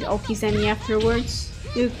any good Okizeme afterwards.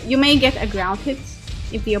 You may get a ground hit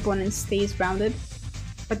if the opponent stays grounded,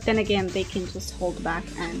 but then again they can just hold back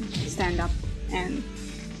and stand up and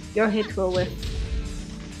your hit will whiff.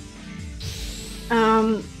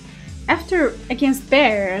 After against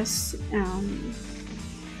bears,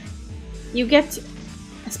 you get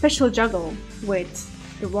a special juggle with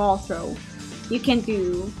the wall throw. You can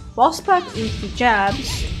do wall spot into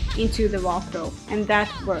jabs into the wall throw, and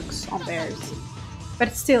that works on bears.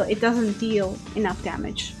 But still, it doesn't deal enough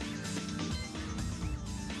damage.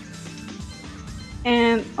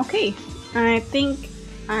 And okay, I think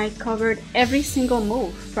I covered every single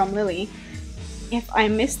move from Lili. If I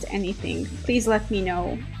missed anything, please let me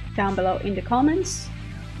know down below in the comments.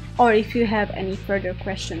 Or if you have any further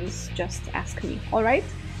questions, just ask me, alright?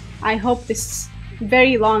 I hope this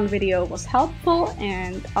very long video was helpful,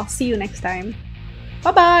 and I'll see you next time.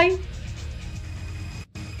 Bye bye!